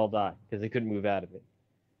else, and they'd all die because they couldn't move out of it.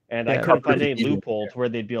 And Yeah. I couldn't find Carpet any adhesion, loophole to where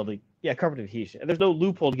they'd be able to. Yeah, carpet adhesion. And there's no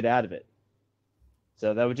loophole to get out of it.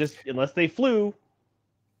 So that would just, unless they flew,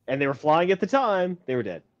 and they were flying at the time, they were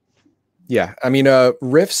dead. Yeah, I mean,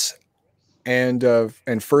 Rifts and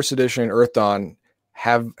first edition Earth Dawn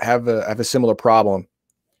have a similar problem.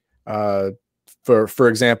 For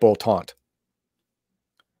example, taunt.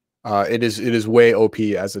 It is way OP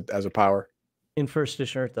as a power. In first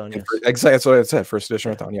edition Earth Dawn, yes. Exactly, that's what I said. First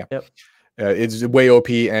edition Earth Dawn, yeah. Yep. It's way OP,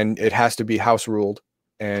 and it has to be house ruled,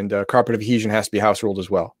 and carpet adhesion has to be house ruled as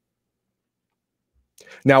well.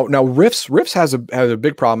 Now Rifts has a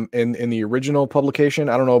big problem in the original publication.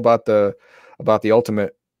 I don't know about the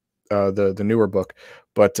ultimate, the newer book,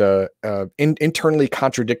 but internally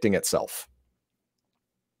contradicting itself.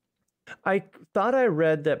 I thought I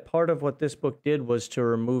read that part of what this book did was to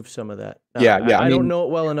remove some of that. Now, Yeah. I don't know it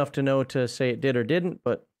well enough to know to say it did or didn't,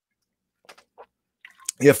 but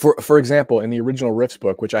yeah. For example, in the original Rifts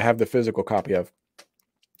book, which I have the physical copy of,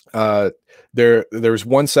 there's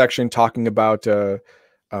one section talking about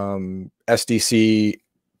SDC,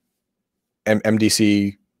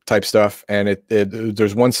 MDC type stuff, and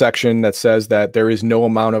there's one section that says that there is no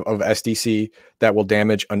amount of SDC that will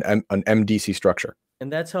damage an MDC structure.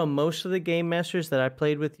 And that's how most of the game masters that I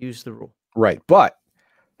played with use the rule. Right, but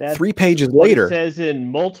That's 3 pages what later, it says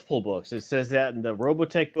in multiple books. It says that in the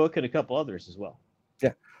Robotech book and a couple others as well.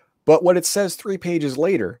 yeah. But what it says 3 pages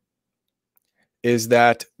later is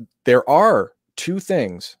that there are 2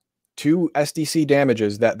 SDC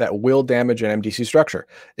damages that will damage an MDC structure: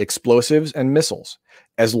 explosives and missiles,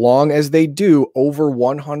 as long as they do over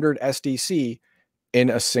 100 SDC in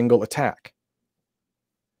a single attack.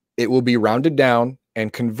 It will be rounded down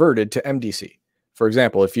and converted to MDC. For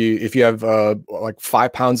example, if you have like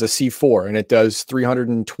 5 pounds of C4 and it does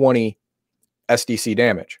 320 SDC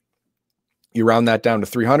damage, you round that down to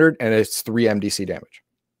 300 and it's 3 MDC damage.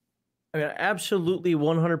 I mean, I absolutely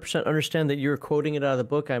 100% understand that you're quoting it out of the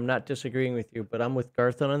book. I'm not disagreeing with you, but I'm with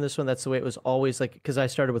Garthon on this one. That's the way it was always, like, because I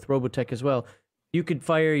started with Robotech as well. You could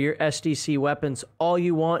fire your SDC weapons all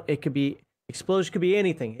you want. It could be explosion, could be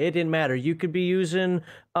anything. It didn't matter. You could be using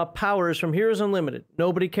powers from Heroes Unlimited.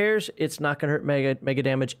 Nobody cares. It's not going to hurt mega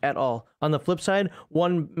damage at all. On the flip side,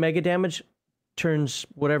 1 mega damage turns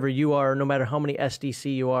whatever you are, no matter how many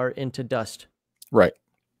SDC you are, into dust. Right.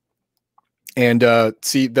 And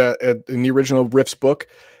see, in the original Rifts book,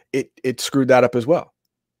 it screwed that up as well.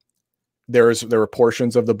 There were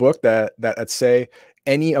portions of the book that say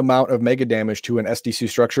any amount of mega damage to an SDC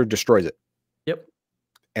structure destroys it. Yep.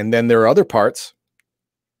 And then there are other parts.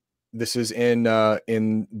 This is in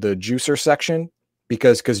the juicer section,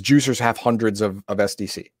 because juicers have hundreds of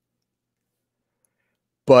SDC.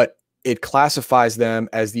 But it classifies them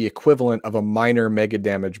as the equivalent of a minor mega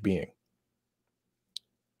damage being,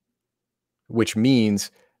 which means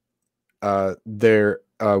when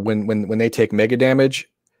they take mega damage,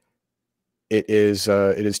 each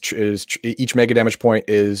mega damage point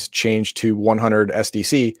is changed to 100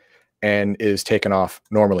 SDC and is taken off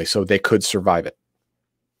normally, so they could survive it.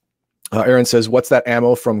 Aaron says, "What's that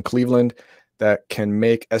ammo from Cleveland that can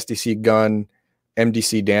make SDC gun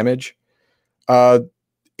MDC damage?"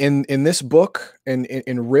 In this book,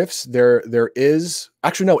 in Rifts, there is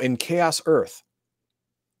actually no, in Chaos Earth.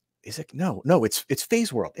 Is it? No, it's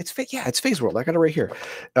Phase World. It's Phase World. I got it right here.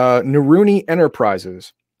 Naruni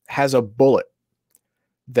Enterprises has a bullet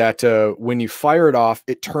that when you fire it off,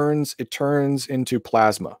 it turns into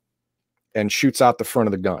plasma and shoots out the front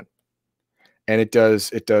of the gun, and it does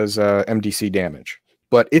MDC damage.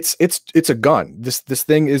 But it's a gun. This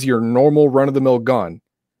thing is your normal run of the mill gun,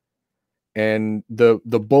 and the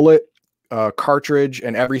bullet, cartridge,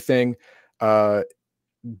 and everything,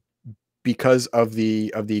 because of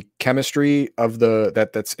the chemistry of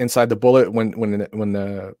that's inside the bullet, when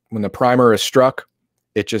the primer is struck,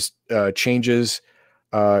 it just changes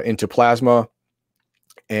into plasma,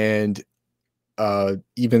 and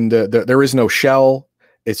even there is no shell.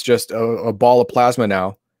 It's just a ball of plasma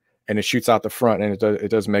now, and it shoots out the front, and it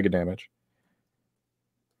does mega damage.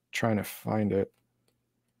 Trying to find it,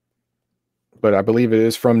 but I believe it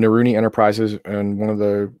is from Naruni Enterprises and one of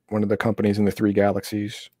the companies in the 3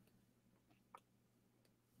 galaxies.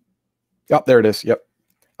 Yep, there it is. Yep,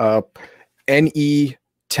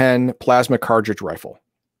 NE-10 plasma cartridge rifle.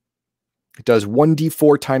 It does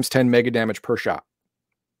 1d4 times 10 mega damage per shot,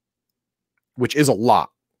 which is a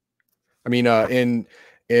lot. I mean, in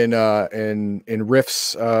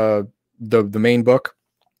Rifts, the main book,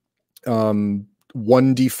 1d4,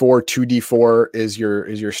 2d4 is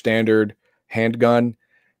your standard handgun,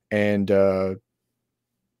 and 2d6,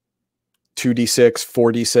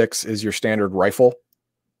 4d6 is your standard rifle.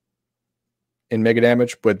 in mega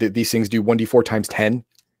damage, but these things do 1d4 times 10.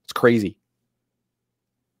 It's crazy.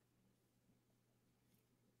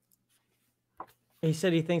 He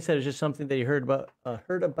said he thinks that it's just something that he heard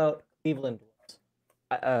about Cleveland.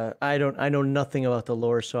 I know nothing about the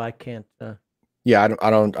lore, so I can't. Yeah, I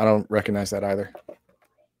don't recognize that either.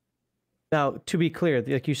 Now, to be clear,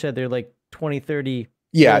 like you said, they're like 20, 30.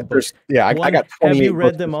 Yeah, I got 20. Have you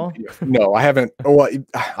read them all? No, I haven't. Well,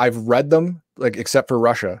 I've read them, like, except for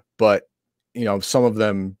Russia, but some of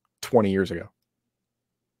them 20 years ago.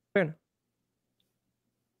 Fair enough.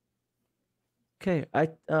 Okay,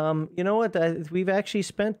 you know what? We've actually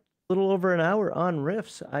spent a little over an hour on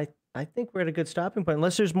Rifts. I think we're at a good stopping point.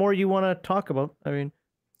 Unless there's more you want to talk about. I mean,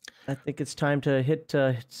 I think it's time to hit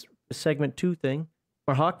segment 2 thing.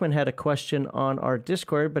 Or Hawkman had a question on our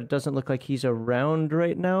Discord, but it doesn't look like he's around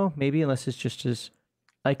right now. Maybe, unless it's just his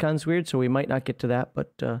icon's weird, so we might not get to that.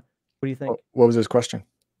 But what do you think? What was his question?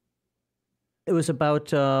 It was about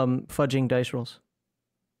fudging dice rolls.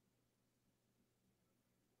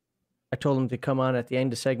 I told him to come on at the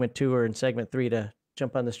end of segment 2 or in segment 3 to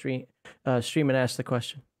jump on the stream and ask the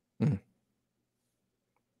question. Mm-hmm.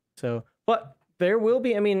 So, but there will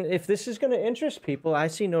be. I mean, if this is going to interest people, I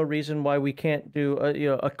see no reason why we can't do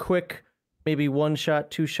a quick, maybe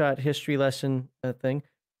 1-shot, 2-shot history lesson thing.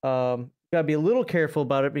 Gotta be a little careful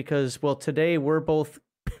about it because, well, today we're both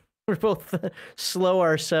slow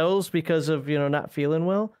ourselves because of not feeling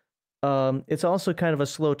well. It's also kind of a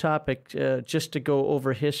slow topic just to go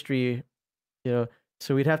over history, so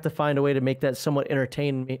we'd have to find a way to make that somewhat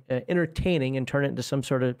entertaining and turn it into some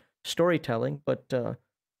sort of storytelling. But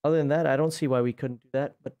other than that, I don't see why we couldn't do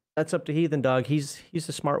that. But that's up to Heathen Dog. He's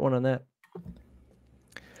the smart one on that.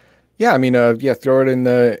 Yeah, I mean, throw it in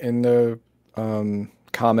the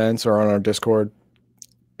comments or on our Discord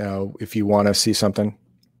if you want to see something.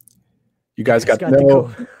 You guys got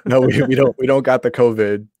no, we don't got the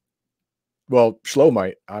COVID. Well, Schlo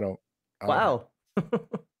might. I don't. Wow.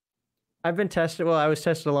 I've been tested. Well, I was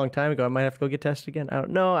tested a long time ago. I might have to go get tested again. I don't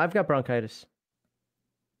know. I've got bronchitis.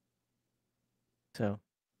 So,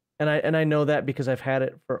 and I know that because I've had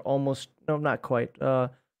it for not quite,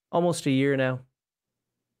 almost a year now.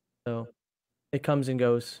 So, it comes and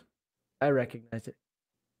goes. I recognize it.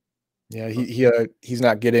 Yeah, he's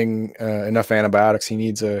not getting enough antibiotics. He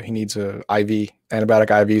needs a IV antibiotic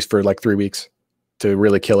IVs for like 3 weeks to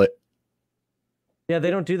really kill it. Yeah, they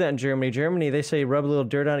don't do that in Germany. Germany, they say rub a little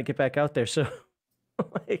dirt on it, get back out there. So,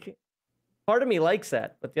 like, part of me likes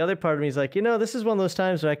that, but the other part of me is like, this is one of those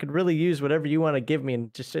times where I could really use whatever you want to give me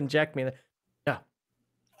and just inject me. Yeah,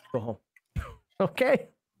 go home. Okay,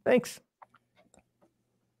 thanks.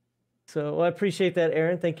 So I appreciate that,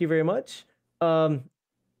 Aaron. Thank you very much. So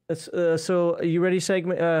are you ready?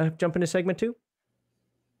 Jump into segment 2.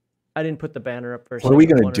 I didn't put the banner up first. What are we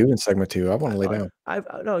gonna do in segment 2? I want to lay down.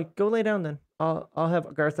 No, go lay down then. I'll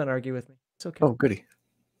have Garthon argue with me. It's okay. Oh, goody.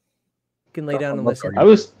 You can lay down and listen.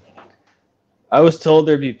 I was told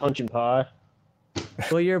there'd be punch and pie.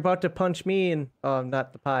 Well, you're about to punch me and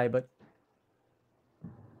not the pie, but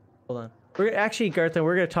hold on. Garthon,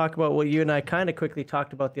 we're gonna talk about what you and I kind of quickly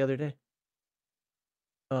talked about the other day.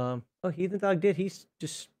 Heathen Dog did. He's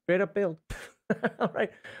just straight up bailed. All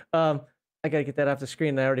right. I gotta get that off the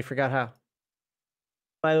screen. I already forgot how.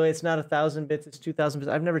 By the way, it's not 1,000 bits. It's 2,000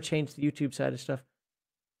 bits. I've never changed the YouTube side of stuff.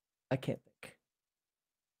 I can't think.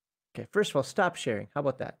 Okay, first of all, stop sharing. How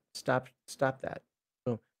about that? Stop that.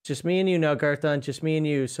 Boom. Just me and you now, Garthon. Just me and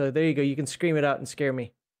you. So there you go. You can scream it out and scare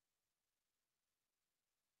me.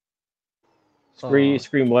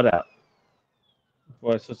 Scream what out?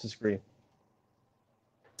 What am I supposed to scream?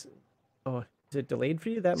 Oh, is it delayed for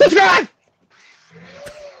you? That subscribe!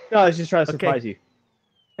 No, I was just trying to surprise you.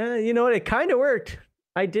 You know what? It kind of worked.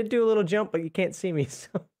 I did do a little jump, but you can't see me. So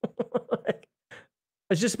I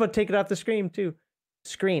was just about to take it off the screen too.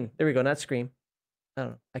 Screen. There we go. Not scream. I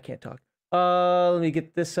don't know. I can't talk. Let me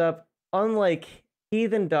get this up. Unlike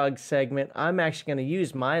Heathen Dog segment, I'm actually going to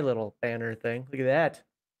use my little banner thing. Look at that.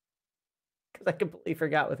 Because I completely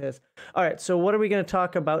forgot with his. All right. So what are we going to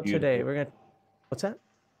talk about today? We're going to. What's that?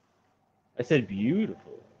 I said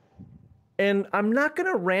beautiful. And I'm not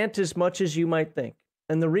going to rant as much as you might think.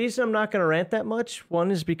 And the reason I'm not going to rant that much,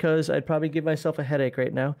 one is because I'd probably give myself a headache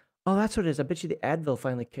right now. Oh, that's what it is. I bet you the Advil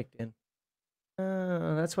finally kicked in.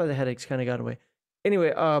 That's why the headaches kind of got away.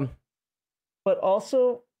 Anyway, but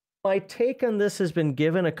also my take on this has been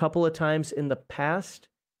given a couple of times in the past.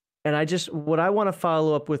 And what I want to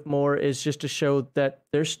follow up with more is just to show that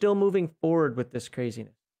they're still moving forward with this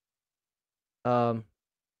craziness.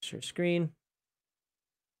 Share screen.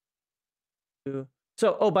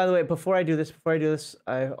 So, oh, by the way, before I do this,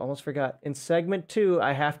 I almost forgot. In segment 2,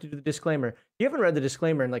 I have to do the disclaimer. You haven't read the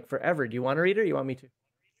disclaimer in like forever. Do you want to read it or you want me to?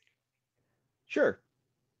 Sure.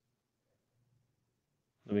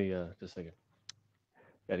 Let me just a second.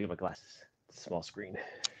 Gotta get my glasses. Small screen.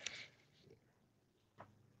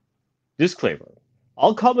 Disclaimer.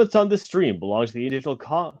 All comments on this stream belong to the individual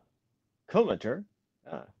commenter.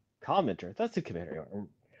 Commenter. That's a commenter.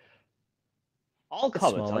 All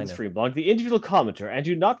comments on the stream belong to the individual commenter and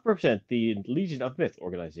do not represent the Legion of Myth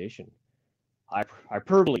organization.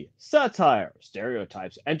 Hyperbole, satire,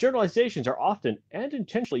 stereotypes, and generalizations are often and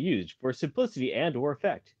intentionally used for simplicity and/or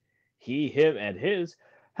effect. He, him, and his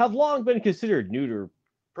have long been considered neuter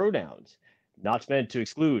pronouns, not meant to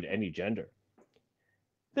exclude any gender.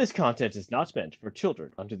 This content is not meant for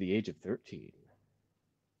children under the age of 13.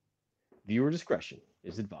 Viewer discretion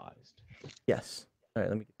is advised. Yes. All right,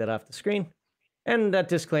 let me get that off the screen. And that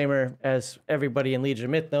disclaimer, as everybody in Legion of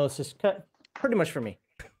Myth knows, is pretty much for me.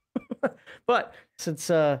 But since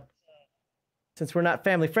we're not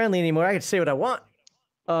family friendly anymore, I can say what I want.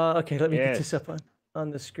 Okay, let me get this up on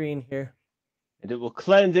the screen here. And it will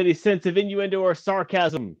cleanse any sense of innuendo or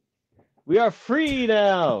sarcasm. We are free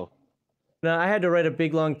now. Now, I had to write a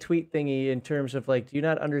big long tweet thingy in terms of like, do you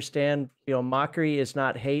not understand? You know, mockery is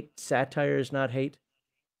not hate. Satire is not hate.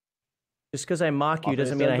 Just because I mock you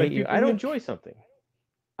doesn't mean I hate you. I don't enjoy something.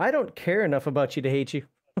 I don't care enough about you to hate you.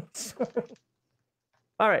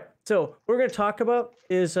 All right, so what we're going to talk about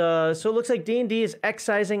is, so it looks like D&D is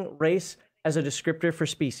excising race as a descriptor for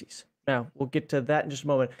species. Now, we'll get to that in just a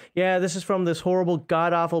moment. Yeah, this is from this horrible,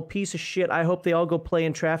 god-awful piece of shit. I hope they all go play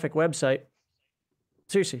in Traffic website.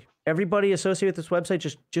 Seriously, everybody associated with this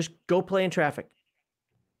website, just go play in Traffic.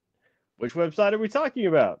 Which website are we talking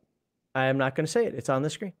about? I am not going to say it. It's on the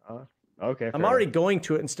screen. Okay. I'm already going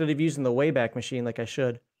to it instead of using the Wayback Machine like I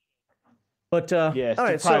should. But yeah, all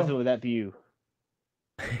right, surprising with that view.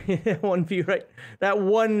 One view, right? That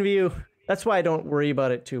one view. That's why I don't worry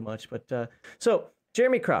about it too much. But so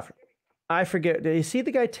Jeremy Crawford, I forget. Did you see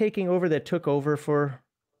the guy taking over that took over for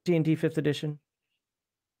D&D 5th edition?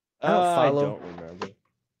 I don't remember.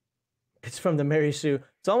 It's from the Mary Sue.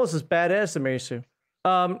 It's almost as bad as the Mary Sue.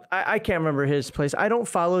 I can't remember his place. I don't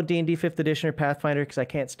follow D&D 5th edition or Pathfinder because I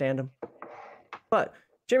can't stand them. But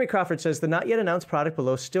Jeremy Crawford says the not yet announced product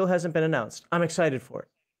below still hasn't been announced. I'm excited for it.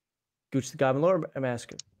 Gooch the Goblin Lore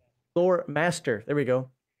Master. There we go.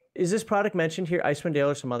 Is this product mentioned here? Icewind Dale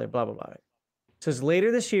or some other blah, blah, blah. It says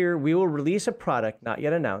later this year, we will release a product not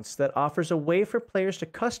yet announced that offers a way for players to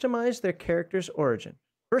customize their character's origin.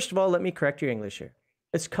 First of all, let me correct your English here.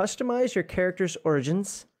 It's customize your character's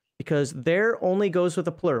origins because there only goes with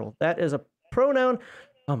a plural. That is a pronoun.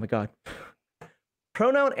 Oh my God.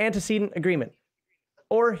 Pronoun antecedent agreement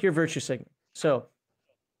or your virtue signal. So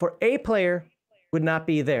for a player would not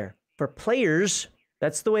be there. For players,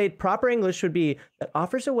 that's the way proper English would be, that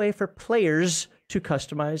offers a way for players to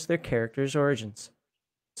customize their character's origins.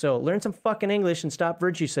 So learn some fucking English and stop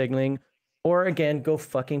virtue signaling, or again, go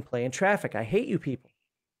fucking play in Traffic. I hate you people.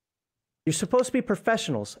 You're supposed to be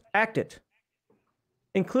professionals. Act it.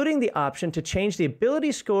 Including the option to change the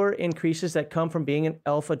ability score increases that come from being an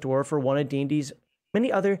elf, a dwarf, or one of D&D's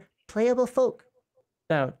many other playable folk.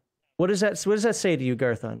 Now, what does that say to you,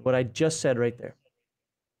 Garthon? What I just said right there.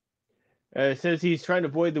 It says he's trying to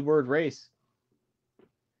avoid the word race.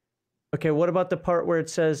 Okay, what about the part where it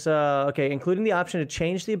says, including the option to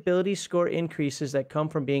change the ability score increases that come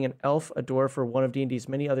from being an elf, a dwarf, or one of D&D's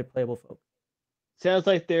many other playable folk? Sounds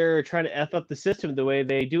like they're trying to F up the system the way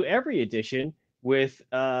they do every edition with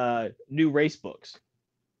new race books.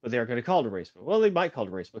 But they're going to call it a race book. Well, they might call it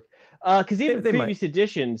a race book. Because even previous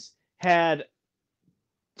editions had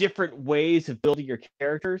different ways of building your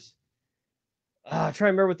characters. I'm trying to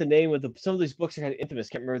remember what the name of some of these books are kind of infamous.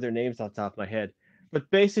 Can't remember their names off the top of my head. But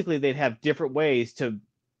basically, they'd have different ways to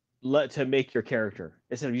make your character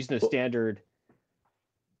instead of using a standard.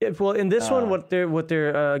 Yeah, well, in this one, what they're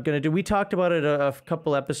going to do, we talked about it a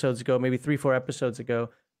couple episodes ago, maybe 3-4 episodes ago,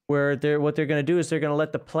 where what they're going to do is they're going to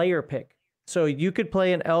let the player pick. So you could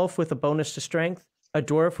play an elf with a bonus to strength, a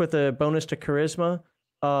dwarf with a bonus to charisma.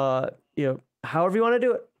 However you want to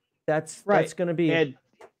do it. That's going to be. And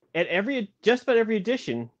just about every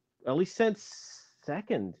edition, at least since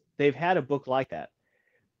second, they've had a book like that.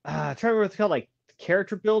 I'm trying to remember what it's called, like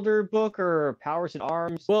character builder book or powers and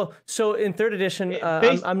arms. Well, so in 3rd edition,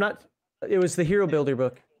 it was the hero builder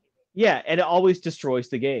book. Yeah, and it always destroys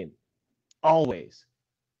the game. Always.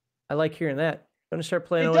 I like hearing that. I'm going to start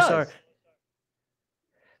playing OSR. Does.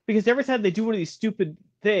 Because every time they do one of these stupid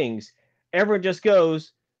things, everyone just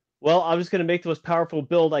goes, well, I'm just going to make the most powerful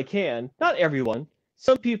build I can. Not everyone.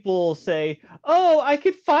 some people say, "Oh, I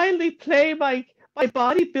could finally play my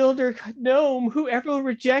bodybuilder gnome who everyone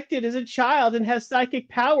rejected as a child and has psychic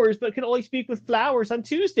powers but can only speak with flowers on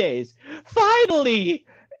Tuesdays. Finally!"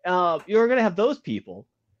 You're going to have those people.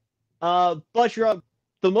 But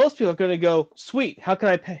the most people are going to go, "Sweet, how can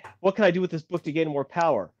I pay? What can I do with this book to gain more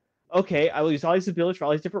power? Okay, I will use all these abilities for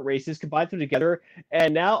all these different races, combine them together,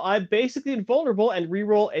 and now I'm basically invulnerable and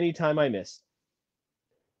reroll anytime I miss."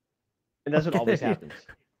 And that's what always happens.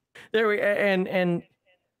 There we and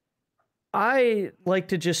I like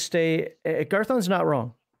to just stay. Garthon's not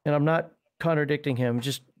wrong, and I'm not contradicting him.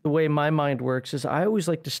 Just the way my mind works is I always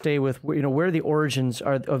like to stay with where the origins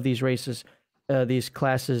are of these races, these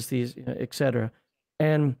classes, these etc.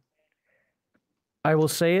 And I will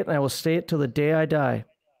say it, and I will say it till the day I die.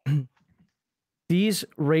 These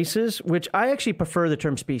races, which I actually prefer the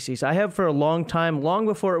term species. I have for a long time, long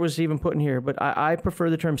before it was even put in here, but I prefer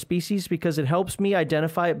the term species because it helps me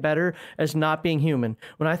identify it better as not being human.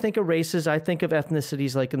 When I think of races, I think of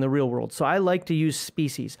ethnicities like in the real world. So I like to use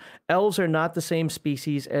species. Elves are not the same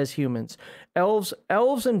species as humans. Elves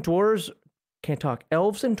and dwarves, can't talk.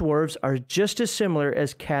 Elves and dwarves are just as similar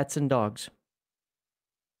as cats and dogs.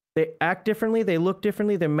 They act differently, they look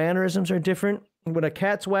differently, their mannerisms are different. When a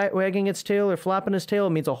cat's wagging its tail or flopping its tail, it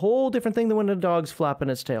means a whole different thing than when a dog's flopping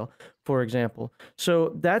its tail, for example.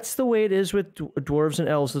 So that's the way it is with dwarves and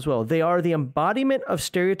elves as well. They are the embodiment of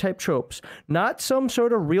stereotype tropes, not some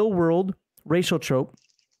sort of real-world racial trope,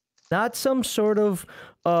 not some sort of,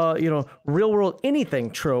 real-world anything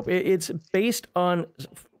trope. It's based on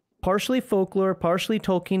partially folklore, partially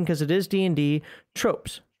Tolkien, because it is D&D,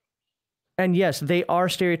 tropes. And yes, they are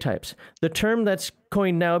stereotypes. The term that's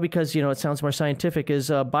coined now because, it sounds more scientific is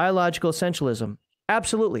biological essentialism.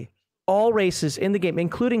 Absolutely. All races in the game,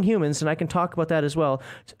 including humans, and I can talk about that as well,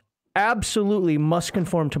 absolutely must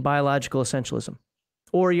conform to biological essentialism.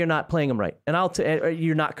 Or you're not playing them right. And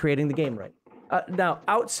you're not creating the game right. Now,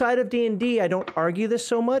 outside of D&D, I don't argue this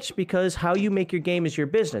so much because how you make your game is your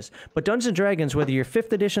business. But Dungeons & Dragons, whether you're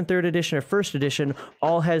 5th edition, 3rd edition, or 1st edition,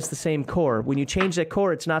 all has the same core. When you change that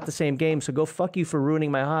core, it's not the same game, so go fuck you for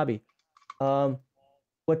ruining my hobby. More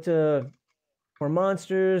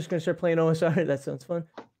monsters, gonna start playing OSR, that sounds fun.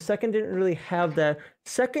 Second didn't really have that.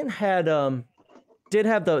 Second did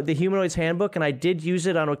have the Humanoids Handbook, and I did use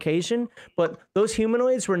it on occasion, but those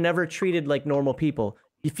humanoids were never treated like normal people.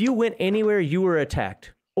 If you went anywhere, you were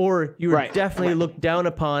attacked, or you were definitely looked down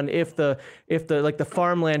upon. If the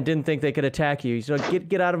farmland didn't think they could attack you, so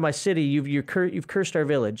get out of my city. You've cursed our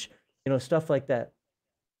village, stuff like that.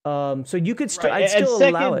 So you could I'd still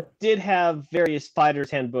allow it. Did have various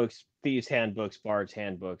fighters' handbooks, thieves' handbooks, bards'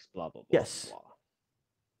 handbooks, blah blah blah. Yes. Blah.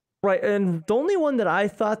 Right, and the only one that I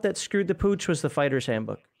thought that screwed the pooch was the fighters'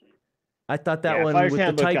 handbook. I thought that one Fighters' with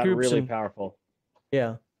handbook the type got groups really powerful.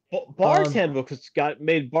 Yeah. Bard's handbook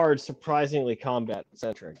made bards surprisingly combat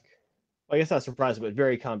centric. Well, I guess not surprising, but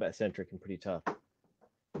very combat centric and pretty tough.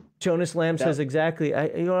 Jonas Lamb says exactly.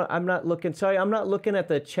 I'm not looking. Sorry, I'm not looking at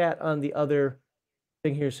the chat on the other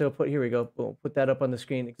thing here. So here we go. Boom, put that up on the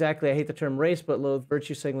screen. Exactly. I hate the term race, but loathe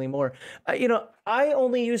virtue signaling more. I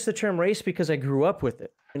only use the term race because I grew up with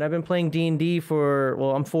it, and I've been playing D&D for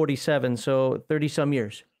I'm 47, so 30 some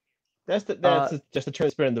years. That's just the term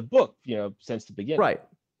that's been in the book, since the beginning. Right.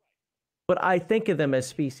 But I think of them as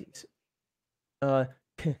species. Here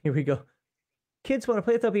we go. Kids want to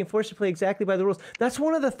play without being forced to play exactly by the rules. That's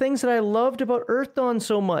one of the things that I loved about Earthdawn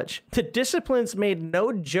so much. The disciplines made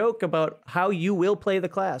no joke about how you will play the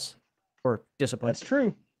class or discipline. That's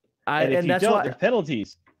true. And if you that's don't, why there's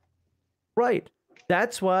penalties. Right.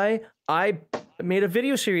 That's why I made a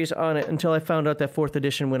video series on it until I found out that 4th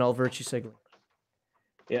edition went all virtue signaling.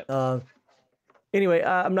 Yeah. Anyway,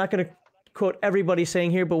 I'm not going to quote everybody saying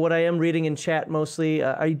here, but what I am reading in chat mostly.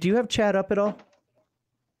 Do you have chat up at all?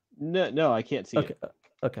 No, I can't see it.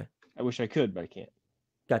 Okay. I wish I could, but I can't.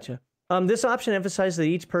 Gotcha. This option emphasizes that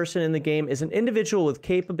each person in the game is an individual with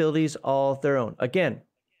capabilities all their own. Again,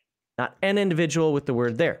 not an individual with the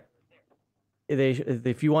word there.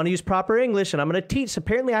 If you want to use proper English, and I'm going to teach,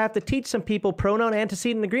 apparently I have to teach some people pronoun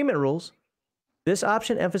antecedent agreement rules. This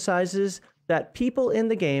option emphasizes that people in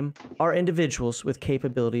the game are individuals with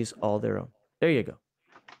capabilities all their own. There you go.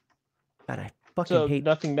 God, I fucking hate.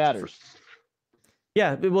 Nothing matters.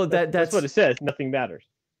 Yeah, well, that's what it says. Nothing matters.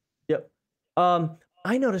 Yep.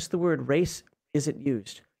 I noticed the word race isn't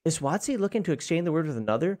used. Is WotC looking to exchange the word with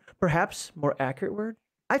another, perhaps more accurate word?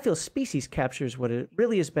 I feel species captures what it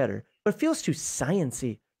really is better, but feels too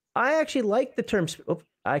science-y. I actually like the term. Oh,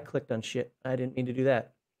 I clicked on shit. I didn't mean to do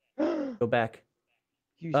that. Go back.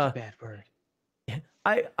 Use a bad word.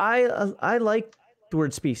 I like the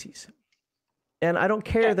word species. And I don't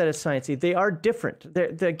care that it's sciencey. They are different.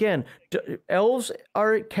 Again, elves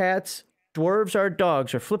are cats, dwarves are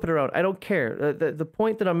dogs, or flip it around. I don't care. The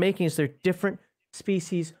point that I'm making is they're different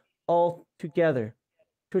species altogether.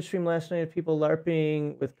 Twitch stream last night of people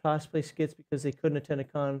LARPing with cosplay skits because they couldn't attend a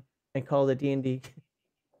con and call it D&D.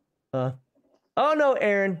 Oh no,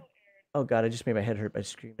 Aaron. Oh god, I just made my head hurt by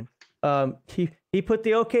screaming. He put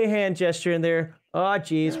the okay hand gesture in there. Oh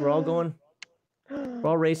geez, we're all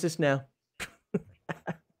racist now.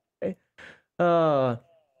 Okay.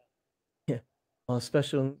 Yeah. Well, I'm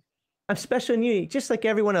special and unique, just like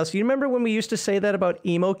everyone else. You remember when we used to say that about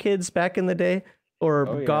emo kids back in the day?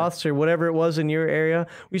 Or goths or whatever it was in your area?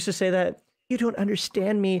 We used to say that, you don't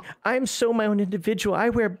understand me. I'm so my own individual. I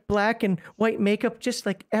wear black and white makeup just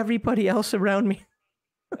like everybody else around me.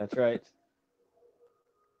 That's right.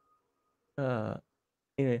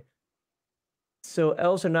 Anyway. So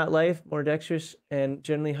elves are not life, more dexterous, and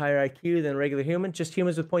generally higher IQ than regular humans. Just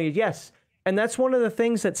humans with pointed. Yes. And that's one of the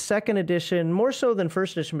things that second edition, more so than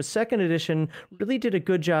first edition, but second edition really did a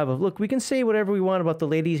good job of, look, we can say whatever we want about the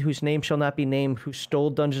lady whose name shall not be named, who stole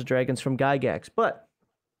Dungeons and Dragons from Gygax, but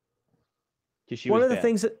one of the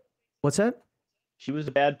things that, what's that? She was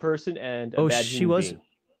a bad person and a bad human being.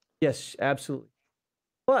 Yes, absolutely.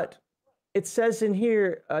 But it says in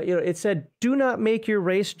here, it said, do not make your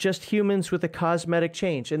race just humans with a cosmetic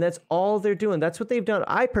change. And that's all they're doing. That's what they've done.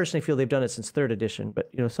 I personally feel they've done it since third edition, but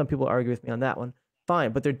some people argue with me on that one.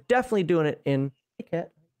 Fine. But they're definitely doing it in, hey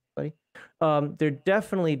cat, buddy. They're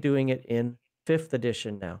definitely doing it in fifth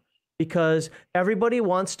edition now because everybody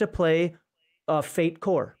wants to play Fate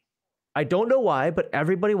Core. I don't know why, but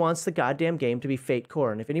everybody wants the goddamn game to be Fate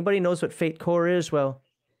Core. And if anybody knows what Fate Core is, well,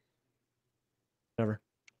 whatever.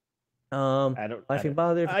 I don't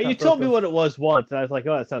bother. You told me what it was once, and I was like,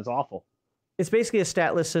 "Oh, that sounds awful." It's basically a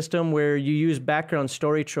statless system where you use background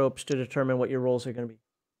story tropes to determine what your roles are going to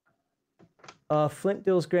be. Flint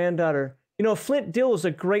Dill's granddaughter. Flint Dill is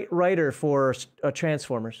a great writer for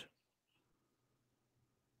Transformers.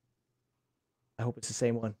 I hope it's the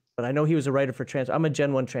same one, but I know he was a writer for I'm a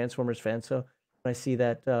Gen 1 Transformers fan, so when I see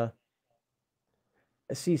that,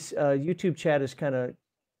 I see YouTube chat is kind of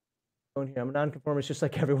going here. I'm a nonconformist just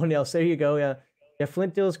like everyone else. There you go. Yeah.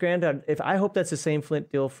 Flint Dill's granddad. I hope that's the same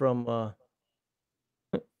Flint Dill from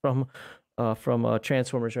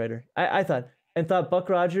Transformers writer. I thought Buck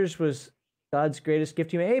Rogers was God's greatest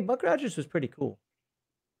gift to me. Hey, Buck Rogers was pretty cool.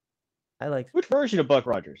 I like. Which version of Buck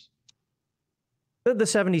Rogers? The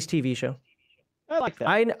 70s TV show. I like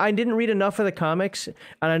that. I didn't read enough of the comics, and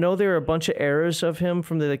I know there are a bunch of eras of him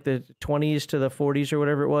from the 20s to the 40s or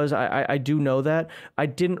whatever it was. I do know that. I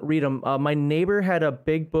didn't read them. My neighbor had a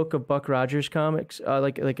big book of Buck Rogers comics,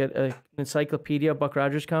 like an encyclopedia of Buck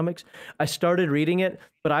Rogers comics. I started reading it,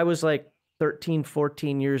 but I was like 13,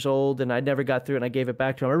 14 years old, and I never got through it, and I gave it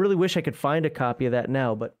back to him. I really wish I could find a copy of that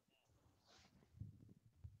now, but...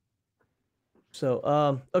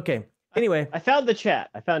 So, okay. Anyway. I found the chat.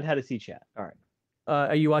 I found how to see chat. All right.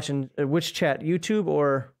 Are you watching which chat, YouTube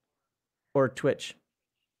or Twitch?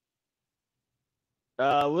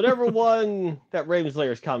 Whatever one that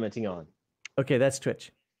Ravenslayer is commenting on. Okay, that's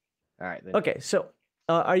Twitch. All right. Then. Okay, so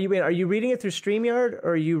are you reading it through StreamYard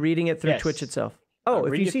or are you reading it through Twitch itself? Oh,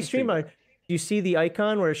 if you see StreamYard, do you see the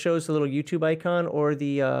icon where it shows the little YouTube icon or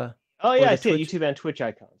the? Oh yeah, I see YouTube and Twitch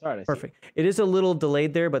icons. All right, perfect. It is a little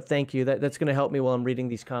delayed there, but thank you. That's going to help me while I'm reading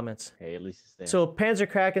these comments. Hey, at least it's there. So Panzer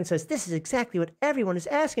Kraken says, "This is exactly what everyone is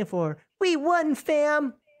asking for. We won,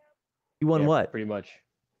 fam." You won what? Pretty much.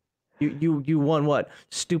 You won what?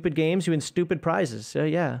 Stupid games. You win stupid prizes.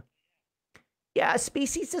 Yeah. Yeah,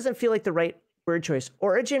 species doesn't feel like the right word choice.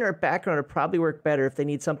 Origin or background would probably work better if they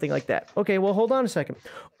need something like that. Okay, well, hold on a second.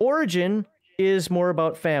 Origin is more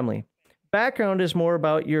about family. Background is more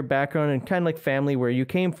about your background and kind of like family where you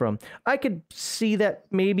came from. I could see that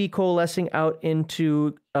maybe coalescing out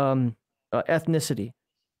into ethnicity.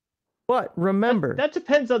 But remember... That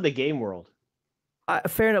depends on the game world.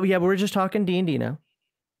 Fair enough. Yeah, but we're just talking D&D now.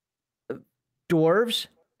 Dwarves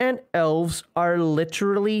and elves are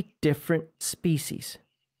literally different species.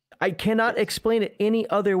 I cannot explain it any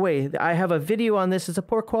other way. I have a video on this. It's a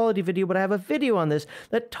poor quality video, but I have a video on this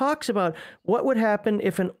that talks about what would happen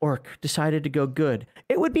if an orc decided to go good.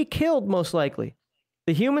 It would be killed, most likely.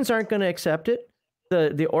 The humans aren't going to accept it.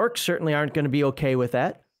 The orcs certainly aren't going to be okay with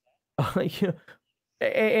that.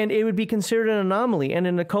 And it would be considered an anomaly. And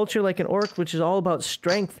in a culture like an orc, which is all about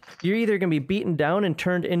strength, you're either going to be beaten down and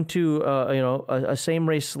turned into a same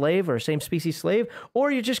race slave or a same species slave,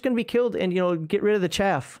 or you're just going to be killed and get rid of the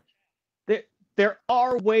chaff. There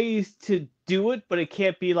are ways to do it, but it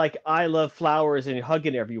can't be like I love flowers and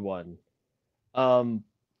hugging everyone.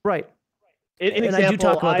 Right. And I do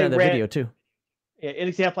talk about that in the video too. An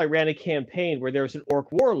example, I ran a campaign where there was an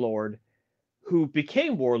orc warlord who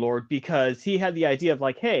became warlord because he had the idea of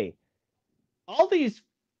like, hey, all these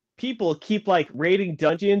people keep like raiding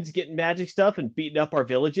dungeons, getting magic stuff, and beating up our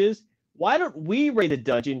villages. Why don't we raid the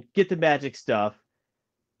dungeon, get the magic stuff,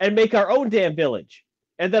 and make our own damn village,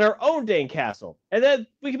 and then our own dang castle, and then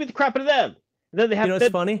we can beat the crap out of them. And then they have. You know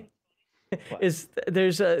what's funny? Is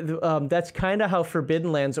there's a that's kind of how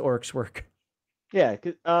Forbidden Lands orcs work. Yeah,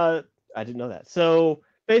 I didn't know that. So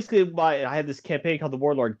basically, I had this campaign called the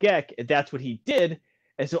Warlord Gek, and that's what he did.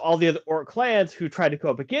 And so all the other orc clans who tried to go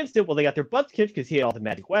up against it, well, they got their butts kicked because he had all the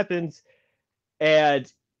magic weapons,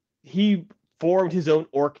 and he formed his own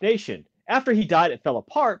orc nation. After he died, it fell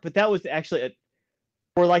apart, but that was actually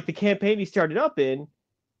for like the campaign he started up in.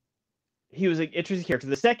 He was an interesting character.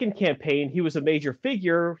 The second campaign, he was a major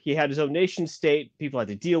figure. He had his own nation state. People had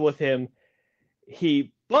to deal with him.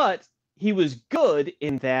 But he was good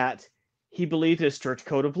in that he believed in a strict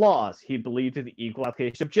code of laws. He believed in the equal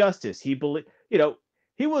application of justice. He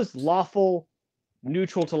was lawful,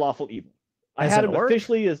 neutral to lawful evil. I had him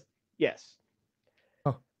officially as yes,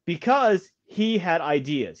 because he had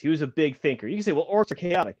ideas. He was a big thinker. You can say, well, orcs are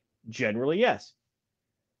chaotic. Generally, yes,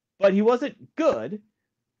 but he wasn't good.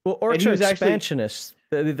 Well, orcs are expansionists.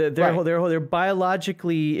 They're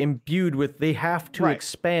biologically imbued with. They have to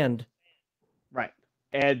expand. Right,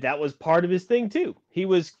 and that was part of his thing too. He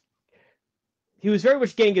was very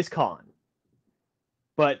much Genghis Khan,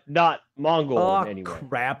 but not Mongol in any way.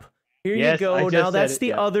 Crap! Here you go. Now that's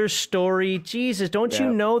the other story. Jesus, don't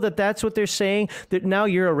you know that that's what they're saying? That now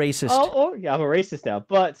you're a racist. Oh, yeah, I'm a racist now.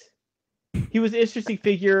 But he was an interesting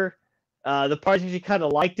figure. The party actually kind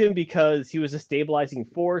of liked him because he was a stabilizing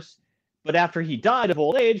force. But after he died of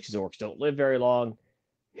old age, because orcs don't live very long,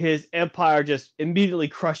 his empire just immediately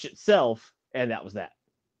crushed itself, and that was that.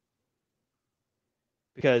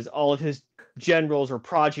 Because all of his generals or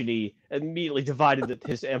progeny immediately divided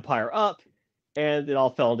his empire up, and it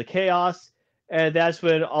all fell into chaos. And that's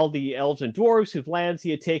when all the elves and dwarves whose lands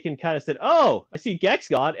he had taken kind of said, "Oh, I see Gek's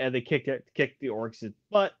gone," and they kicked the orcs'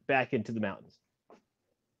 butt back into the mountains.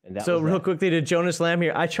 And that real quickly to Jonas Lamb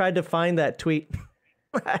here, I tried to find that tweet.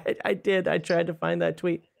 I did. I tried to find that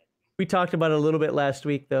tweet. We talked about it a little bit last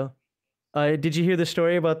week, though. Did you hear the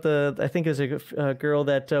story about I think it was a girl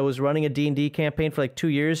that was running a D&D campaign for like 2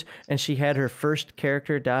 years, and she had her first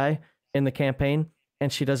character die in the campaign,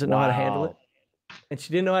 and she doesn't know how to handle it. And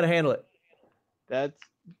she didn't know how to handle it.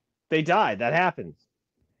 They died. That happens.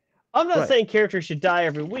 I'm not saying characters should die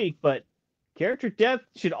every week, but character death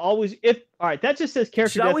should always that just says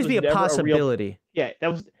character should death always be a possibility. That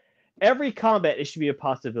was every combat. It should be a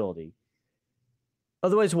possibility.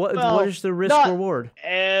 Otherwise, what is the risk reward?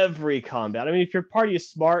 Every combat. I mean, if your party is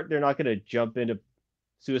smart, they're not going to jump into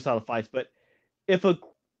suicidal fights. But if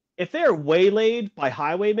they're waylaid by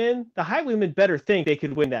highwaymen, the highwaymen better think they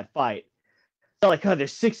could win that fight. It's not like, oh,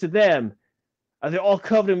 there's 6 of them. They're all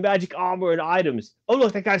covered in magic armor and items. Oh,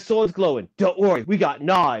 look, that guy's sword's glowing. Don't worry, we got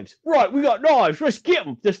knives. Right, we got knives. Let's get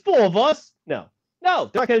them. There's 4 of us. No, they're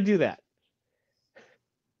not going to do that.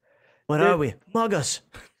 What are we? Mug us.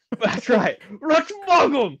 That's right. Let's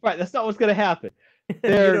mug them. Right, that's not what's going to happen. You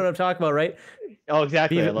know what I'm talking about, right? Oh,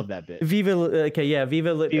 exactly. I love that bit. Viva. Okay, yeah,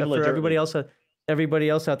 Viva for everybody else. Everybody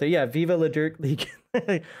else out there, yeah, Viva La Dirt League.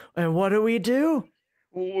 And what do we do?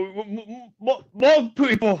 Mug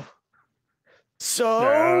people.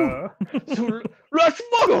 So let's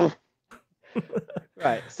muggle.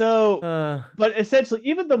 Right. So, but essentially,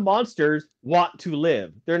 even the monsters want to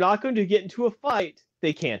live. They're not going to get into a fight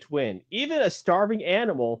they can't win. Even a starving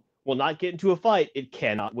animal will not get into a fight it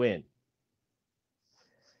cannot win.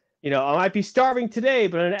 You know, I might be starving today,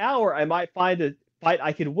 but in an hour I might find a fight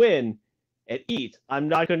I could win and eat. I'm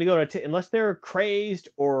not going to go unless they're crazed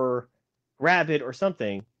or rabid or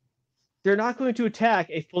something. They're not going to attack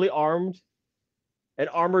a fully armed, an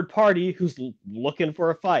armored party who's looking for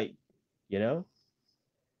a fight. You know.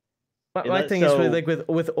 My thing is like with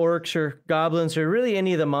orcs or goblins or really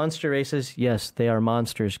any of the monster races. Yes, they are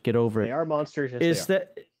monsters. Get over it. They are monsters. Yes,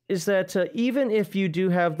 is that even if you do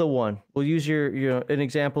have the one, we'll use an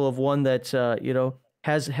example of one that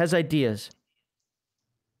has ideas.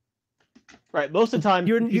 Right. Most of the time,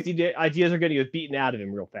 ideas are going to get beaten out of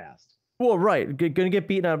him real fast. Well, right. Going to get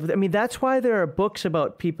beaten out. I mean, that's why there are books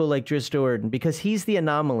about people like Drizzt Do'Urden, because he's the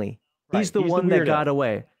anomaly. Right. He's the one that got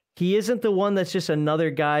away. He isn't the one that's just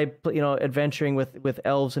another guy, adventuring with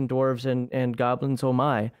elves and dwarves and goblins. Oh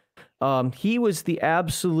my. He was the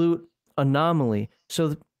absolute anomaly.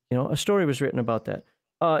 So, a story was written about that.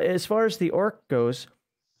 As far as the orc goes,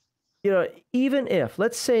 even if,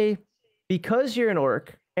 let's say, because you're an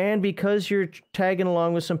orc And because you're tagging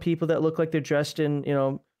along with some people that look like they're dressed in,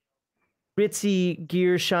 ritzy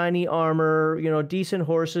gear, shiny armor, decent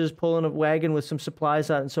horses, pulling a wagon with some supplies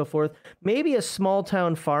out and so forth, maybe a small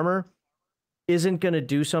town farmer isn't going to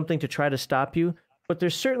do something to try to stop you, but they're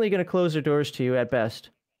certainly going to close their doors to you at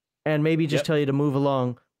best, and maybe just tell you to move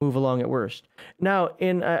along at worst. Now,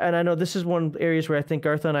 and I know this is one of the areas where I think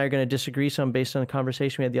Garth and I are going to disagree some based on the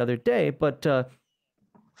conversation we had the other day, but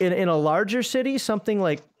in a larger city, something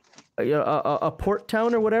like a port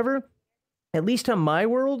town or whatever, at least on my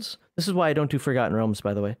worlds, this is why I don't do Forgotten Realms,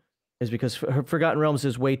 by the way, is because Forgotten Realms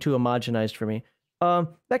is way too homogenized for me.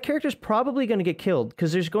 That character's probably going to get killed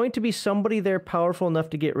because there's going to be somebody there powerful enough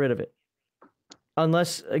to get rid of it.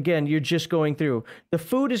 Unless, again, you're just going through. The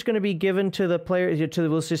food is going to be given to the player,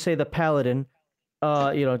 let's just say the paladin.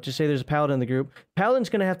 Just say there's a paladin in the group. Paladin's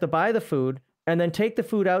going to have to buy the food and then take the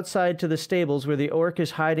food outside to the stables where the orc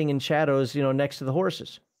is hiding in shadows, next to the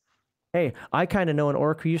horses. Hey, I kind of know an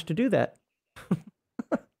orc who used to do that.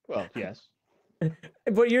 Well, yes.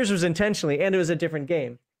 But yours was intentionally, and it was a different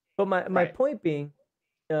game. But my point being,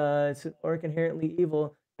 it's an orc inherently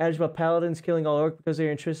evil. Adage about paladins killing all orc because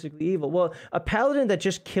they're intrinsically evil. Well, a paladin that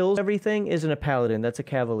just kills everything isn't a paladin. That's a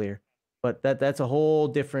cavalier. But that's a whole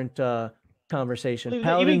different conversation.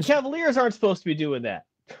 You mean cavaliers aren't supposed to be doing that?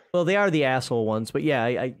 Well, they are the asshole ones. But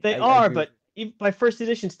yeah, they are. But by first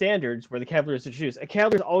edition standards, where the cavaliers are introduced, a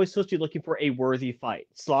cavalier is always supposed to be looking for a worthy fight.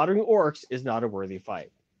 Slaughtering orcs is not a worthy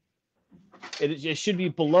fight. It should be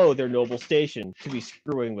below their noble station to be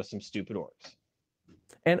screwing with some stupid orcs.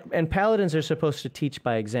 And paladins are supposed to teach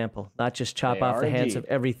by example, not just chop off the hands of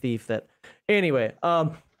every thief that... Anyway,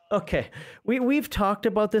 okay. We've talked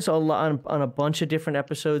about this a lot on a bunch of different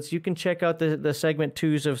episodes. You can check out the segment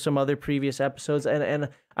 2s of some other previous episodes, and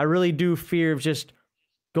I really do fear of just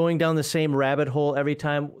going down the same rabbit hole every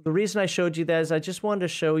time. The reason I showed you that is I just wanted to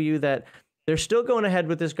show you that they're still going ahead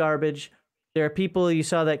with this garbage. There are people, you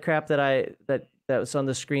saw that crap that was on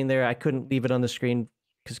the screen there. I couldn't leave it on the screen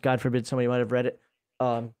because God forbid somebody might have read it.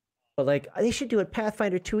 But like, they should do what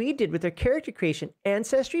Pathfinder 2e did with their character creation,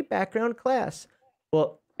 ancestry, background, class.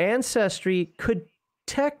 Well, ancestry could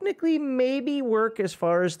technically maybe work as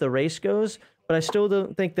far as the race goes, but I still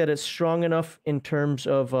don't think that it's strong enough in terms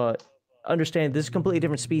of understanding this is a completely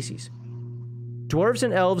different species. Dwarves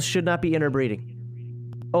and elves should not be interbreeding.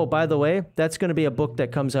 Oh, by the way, that's going to be a book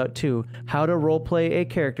that comes out too. How to roleplay a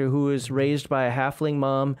character who is raised by a halfling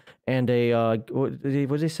mom and a, what did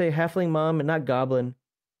they say? Halfling mom and not goblin.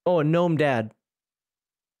 Oh, a gnome dad.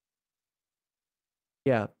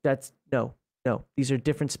 Yeah, no. These are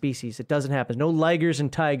different species. It doesn't happen. No ligers and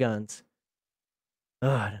Tygons.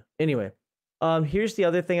 Anyway, here's the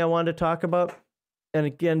other thing I wanted to talk about. And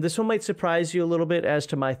again, this one might surprise you a little bit as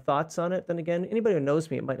to my thoughts on it. Then again, anybody who knows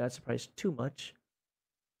me, it might not surprise too much.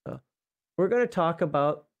 We're going to talk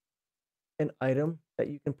about an item that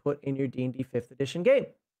you can put in your D&D 5th edition game.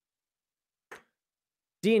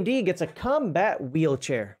 D&D gets a combat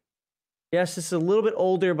wheelchair. Yes, this is a little bit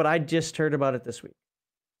older, but I just heard about it this week.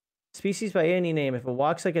 Species by any name. If it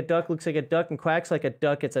walks like a duck, looks like a duck, and quacks like a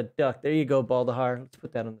duck, it's a duck. There you go, Baldahar. Let's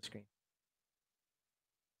put that on the screen.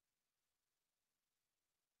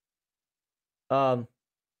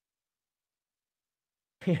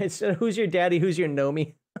 Who's your daddy? Who's your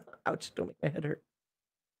Nomi? Ouch, don't make my head hurt.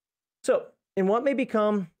 So, in what may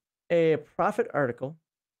become a profit article,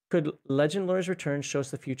 could Legend Lore's Return show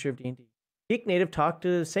us the future of D&D? Geek Native talked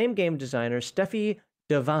to the same game designer, Steffi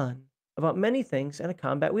Devan, about many things and a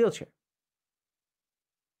combat wheelchair.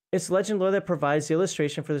 It's Legend Lore that provides the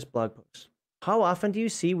illustration for this blog post. How often do you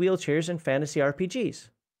see wheelchairs in fantasy RPGs?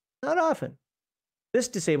 Not often. This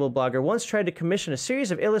disabled blogger once tried to commission a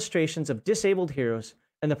series of illustrations of disabled heroes,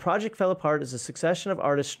 and the project fell apart as a succession of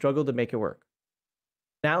artists struggled to make it work.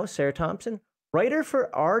 Now, Sarah Thompson, writer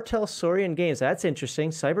for R. Telsorian Games, that's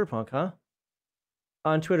interesting, cyberpunk, huh?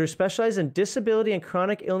 On Twitter, specialized in disability and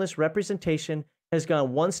chronic illness representation, has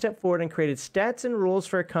gone one step forward and created stats and rules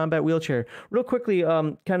for a combat wheelchair. Real quickly,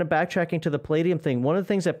 kind of backtracking to the Palladium thing, one of the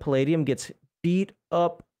things that Palladium gets beat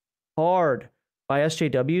up hard by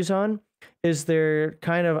SJWs on is their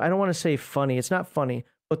kind of, I don't want to say funny, it's not funny,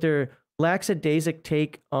 but their lackadaisic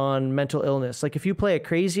take on mental illness. Like if you play a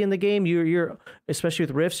crazy in the game, you're especially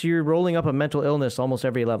with Rifts, you're rolling up a mental illness almost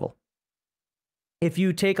every level. If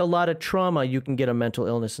you take a lot of trauma, you can get a mental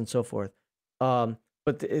illness and so forth.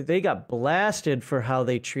 But they got blasted for how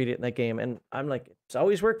they treat it in that game. And I'm like, it's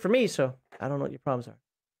always worked for me, so I don't know what your problems are.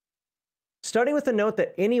 Starting with the note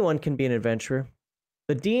that anyone can be an adventurer,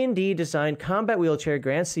 the D&D designed combat wheelchair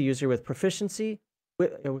grants the user with proficiency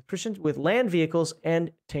with land vehicles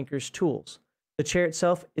and Tinker's tools. The chair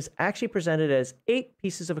itself is actually presented as 8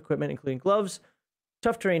 pieces of equipment, including gloves,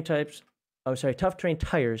 tough terrain tires,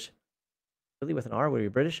 really with an R, would be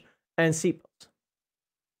British, and seatbelts.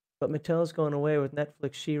 But Mattel's going away with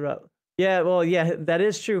Netflix She-Ra. Yeah, well, yeah, that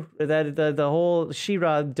is true. That the whole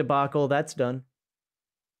She-Ra debacle, that's done.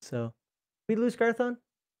 So, we lose Garthon?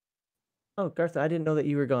 Oh, Garthon, I didn't know that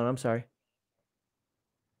you were gone. I'm sorry.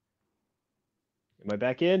 Am I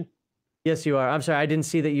back in? Yes, you are. I'm sorry. I didn't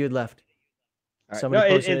see that you had left. All right. Somebody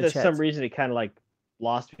posted in for chat. some reason, it kind of like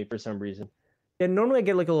lost me for some reason. Yeah, normally I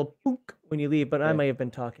get like a little pook when you leave, but I may have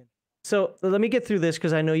been talking. So let me get through this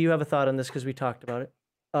because I know you have a thought on this because we talked about it.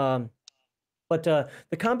 But the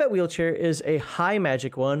combat wheelchair is a high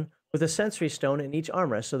magic one with a sensory stone in each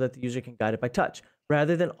armrest so that the user can guide it by touch,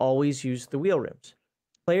 rather than always use the wheel rims.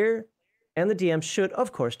 Player and the DM should,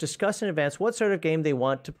 of course, discuss in advance what sort of game they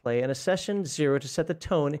want to play, and a session 0 to set the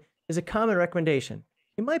tone is a common recommendation.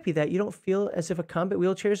 It might be that you don't feel as if a combat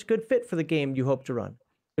wheelchair is a good fit for the game you hope to run.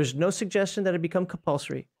 There's no suggestion that it become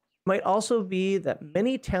compulsory. It might also be that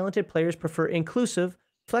many talented players prefer inclusive,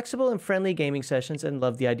 flexible, and friendly gaming sessions and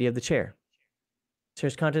love the idea of the chair.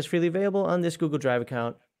 Chair's content is freely available on this Google Drive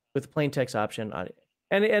account with plain text option on it.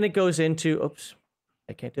 And it goes into, oops,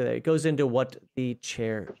 I can't do that. It goes into what the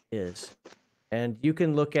chair is. And you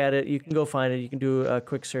can look at it, you can go find it, you can do a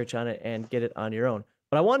quick search on it and get it on your own.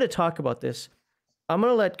 But I wanted to talk about this. I'm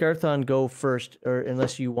going to let Garthon go first, or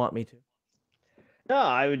unless you want me to.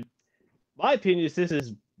 No, my opinion is this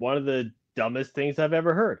is one of the dumbest things I've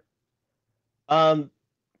ever heard.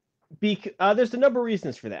 There's a number of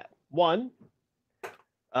reasons for that. One,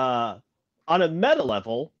 on a meta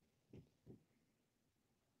level,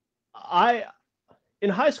 in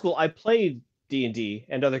high school, I played D&D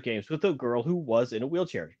and other games with a girl who was in a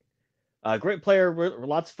wheelchair. Great player,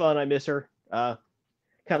 lots of fun. I miss her.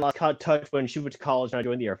 Kind of lost touch when she went to college and I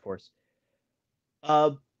joined the Air Force.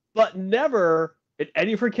 But never in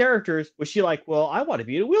any of her characters was she like, well, I want to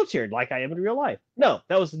be in a wheelchair like I am in real life. No,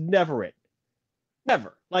 that was never it.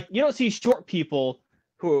 Never. Like, you don't see short people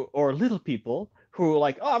or little people who are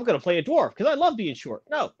like, oh, I'm going to play a dwarf because I love being short.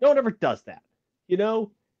 No one ever does that. You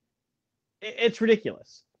know, it's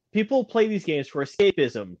ridiculous. People play these games for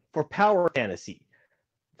escapism, for power fantasy.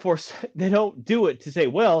 They don't do it to say,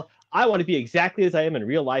 well, I want to be exactly as I am in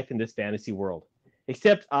real life in this fantasy world,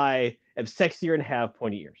 except I am sexier and have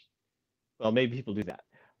pointy ears. Well, maybe people do that.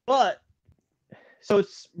 But, so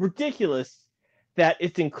it's ridiculous that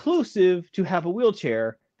it's inclusive to have a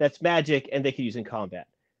wheelchair that's magic and they can use in combat.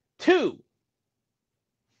 2,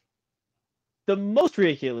 the most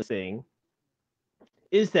ridiculous thing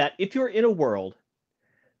is that if you're in a world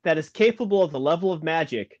that is capable of the level of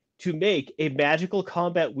magic to make a magical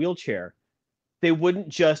combat wheelchair, they wouldn't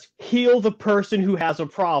just heal the person who has a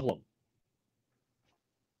problem.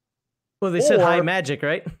 Well, they said high magic,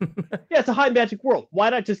 right? Yeah, it's a high magic world. Why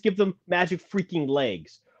not just give them magic freaking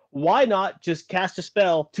legs? Why not just cast a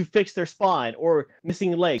spell to fix their spine or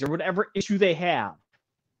missing legs or whatever issue they have?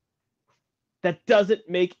 That doesn't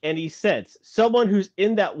make any sense. Someone who's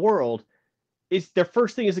in that world, their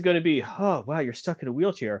first thing isn't going to be, oh, wow, you're stuck in a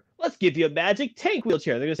wheelchair. Let's give you a magic tank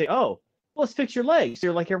wheelchair. They're going to say, oh, well, let's fix your legs.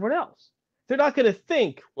 You're like everyone else. They're not going to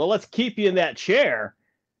think, well, let's keep you in that chair,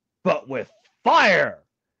 but with fire.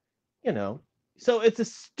 You know, so it's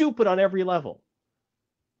stupid on every level.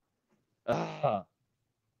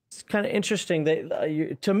 It's kind of interesting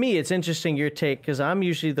that to me, it's interesting your take because I'm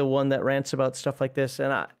usually the one that rants about stuff like this,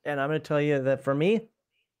 and I'm going to tell you that for me,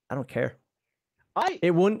 I don't care.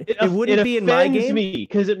 It wouldn't be in my game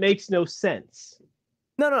because it makes no sense.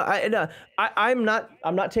 No, I'm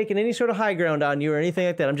not taking any sort of high ground on you or anything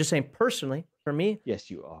like that. I'm just saying personally, for me, yes,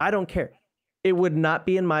 you are. I don't care. It would not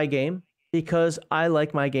be in my game because I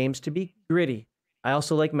like my games to be gritty. I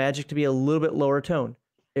also like Magic to be a little bit lower tone.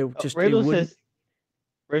 Razor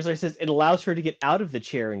says it allows her to get out of the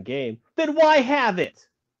chair in game. Then why have it?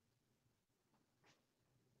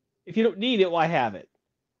 If you don't need it, why have it?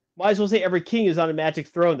 Might as well say every king is on a magic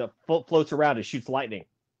throne that floats around and shoots lightning.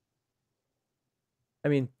 I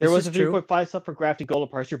mean, there was a 3.5 stuff for grafting gold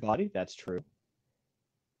to parse your body. That's true.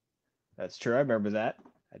 That's true. I remember that.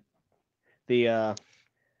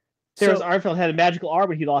 Sarah's Armfield had a magical arm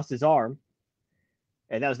when he lost his arm.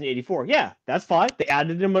 And that was in 84. Yeah, that's fine. They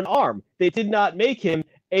added him an arm. They did not make him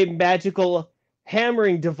a magical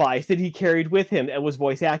hammering device that he carried with him and was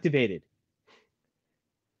voice activated.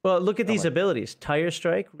 Well, look at these abilities. Tire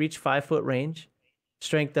Strike, reach 5-foot range.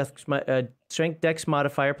 Strength Dex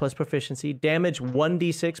modifier plus proficiency. Damage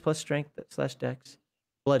 1d6 plus strength / dex.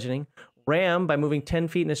 Bludgeoning. Ram by moving 10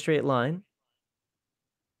 feet in a straight line.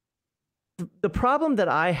 The problem that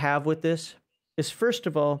I have with this is, first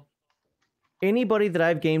of all, anybody that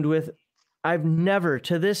I've gamed with, I've never,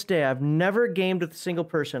 to this day, I've never gamed with a single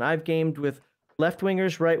person. I've gamed with left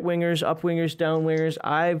wingers, right wingers, up wingers, down wingers.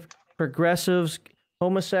 I've progressives,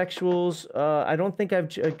 homosexuals. I don't think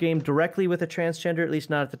I've gamed directly with a transgender, at least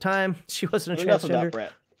not at the time. She wasn't a Enough transgender. about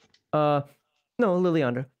Brett. No,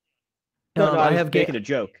 Liliandra. No, I have making a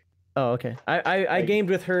joke. Oh, okay. I gamed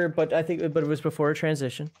with her, but it was before a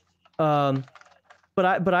transition. But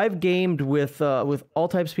I've gamed with all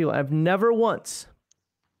types of people. I've never once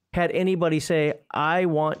had anybody say, I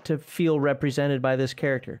want to feel represented by this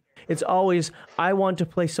character. It's always, I want to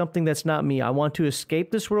play something that's not me. I want to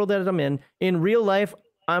escape this world that I'm in. In real life,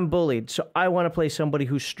 I'm bullied, so I want to play somebody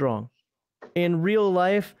who's strong. In real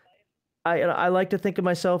life, I like to think of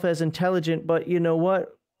myself as intelligent, but you know what?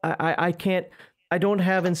 I can't. I don't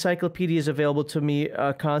have encyclopedias available to me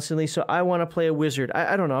constantly, so I want to play a wizard.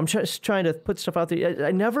 I don't know. I'm just trying to put stuff out there.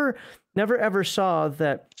 I never ever saw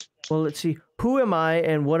that. Well, let's see. Who am I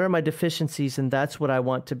and what are my deficiencies? And that's what I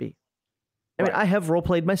want to be. I mean, I have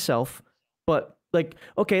role-played myself, but like,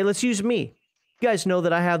 okay, let's use me. You guys know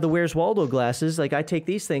that I have the Where's Waldo glasses. Like, I take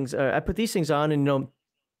these things, I put these things on, and, you know,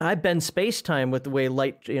 I bend space-time with the way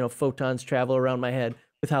light, you know, photons travel around my head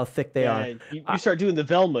with how thick they are. You start doing the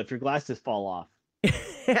Velma if your glasses fall off.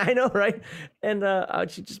 I know, right? And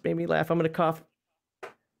she just made me laugh. I'm going to cough.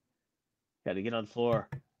 Got to get on the floor.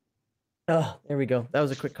 Oh, there we go. That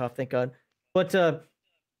was a quick cough, thank God. But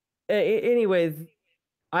anyway,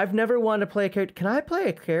 I've never wanted to play a character. Can I play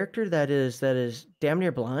a character that is damn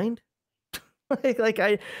near blind? like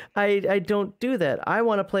I don't do that. I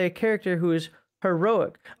want to play a character who is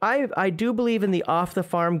heroic. I do believe in the off the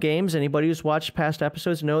farm games. Anybody who's watched past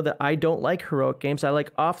episodes know that I don't like heroic games. I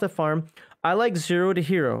like off the farm. I like 0 to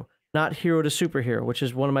hero, not hero to superhero, which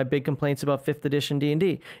is one of my big complaints about 5th edition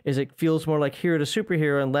D&D, is it feels more like hero to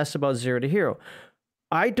superhero and less about 0 to hero.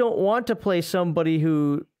 I don't want to play somebody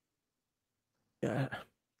who I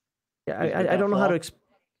don't know how to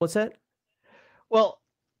what's that? Well,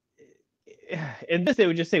 in this they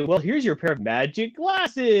would just say, well, here's your pair of magic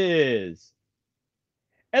glasses.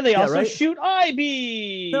 And they also shoot eye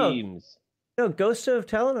beams. No, Ghost of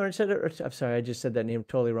Talon, I'm sorry, I just said that name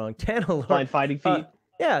totally wrong. Tanalorr. Blind fighting feet.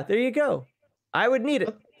 Yeah, there you go. I would need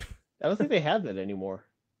it. I don't think they have that anymore.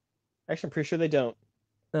 Actually, I'm pretty sure they don't.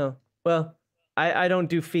 No. Well, I don't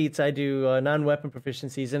do feats. I do non-weapon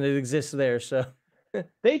proficiencies, and it exists there, so...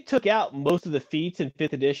 They took out most of the feats in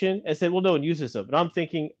 5th edition and said, well, no one uses them. And I'm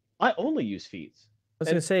thinking, I only use feats. I was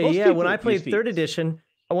going to say, yeah, when I played 3rd edition,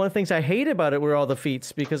 one of the things I hate about it were all the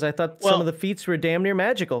feats, because I thought some of the feats were damn near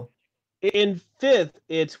magical. In 5th,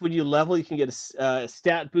 it's when you level, you can get a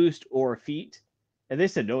stat boost or a feat. And they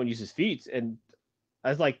said no one uses feats. And I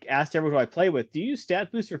was like, asked everyone who I play with, do you use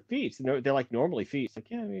stat boosts or feats? And they're like, normally feats. Like,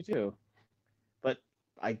 yeah, me too. But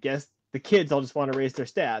I guess the kids all just want to raise their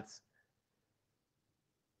stats.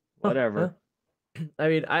 Whatever. I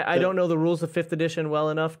mean, I don't know the rules of 5th edition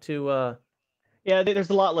well enough to... Yeah,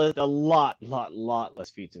 there's a lot less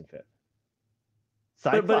feats in 5th.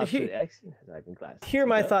 But here are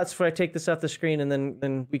my thoughts before I take this off the screen, and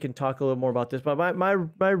then we can talk a little more about this. But my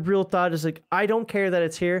real thought is, like, I don't care that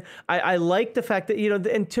it's here. I like the fact that, you know,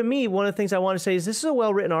 and to me, one of the things I want to say is this is a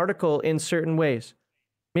well-written article in certain ways.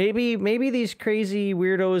 Maybe these crazy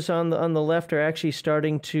weirdos on the left are actually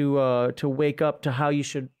starting to wake up to how you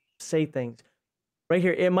should say things. Right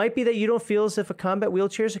here, it might be that you don't feel as if a combat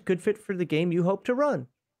wheelchair is a good fit for the game you hope to run.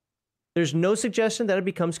 There's no suggestion that it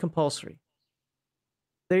becomes compulsory.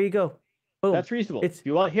 There you go. Boom. That's reasonable. If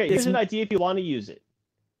you want, here's an idea if you want to use it.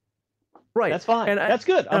 Right. That's fine. And that's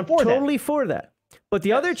good. I'm totally for that. But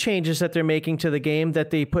the other changes that they're making to the game,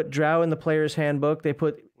 that they put Drow in the player's handbook, they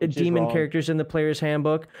put demon characters in the player's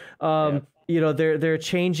handbook. You know, they're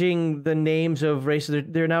changing the names of races.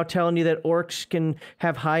 They're now telling you that orcs can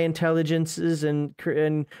have high intelligences, and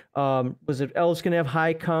was it elves can have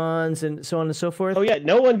high cons, and so on and so forth. Oh yeah,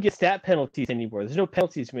 no one gets stat penalties anymore. There's no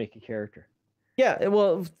penalties to make a character. Yeah,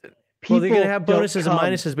 well, they're gonna have bonuses and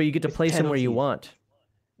minuses, but you get to place them where you want.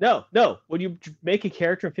 No. When you make a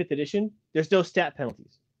character in 5th edition, there's no stat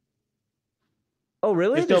penalties. Oh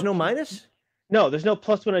really? There's no minus? No, there's no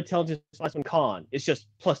 +1 intelligence, +1 con. It's just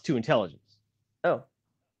 +2 intelligence. Oh.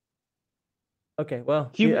 Okay, well,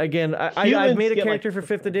 again, I've made a character for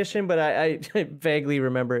 5th edition, but I vaguely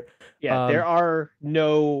remember it. Yeah, there are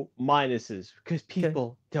no minuses, because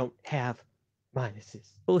people don't have minuses.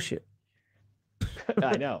 Bullshit.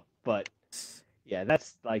 I know, but yeah,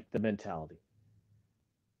 that's like the mentality.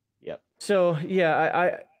 Yep. So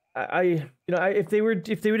yeah, if they were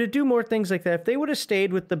to do more things like that, if they would have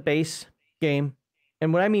stayed with the base game.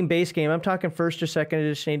 And when I mean base game, I'm talking 1st or 2nd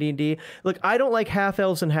edition AD&D. Look, I don't like half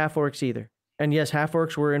elves and half orcs either. And yes, half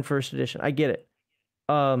orcs were in first edition. I get it.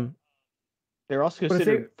 They're also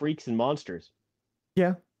considered freaks and monsters.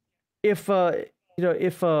 Yeah. If and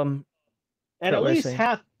at least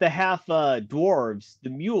half dwarves, the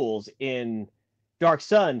mules in Dark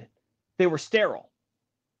Sun, they were sterile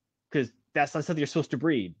because that's not something you're supposed to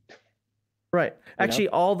breed. Right. Actually,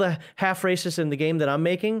 all the half races in the game that I'm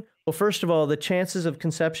making, well, first of all, the chances of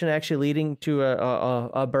conception actually leading to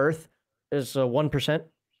a birth is 1%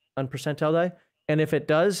 on percentile die. And if it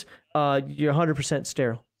does, you're 100%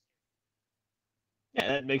 sterile. Yeah,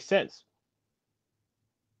 that makes sense.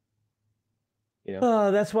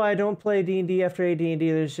 That's why I don't play D&D after AD&D.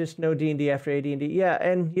 There's just no D&D after AD&D. Yeah,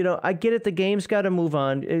 and I get it. The game's got to move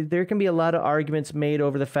on. There can be a lot of arguments made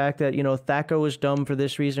over the fact that THAC0 was dumb for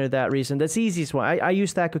this reason or that reason. That's the easiest one. I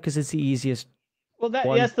use THAC0 because it's the easiest. Well,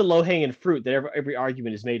 that's the low hanging fruit that every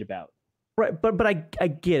argument is made about. Right, but I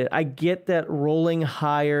get it. I get that rolling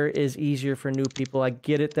higher is easier for new people. I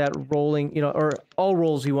get it that rolling, or all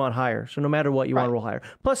rolls you want higher. So no matter what, you want to roll higher.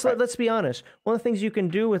 Plus, let's be honest. One of the things you can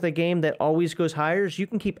do with a game that always goes higher is you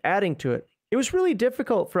can keep adding to it. It was really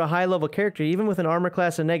difficult for a high-level character, even with an armor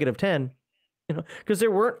class of -10, because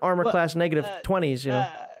there weren't armor class -20s,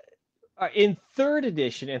 In 3rd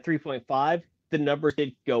edition and 3.5, the numbers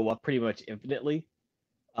did go up pretty much infinitely.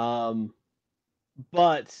 But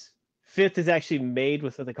 5th is actually made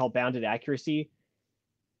with what they call bounded accuracy,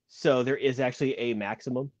 so there is actually a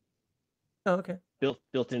maximum. Oh, okay.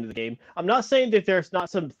 Built into the game. I'm not saying that there's not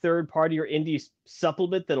some third party or indie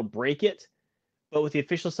supplement that'll break it, but with the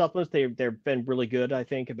official supplements, they've been really good, I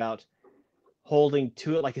think, about holding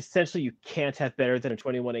to it. Like essentially, you can't have better than a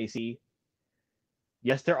 21 AC.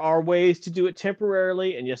 Yes, there are ways to do it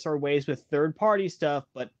temporarily, and yes, there are ways with third party stuff,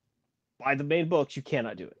 but by the main books, you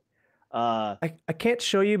cannot do it. I can't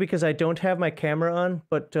show you because I don't have my camera on,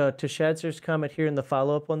 but to Shadzer's comment here in the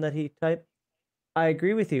follow-up one that he typed, I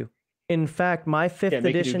agree with you. In fact, my 5th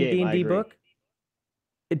edition D&D book,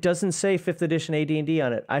 it doesn't say 5th edition AD&D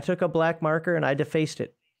on it. I took a black marker and I defaced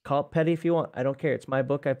it. Call it petty if you want. I don't care. It's my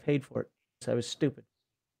book. I paid for it. So I was stupid.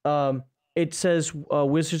 It says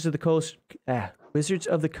Wizards of the Coast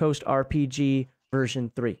RPG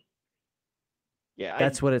version 3. Yeah,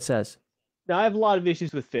 that's what it says. Now, I have a lot of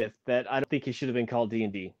issues with 5th that I don't think it should have been called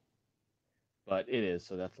D&D, but it is,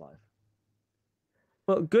 so that's life.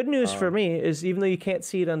 Well, good news for me is even though you can't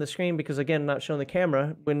see it on the screen because, again, I'm not showing the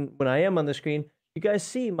camera, when I am on the screen, you guys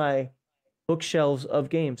see my bookshelves of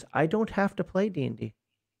games. I don't have to play D&D.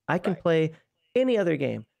 I can play any other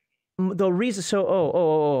game. The reason,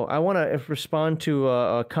 so, I want to respond to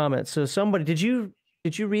a comment. So somebody, did you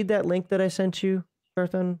read that link that I sent you,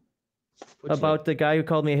 Carthon, about the guy who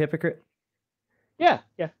called me a hypocrite? Yeah.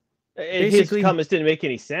 Basically, his comments didn't make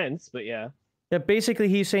any sense, but yeah. Yeah, basically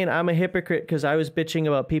he's saying I'm a hypocrite because I was bitching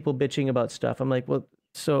about people bitching about stuff. I'm like, well,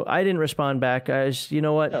 so I didn't respond back. You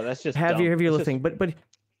know what? No, that's just have your little thing. But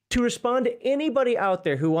to respond to anybody out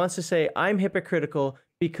there who wants to say I'm hypocritical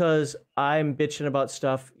because I'm bitching about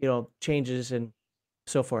stuff, changes and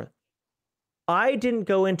so forth. I didn't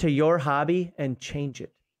go into your hobby and change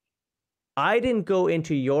it. I didn't go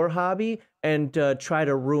into your hobby and try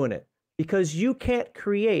to ruin it. Because you can't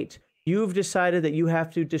create. You've decided that you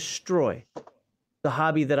have to destroy the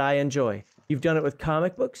hobby that I enjoy. You've done it with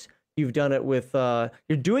comic books. You've done it with,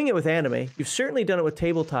 you're doing it with anime. You've certainly done it with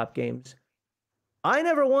tabletop games. I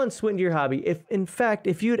never once went into your hobby. In fact,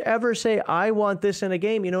 if you'd ever say, I want this in a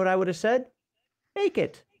game, you know what I would have said? Make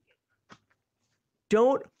it.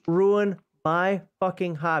 Don't ruin my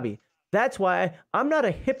fucking hobby. That's why I'm not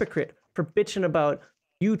a hypocrite for bitching about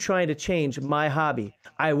you trying to change my hobby.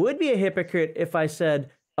 I would be a hypocrite if I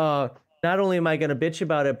said, not only am I going to bitch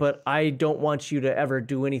about it, but I don't want you to ever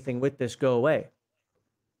do anything with this. Go away.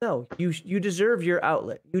 No, you deserve your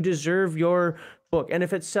outlet. You deserve your book. And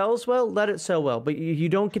if it sells well, let it sell well. But you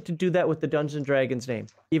don't get to do that with the Dungeons & Dragons name,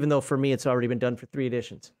 even though for me it's already been done for 3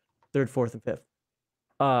 editions, 3rd, 4th, and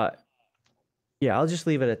 5th. Yeah, I'll just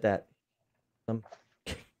leave it at that. I'm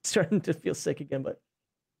starting to feel sick again, but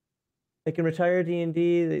they can retire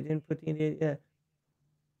D&D. They didn't put D&D. Yeah.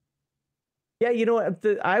 Yeah, you know what?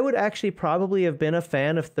 I would actually probably have been a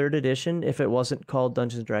fan of 3rd edition if it wasn't called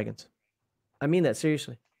Dungeons & Dragons. I mean that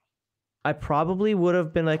seriously. I probably would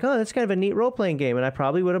have been like, oh, that's kind of a neat role-playing game, and I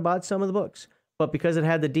probably would have bought some of the books. But because it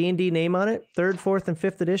had the D&D name on it, 3rd, 4th, and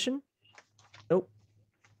 5th edition, nope.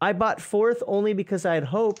 I bought 4th only because I had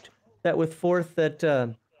hoped that with 4th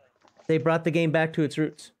that they brought the game back to its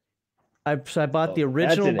roots. I bought the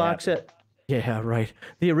original box set. Yeah, right.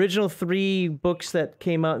 The original 3 books that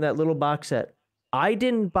came out in that little box set. I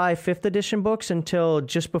didn't buy 5th edition books until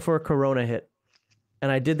just before Corona hit.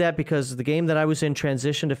 And I did that because the game that I was in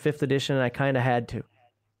transitioned to 5th edition, and I kind of had to.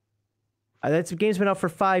 That game's been out for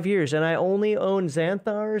 5 years, and I only own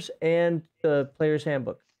Xanathar's and the Player's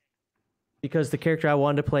Handbook because the character I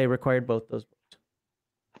wanted to play required both those books.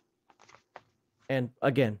 And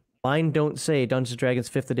again, mine don't say Dungeons & Dragons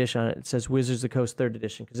 5th edition on it. It says Wizards of the Coast 3rd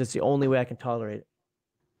edition because it's the only way I can tolerate it.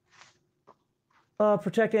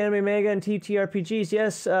 Protect anime, manga, and TTRPGs.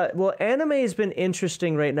 Yes, well, anime has been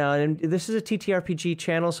interesting right now, and this is a TTRPG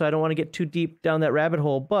channel, so I don't want to get too deep down that rabbit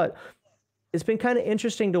hole, but it's been kind of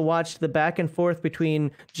interesting to watch the back and forth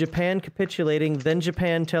between Japan capitulating, then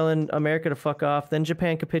Japan telling America to fuck off, then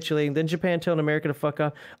Japan capitulating, then Japan telling America to fuck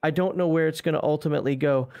off. I don't know where it's going to ultimately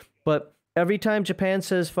go, but every time Japan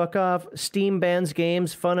says fuck off, Steam bans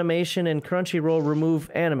games, Funimation and Crunchyroll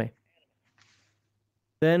remove anime.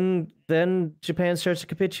 Then Japan starts to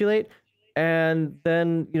capitulate, and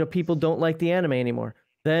then people don't like the anime anymore.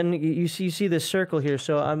 Then you see this circle here,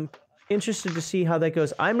 so I'm interested to see how that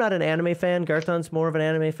goes. I'm not an anime fan. Garthon's more of an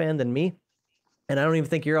anime fan than me, and I don't even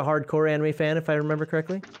think you're a hardcore anime fan, if I remember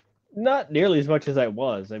correctly. Not nearly as much as I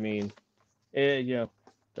was. I mean, Heathen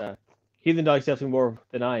Dog's definitely more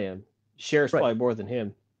than I am. Sheriff's probably more than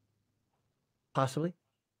him. Possibly.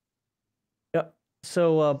 Yep.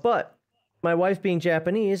 So, but my wife being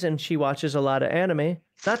Japanese and she watches a lot of anime,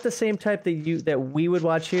 not the same type that we would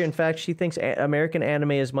watch here. In fact, she thinks American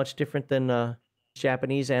anime is much different than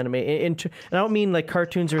Japanese anime. And I don't mean like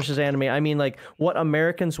cartoons versus anime. I mean like what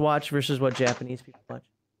Americans watch versus what Japanese people watch.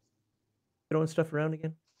 Throwing stuff around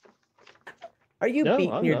again. Are you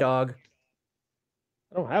beating your dog?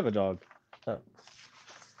 I don't have a dog. Oh.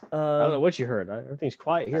 I don't know what you heard. Everything's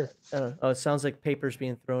quiet here. Oh, it sounds like paper's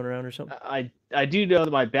being thrown around or something. I do know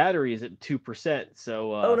that my battery is at 2%.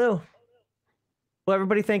 So. Oh no. Well,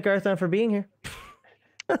 everybody thank Garthon for being here.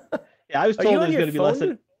 Yeah, I was told it was going to be less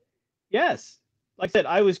than. Yes, like I said,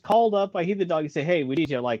 I was called up by Heathen Dog and say, "Hey, we need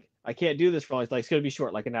you." Like, I can't do this for long. It's like it's going to be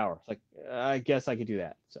short, like an hour. It's like I guess I could do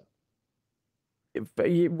that. So.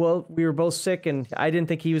 Well, we were both sick, and I didn't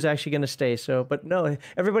think he was actually going to stay. So, but no,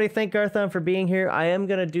 everybody thank Garthon for being here. I am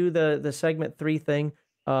going to do the segment 3 thing.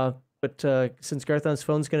 But since Garthon's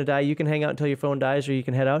phone's going to die, you can hang out until your phone dies, or you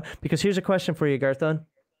can head out. Because here's a question for you, Garthon.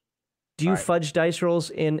 Do you fudge dice rolls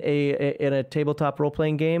in a tabletop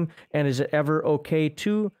role-playing game? And is it ever okay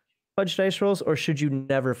to fudge dice rolls, or should you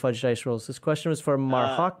never fudge dice rolls? This question was from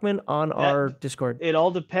Mar Hockman on our Discord. It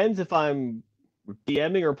all depends if I'm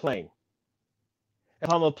DMing or playing. If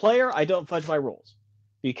I'm a player, I don't fudge my rolls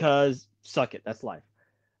because suck it, that's life.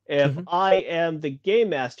 If I am the game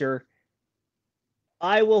master,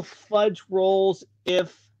 I will fudge rolls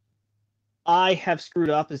if I have screwed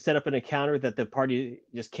up and set up an encounter that the party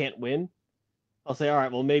just can't win. I'll say, all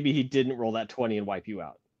right, well, maybe he didn't roll that 20 and wipe you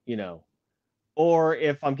out, Or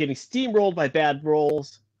if I'm getting steamrolled by bad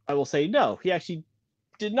rolls, I will say, no, he actually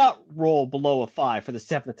did not roll below a 5 for the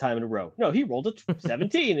 7th time in a row. No, he rolled a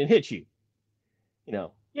 17 and hit you.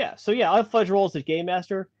 Yeah. So yeah, I'll fudge rolls as game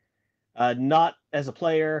master, not as a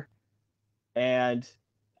player, and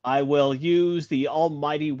I will use the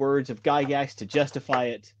almighty words of Gygax to justify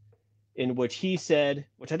it, in which he said,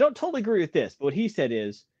 which I don't totally agree with this, but what he said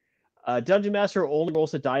is, Dungeon Master only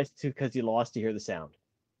rolls the dice because he lost to hear the sound.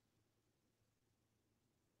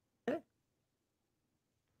 Okay.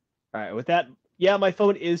 All right, with that, yeah, my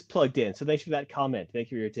phone is plugged in, so thanks for that comment.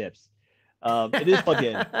 Thank you for your tips. It is plugged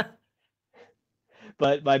in.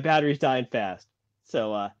 But my battery's dying fast.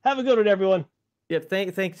 So have a good one, everyone. Yep.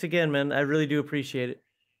 Thanks again, man. I really do appreciate it.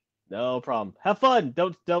 No problem. Have fun.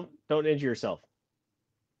 Don't injure yourself.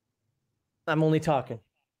 I'm only talking,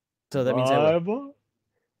 so that means I will.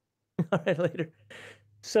 All right, later.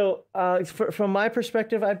 So from my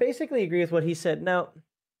perspective, I basically agree with what he said. Now,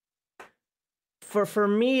 for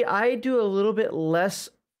me, I do a little bit less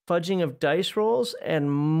fudging of dice rolls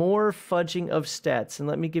and more fudging of stats. And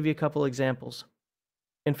let me give you a couple examples.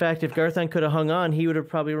 In fact, if Garthon could have hung on, he would have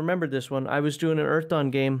probably remembered this one. I was doing an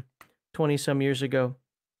Earthdawn game 20-some years ago,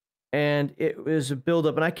 and it was a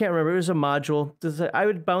build-up, and I can't remember. It was a module. I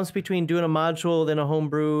would bounce between doing a module, then a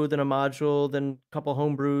homebrew, then a module, then a couple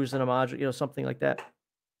homebrews, then a module, something like that.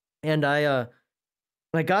 And I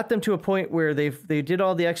got them to a point where they did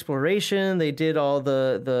all the exploration, they did all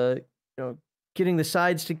the getting the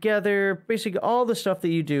sides together, basically all the stuff that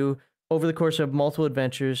you do over the course of multiple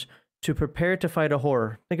adventures to prepare to fight a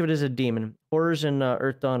horror. Think of it as a demon. Horrors in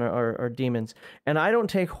Earthdawn are demons. And I don't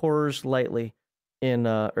take horrors lightly in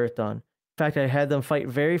Earthdawn. In fact, I had them fight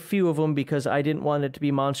very few of them because I didn't want it to be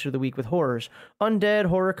Monster of the Week with horrors. Undead,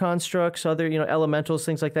 horror constructs, other elementals,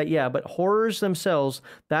 things like that. Yeah, but horrors themselves,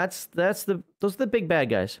 those are the big bad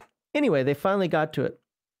guys. Anyway, they finally got to it.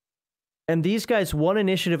 And these guys won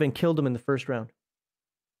initiative and killed him in the first round.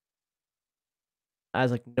 I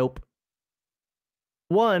was like, nope.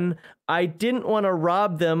 One, I didn't want to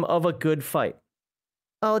rob them of a good fight.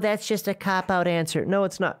 Oh, that's just a cop-out answer. No,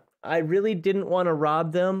 it's not. I really didn't want to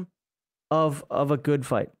rob them of a good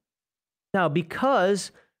fight. Now,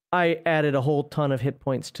 because I added a whole ton of hit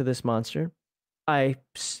points to this monster, I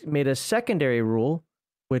made a secondary rule,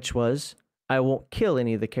 which was I won't kill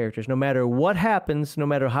any of the characters, no matter what happens, no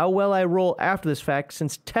matter how well I roll after this fact,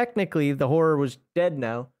 since technically the horror was dead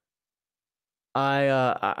now.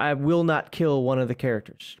 I will not kill one of the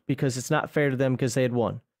characters because it's not fair to them because they had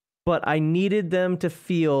won. But I needed them to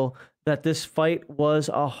feel that this fight was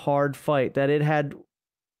a hard fight, that it had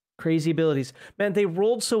crazy abilities. Man, they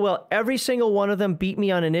rolled so well. Every single one of them beat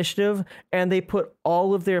me on initiative, and they put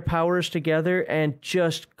all of their powers together and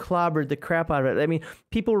just clobbered the crap out of it. I mean,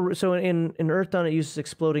 people, so in Earthdawn, it uses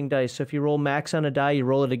exploding dice. So if you roll max on a die, you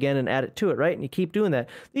roll it again and add it to it, right? And you keep doing that.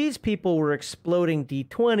 These people were exploding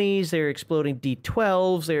D20s, they were exploding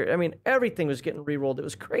D12s. I mean, everything was getting re-rolled. It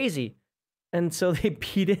was crazy. And so they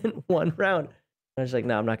beat it in one round. I was like,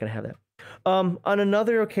 no, I'm not going to have that. On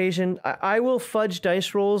another occasion, I will fudge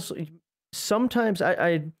dice rolls. Sometimes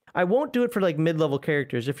I won't do it for like mid-level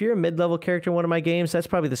characters. If you're a mid-level character in one of my games, that's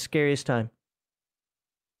probably the scariest time.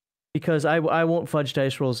 Because I won't fudge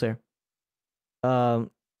dice rolls there. But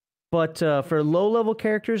for low-level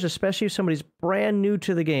characters, especially if somebody's brand new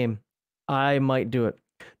to the game, I might do it.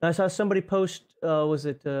 Now, I saw somebody post, fudge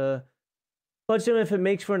them if it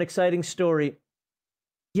makes for an exciting story.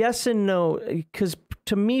 Yes and no, because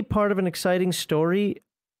to me, part of an exciting story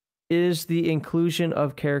is the inclusion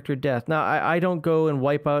of character death. Now, I don't go and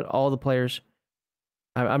wipe out all the players.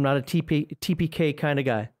 I'm not a TPK kind of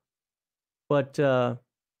guy. But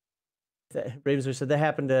Ravenswood said that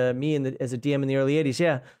happened to me as a DM in the early 80s.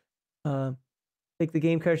 Yeah. Take the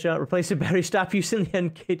game cartridge out, replace the battery, stop using the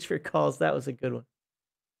end cage for calls. That was a good one.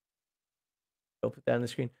 I'll put that on the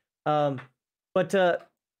screen. But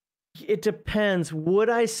it depends. Would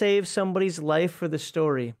I save somebody's life for the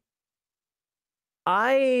story?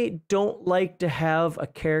 I don't like to have a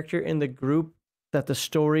character in the group that the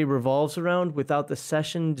story revolves around without the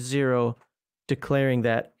session 0 declaring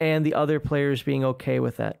that and the other players being okay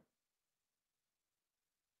with that.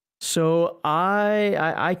 So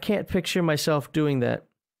I can't picture myself doing that.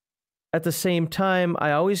 At the same time,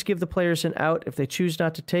 I always give the players an out. If they choose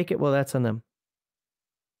not to take it, well, that's on them.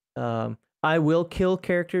 I will kill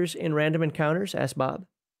characters in random encounters. Ask Bob.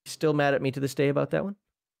 He's still mad at me to this day about that one.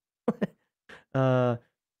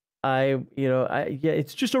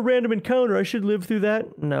 It's just a random encounter. I should live through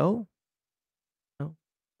that. No,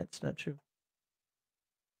 that's not true.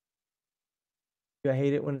 I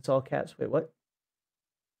hate it when it's all caps. Wait, what?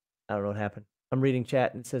 I don't know what happened. I'm reading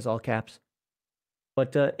chat and it says all caps.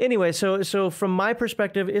 But anyway, so from my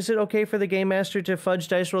perspective, is it okay for the game master to fudge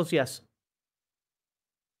dice rolls? Yes.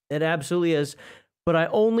 It absolutely is, but I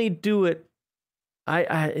only do it.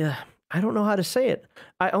 I don't know how to say it.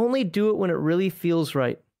 I only do it when it really feels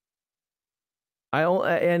right.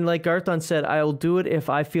 And like Garthon said, I'll do it if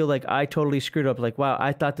I feel like I totally screwed up. Like, wow,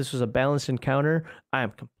 I thought this was a balanced encounter. I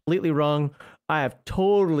am completely wrong. I have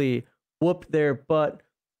totally whooped their butt.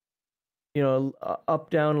 Up,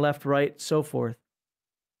 down, left, right, so forth.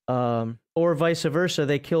 Or vice versa.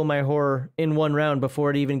 They kill my horror in one round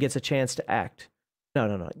before it even gets a chance to act.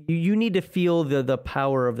 No. You need to feel the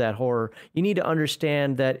power of that horror. You need to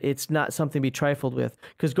understand that it's not something to be trifled with.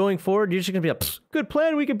 Because going forward, you're just going to be like, good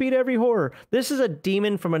plan, we can beat every horror. This is a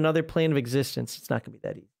demon from another plane of existence. It's not going to be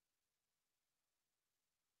that easy.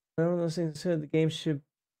 One of those things said the game should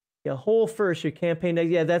be a whole first, your campaign.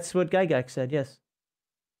 Yeah, that's what Gygax said, yes.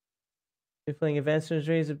 You're playing Advanced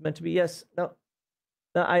Dungeons is meant to be, yes. No.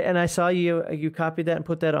 I saw you copied that and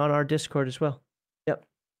put that on our Discord as well. Yep.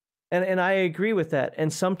 And I agree with that.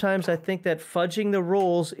 And sometimes I think that fudging the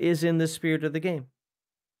rolls is in the spirit of the game.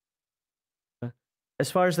 As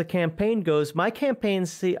far as the campaign goes, my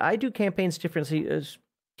campaigns, I do campaigns differently. As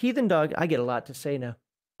Heathen Dog, I get a lot to say now.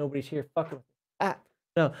 Nobody's here fucking with me.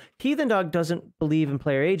 No, Heathen Dog doesn't believe in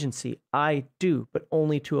player agency. I do, but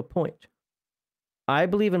only to a point. I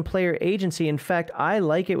believe in player agency. In fact, I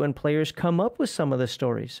like it when players come up with some of the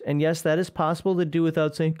stories. And yes, that is possible to do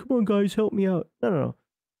without saying, come on, guys, help me out. No.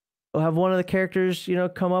 I'll have one of the characters,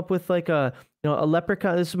 come up with like a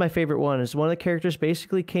leprechaun. This is my favorite one. Is one of the characters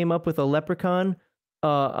basically came up with a leprechaun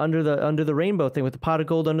under the rainbow thing with the pot of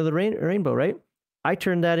gold under the rainbow, right? I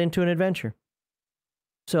turned that into an adventure.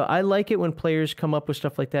 So I like it when players come up with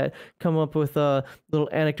stuff like that, come up with little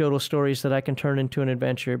anecdotal stories that I can turn into an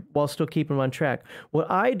adventure while still keeping them on track. What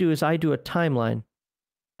I do is I do a timeline.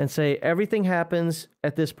 and say everything happens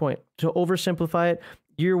at this point. To oversimplify it,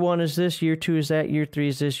 year 1 is this, year 2 is that, year 3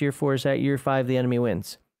 is this, year 4 is that, year 5 the enemy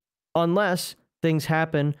wins. Unless things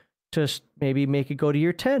happen to maybe make it go to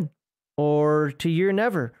year 10 or to year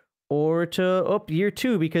never or to year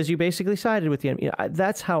 2 because you basically sided with the enemy.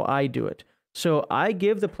 That's how I do it. So I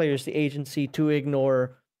give the players the agency to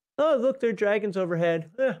ignore, oh, look, there are dragons overhead.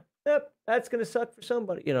 Yep, that's going to suck for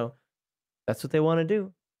somebody. That's what they want to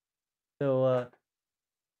do. So,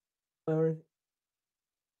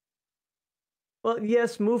 well,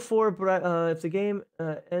 yes, move forward, but if the game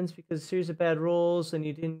ends because a series of bad rolls and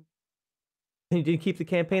you didn't keep the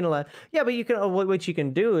campaign alive. Yeah, but you can. What you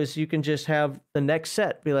can do is you can just have the next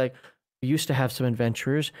set be like, we used to have some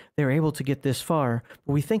adventurers. They were able to get this far,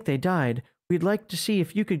 but we think they died. We'd like to see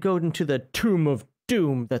if you could go into the Tomb of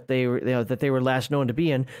Doom that they were last known to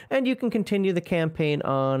be in, and you can continue the campaign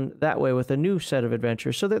on that way with a new set of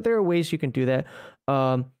adventures. So that there are ways you can do that.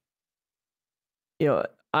 I'll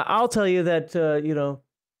tell you that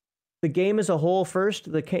the game as a whole first,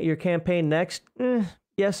 your campaign next.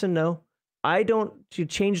 Yes and no. I don't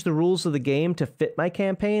change the rules of the game to fit my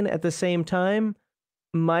campaign. At the same time,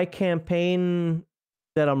 my campaign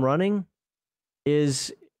that I'm running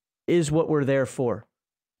is what we're there for.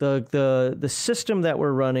 The system that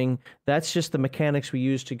we're running, that's just the mechanics we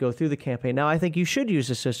use to go through the campaign. Now, I think you should use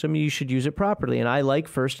the system. You should use it properly. And I like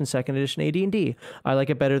first and second edition AD&D. I like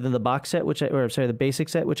it better than the box set, the basic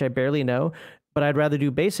set, which I barely know. But I'd rather do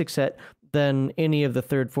basic set than any of the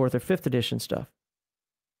third, fourth, or fifth edition stuff.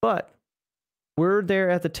 But we're there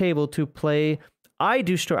at the table to play. I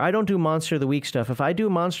don't do Monster of the Week stuff. If I do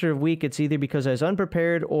Monster of the Week, it's either because I was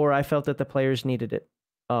unprepared or I felt that the players needed it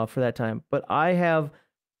for that time. But I'm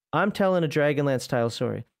telling a Dragonlance style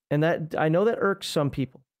story, and that I know that irks some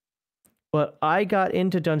people. But I got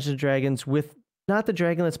into Dungeons & Dragons with not the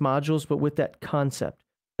Dragonlance modules, but with that concept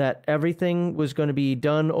that everything was going to be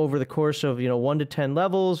done over the course of 1 to 10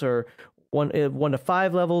 levels or 1 to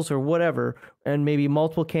 5 levels or whatever, and maybe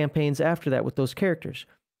multiple campaigns after that with those characters.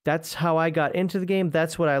 That's how I got into the game.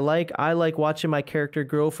 That's what I like. I like watching my character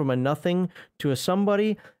grow from a nothing to a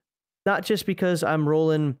somebody, not just because I'm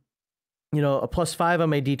rolling, a +5 on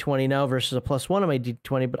my D20 now versus a +1 on my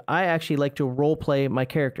D20, but I actually like to role play my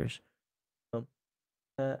characters.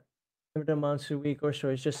 Never done Monster Week or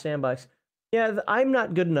stories, just sandbox. Yeah, I'm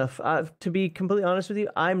not good enough. To be completely honest with you,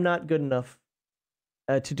 I'm not good enough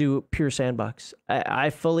to do pure sandbox. I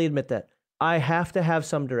fully admit that. I have to have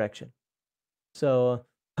some direction. So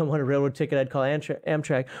I want a railroad ticket, I'd call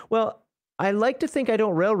Amtrak. Well, I like to think I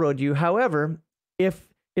don't railroad you. However, if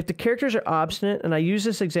the characters are obstinate, and I use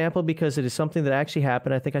this example because it is something that actually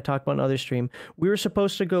happened, I think I talked about in another stream, we were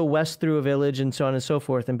supposed to go west through a village and so on and so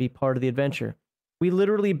forth and be part of the adventure. We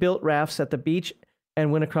literally built rafts at the beach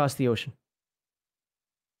and went across the ocean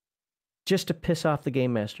just to piss off the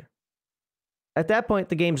game master. At that point,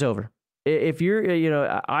 the game's over. If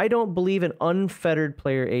you're, I don't believe in unfettered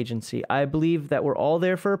player agency. I believe that we're all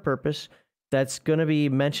there for a purpose that's going to be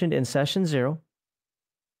mentioned in session 0.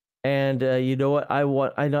 And you know what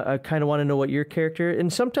I kind of want to know what your character,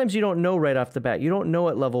 and sometimes you don't know right off the bat. You don't know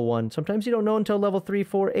at level 1. Sometimes you don't know until level 3,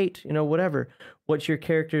 4, 8, whatever, what your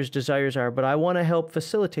character's desires are. But I want to help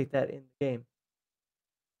facilitate that in the game.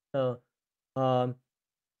 So,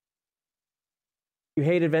 you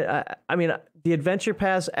hate the adventure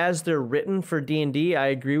paths as they're written for D&D, I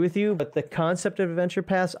agree with you, but the concept of adventure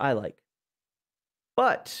paths I like.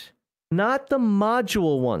 But not the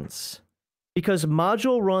module ones. Because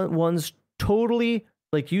module ones totally,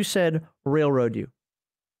 like you said, railroad you.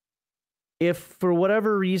 If for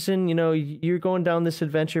whatever reason, you're going down this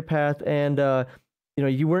adventure path and,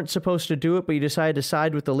 you weren't supposed to do it, but you decided to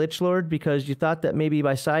side with the Lich Lord because you thought that maybe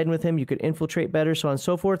by siding with him, you could infiltrate better, so on and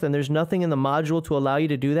so forth, and there's nothing in the module to allow you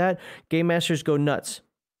to do that, game masters go nuts.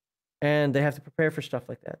 And they have to prepare for stuff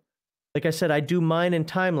like that. Like I said, I do mine in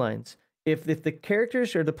timelines. If the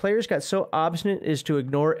characters or the players got so obstinate as to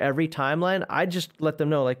ignore every timeline, I just let them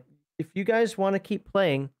know, like, if you guys want to keep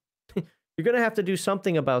playing, you're going to have to do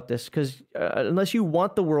something about this, because unless you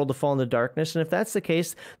want the world to fall into darkness, and if that's the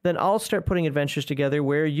case, then I'll start putting adventures together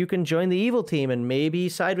where you can join the evil team and maybe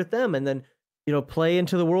side with them, and then play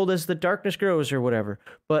into the world as the darkness grows or whatever.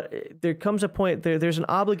 But there comes a point, there's an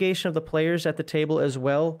obligation of the players at the table as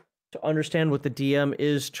well to understand what the DM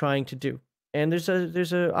is trying to do. And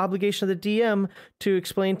there's a obligation of the DM to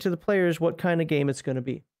explain to the players what kind of game it's going to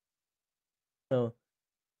be. So,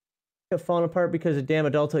 have fallen apart because of damn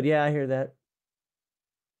adulthood. Yeah, I hear that.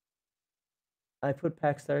 I put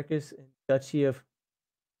Pax Tharkus in Duchy of...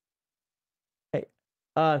 Hey,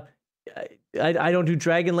 I don't do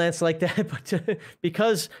Dragonlance like that, but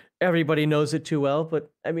because everybody knows it too well.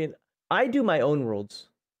 But I mean, I do my own worlds.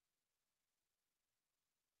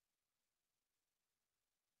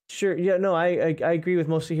 Sure. Yeah. No. I agree with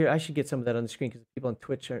most of here. I should get some of that on the screen because people on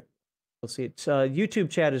Twitch aren't. We'll see it. YouTube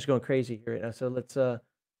chat is going crazy here right now. So let's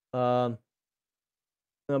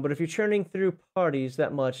but if you're churning through parties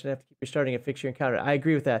that much and have to keep restarting a fixture encounter, I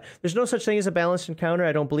agree with that. There's no such thing as a balanced encounter.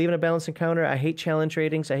 I don't believe in a balanced encounter. I hate challenge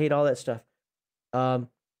ratings. I hate all that stuff.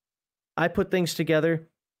 I put things together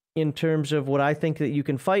in terms of what I think that you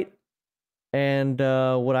can fight and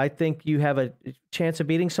what I think you have a chance of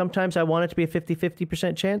beating. Sometimes I want it to be a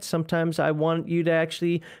 50-50% chance. Sometimes I want you to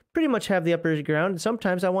actually pretty much have the upper ground. And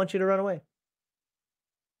sometimes I want you to run away.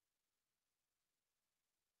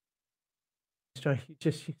 You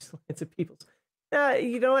just use lines of people's.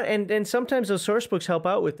 You know what? And sometimes those source books help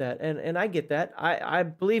out with that. And I get that. I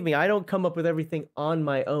believe me, I don't come up with everything on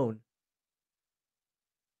my own.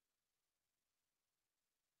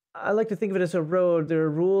 I like to think of it as a road. There are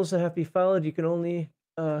rules that have to be followed. You can only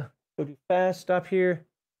go too fast, stop here,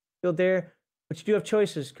 go there. But you do have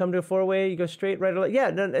choices. Come to a four-way, you go straight, right, or left. Yeah,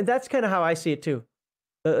 and that's kind of how I see it too.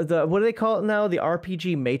 The what do they call it now? The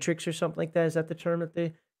RPG Matrix or something like that? Is that the term that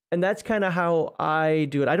they... And that's kind of how I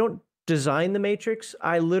do it. I don't design the Matrix.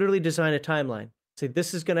 I literally design a timeline. Say,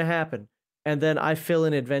 this is going to happen. And then I fill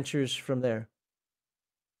in adventures from there.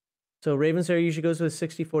 So Ravenslayer usually goes with a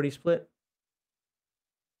 60-40 split.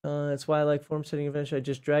 That's why I like form setting adventure. I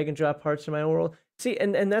just drag and drop parts in my own world. See,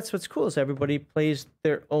 and that's what's cool is everybody plays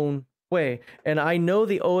their own way. And I know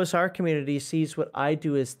the OSR community sees what I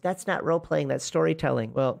do as, that's not role-playing, that's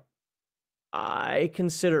storytelling. Well, I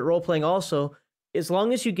consider it role-playing also, as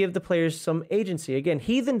long as you give the players some agency. Again,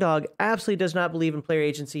 Heathen Dog absolutely does not believe in player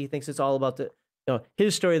agency. He thinks it's all about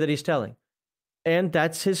his story that he's telling. And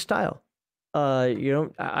that's his style.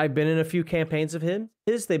 I've been in a few campaigns of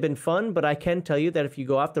his. They've been fun, but I can tell you that if you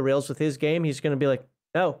go off the rails with his game, he's going to be like,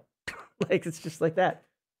 no. Like, it's just like that.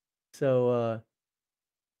 So,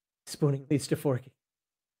 spooning leads to forking.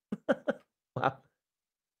 Wow.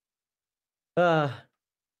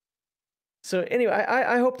 So anyway,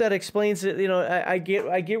 I hope that explains it. I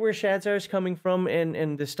get where Shadzar is coming from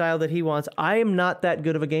and the style that he wants. I am not that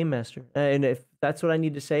good of a game master, and if that's what I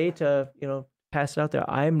need to say to pass it out there,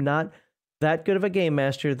 I am not that good of a game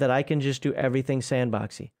master that I can just do everything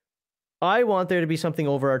sandboxy. I want there to be something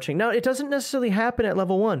overarching. Now, it doesn't necessarily happen at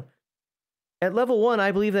level 1. At level 1,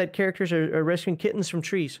 I believe that characters are rescuing kittens from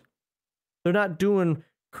trees. They're not doing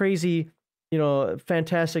crazy,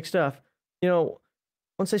 fantastic stuff.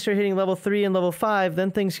 Once they start hitting level 3 and level 5,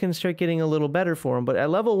 then things can start getting a little better for them. But at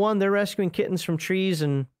level 1, they're rescuing kittens from trees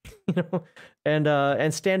and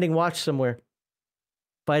and standing watch somewhere,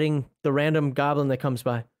 fighting the random goblin that comes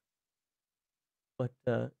by. But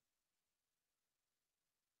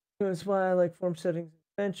that's why I like form settings,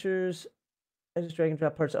 adventures. I just drag and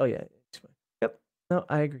drop parts. Oh yeah, yep. No,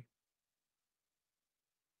 I agree.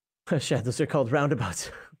 Shadows are called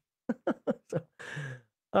roundabouts. So,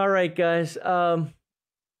 all right, guys.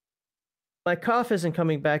 My cough isn't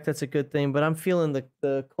coming back. That's a good thing, but I'm feeling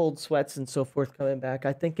the cold sweats and so forth coming back.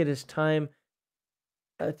 I think it is time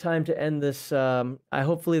to end this.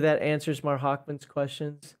 Hopefully that answers Mar Hockman's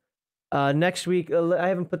questions. Next week, I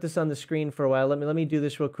haven't put this on the screen for a while. Let me do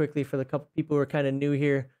this real quickly for the couple people who are kind of new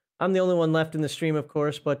here. I'm the only one left in the stream, of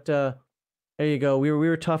course, but there you go. We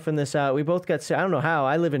were toughing this out. We both got sick. I don't know how.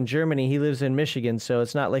 I live in Germany. He lives in Michigan, so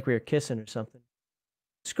it's not like we were kissing or something.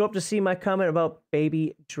 Scroll up to see my comment about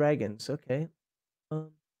baby dragons. Okay.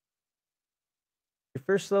 Your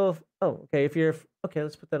first level. Oh, okay. Okay,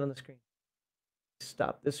 let's put that on the screen.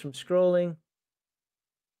 Stop this from scrolling.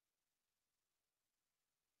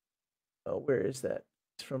 Oh, where is that?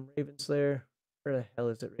 It's from Ravenslayer. Where the hell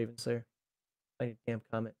is it, Ravenslayer? I need a damn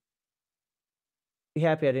comment. Be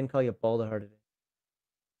happy I didn't call you Baldahar today.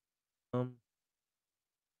 Oh,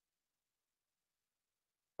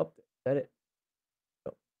 is that it?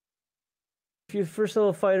 Oh. If you're the first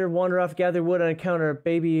level fighter, wander off, gather wood, and encounter a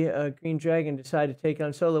baby green dragon, decide to take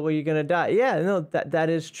on solo, well, you're gonna die. Yeah, no, that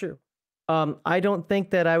is true. I don't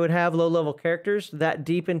think that I would have low-level characters that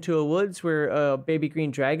deep into a woods where a baby green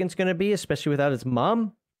dragon's going to be, especially without its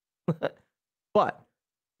mom. But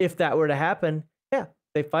if that were to happen, yeah,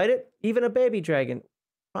 they fight it. Even a baby dragon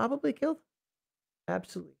probably killed.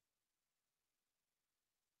 Absolutely.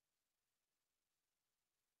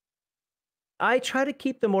 I try to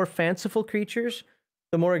keep the more fanciful creatures,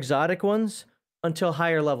 the more exotic ones, until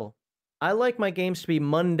higher level. I like my games to be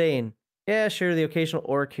mundane. Yeah, sure, the occasional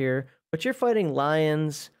orc here. But you're fighting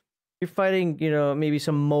lions, you're fighting, maybe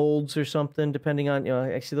some molds or something, depending on,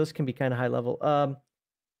 actually those can be kind of high level.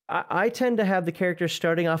 I tend to have the characters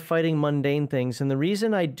starting off fighting mundane things, and the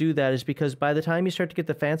reason I do that is because by the time you start to get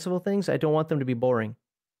the fanciful things, I don't want them to be boring.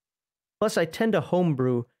 Plus, I tend to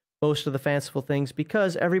homebrew most of the fanciful things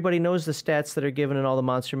because everybody knows the stats that are given in all the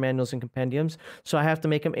monster manuals and compendiums, so I have to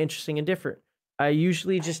make them interesting and different. I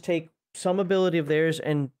usually just take some ability of theirs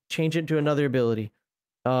and change it to another ability.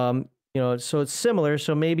 So it's similar.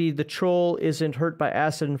 So maybe the troll isn't hurt by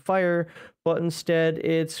acid and fire, but instead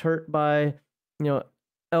it's hurt by,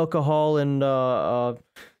 alcohol and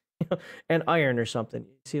and iron or something. You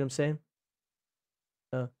see what I'm saying?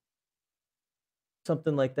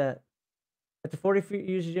 Something like that. At the 40 feet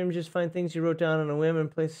user gym, just find things you wrote down on a whim and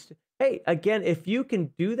place. Hey, again, if you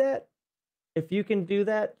can do that,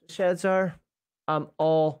 Shadzar, I'm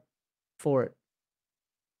all for it.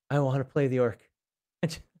 I want to play the orc.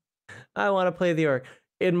 I want to play the orc.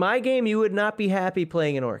 In my game, you would not be happy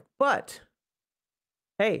playing an orc, but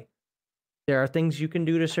hey, there are things you can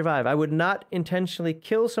do to survive. I would not intentionally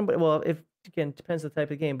kill somebody. Well, it depends on the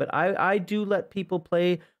type of game, but I do let people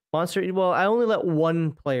play monster. Well, I only let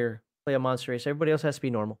one player play a monster race. Everybody else has to be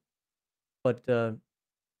normal. But but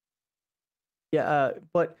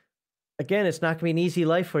again, it's not going to be an easy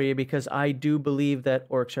life for you because I do believe that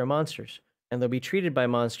orcs are monsters and they'll be treated by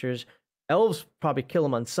monsters. Elves probably kill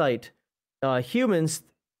them on sight. Humans,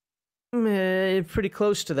 pretty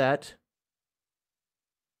close to that.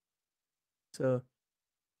 So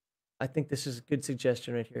I think this is a good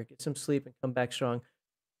suggestion right here. Get some sleep and come back strong.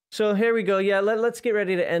 So here we go. Yeah, let's get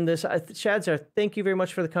ready to end this. Shadzar, thank you very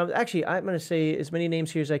much for the comments. Actually, I'm going to say as many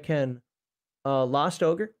names here as I can. Lost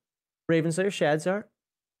Ogre, Ravenslayer,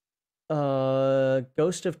 Shadzar,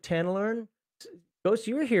 Ghost of Tanalarn. Ghost,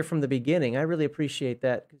 you were here from the beginning. I really appreciate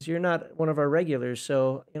that because you're not one of our regulars.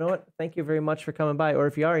 So you know what? Thank you very much for coming by. Or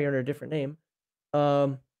if you are, you're under a different name.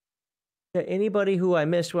 Anybody who I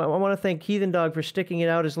missed, well, I want to thank Heathen Dog for sticking it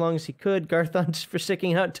out as long as he could. Garthon for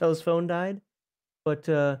sticking out until his phone died. But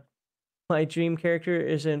my dream character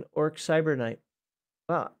is an Orc Cyber Knight.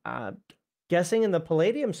 Well, guessing in the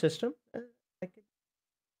Palladium system, that could be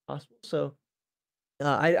possible. So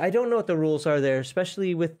I don't know what the rules are there,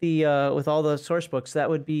 especially with the with all the source books. That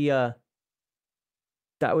would be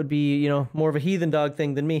more of a Heathen Dog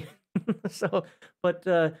thing than me. So, but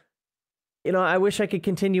I wish I could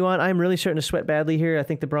continue on. I'm really starting to sweat badly here. I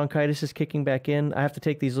think the bronchitis is kicking back in. I have to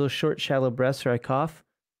take these little short, shallow breaths or I cough.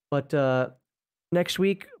 But next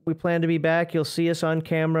week, we plan to be back. You'll see us on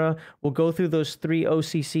camera. We'll go through those 3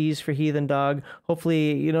 OCCs for Heathen Dog.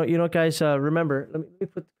 Hopefully, guys, remember, let me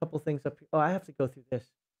put a couple things up here. Oh, I have to go through this.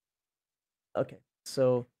 Okay,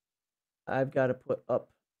 so I've got to put up.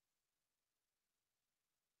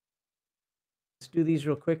 Let's do these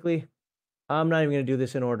real quickly. I'm not even going to do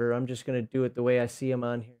this in order. I'm just going to do it the way I see them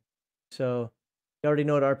on here. So you already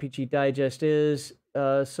know what RPG Digest is.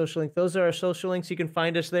 Social link. Those are our social links. You can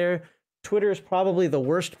find us there. Twitter is probably the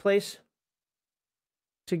worst place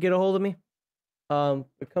to get a hold of me.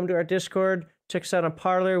 Come to our Discord. Check us out on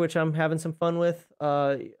Parler, which I'm having some fun with.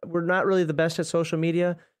 We're not really the best at social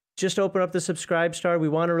media. Just open up the subscribe star. We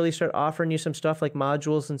want to really start offering you some stuff like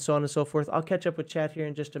modules and so on and so forth. I'll catch up with chat here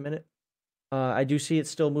in just a minute. I do see it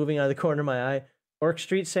still moving out of the corner of my eye. Orc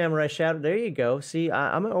Street Samurai Shadow. There you go. See,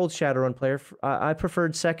 I'm an old Shadowrun player. I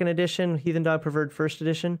preferred 2nd edition. Heathen Dog preferred 1st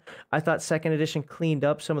edition. I thought 2nd edition cleaned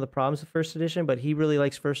up some of the problems of 1st edition, but he really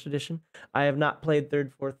likes 1st edition. I have not played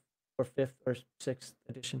 3rd, 4th, or 5th, or 6th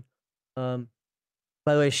edition. By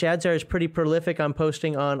the way, Shadzar is pretty prolific on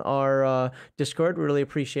posting on our Discord. We really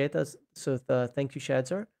appreciate that. So thank you,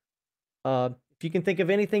 Shadzar. If you can think of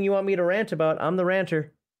anything you want me to rant about, I'm the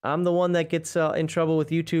ranter. I'm the one that gets in trouble with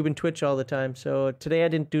YouTube and Twitch all the time. So today I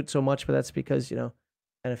didn't do it so much, but that's because, kind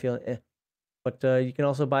of feeling eh. But you can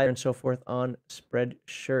also buy it and so forth on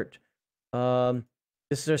Spreadshirt.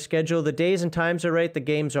 This is our schedule. The days and times are right. The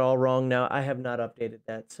games are all wrong now. I have not updated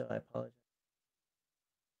that, so I apologize.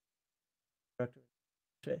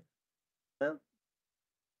 Well,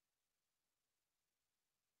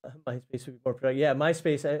 MySpace would be more productive. Yeah,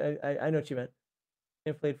 MySpace. I know what you meant.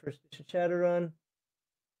 I played 1st edition Shadowrun.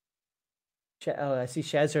 I see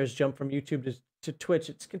Shadzar's jump from YouTube to Twitch.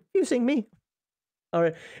 It's confusing me. All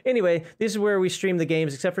right. Anyway, this is where we stream the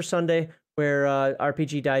games, except for Sunday, where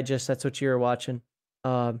RPG Digest, that's what you're watching.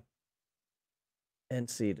 And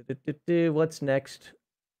see, what's next?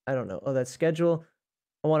 I don't know. Oh, that's schedule.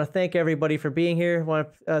 I want to thank everybody for being here. I want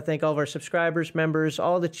to thank all of our subscribers, members,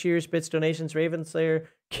 all the cheers, bits, donations. Ravenslayer,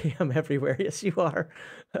 I'm everywhere. Yes, you are.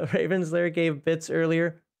 Ravenslayer gave bits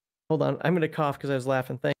earlier. Hold on. I'm going to cough because I was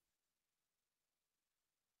laughing. Thank.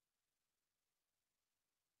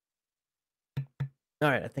 All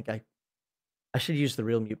right, I think I should use the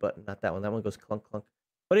real mute button, not that one. That one goes clunk, clunk.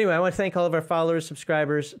 But anyway, I want to thank all of our followers,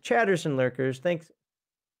 subscribers, chatters, and lurkers. Thanks.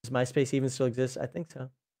 Does MySpace even still exist? I think so.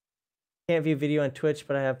 Can't view video on Twitch,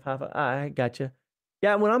 but I have pop-up. I gotcha.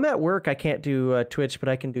 Yeah, when I'm at work, I can't do Twitch, but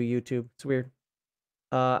I can do YouTube. It's weird.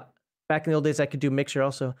 Back in the old days, I could do Mixer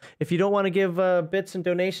also. If you don't want to give bits and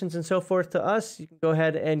donations and so forth to us, you can go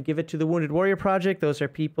ahead and give it to the Wounded Warrior Project. Those are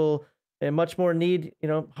people in much more need,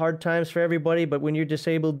 hard times for everybody. But when you're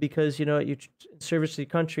disabled because, you service the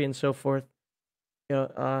country and so forth,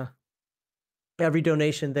 every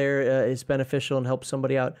donation there is beneficial and helps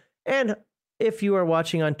somebody out. And if you are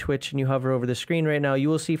watching on Twitch and you hover over the screen right now, you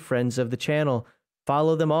will see friends of the channel.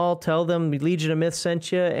 Follow them all. Tell them Legion of Myth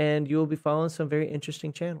sent you, and you will be following some very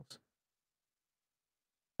interesting channels.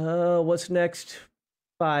 What's next?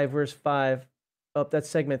 5, verse 5. Oh, that's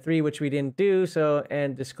segment 3, which we didn't do. So,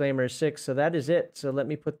 and disclaimer 6. So that is it. So let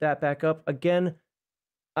me put that back up again.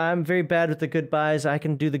 I'm very bad with the goodbyes. I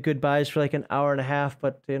can do the goodbyes for like an hour and a half,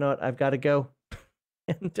 but you know what? I've got to go.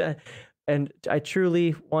 And I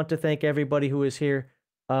truly want to thank everybody who is here.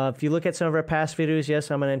 If you look at some of our past videos, yes,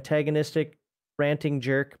 I'm an antagonistic, ranting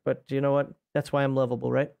jerk, but you know what? That's why I'm lovable,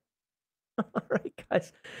 right? All right,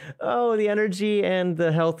 guys. Oh, the energy and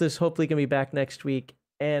the health is hopefully going to be back next week.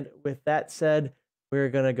 And with that said, we're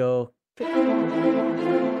going to go...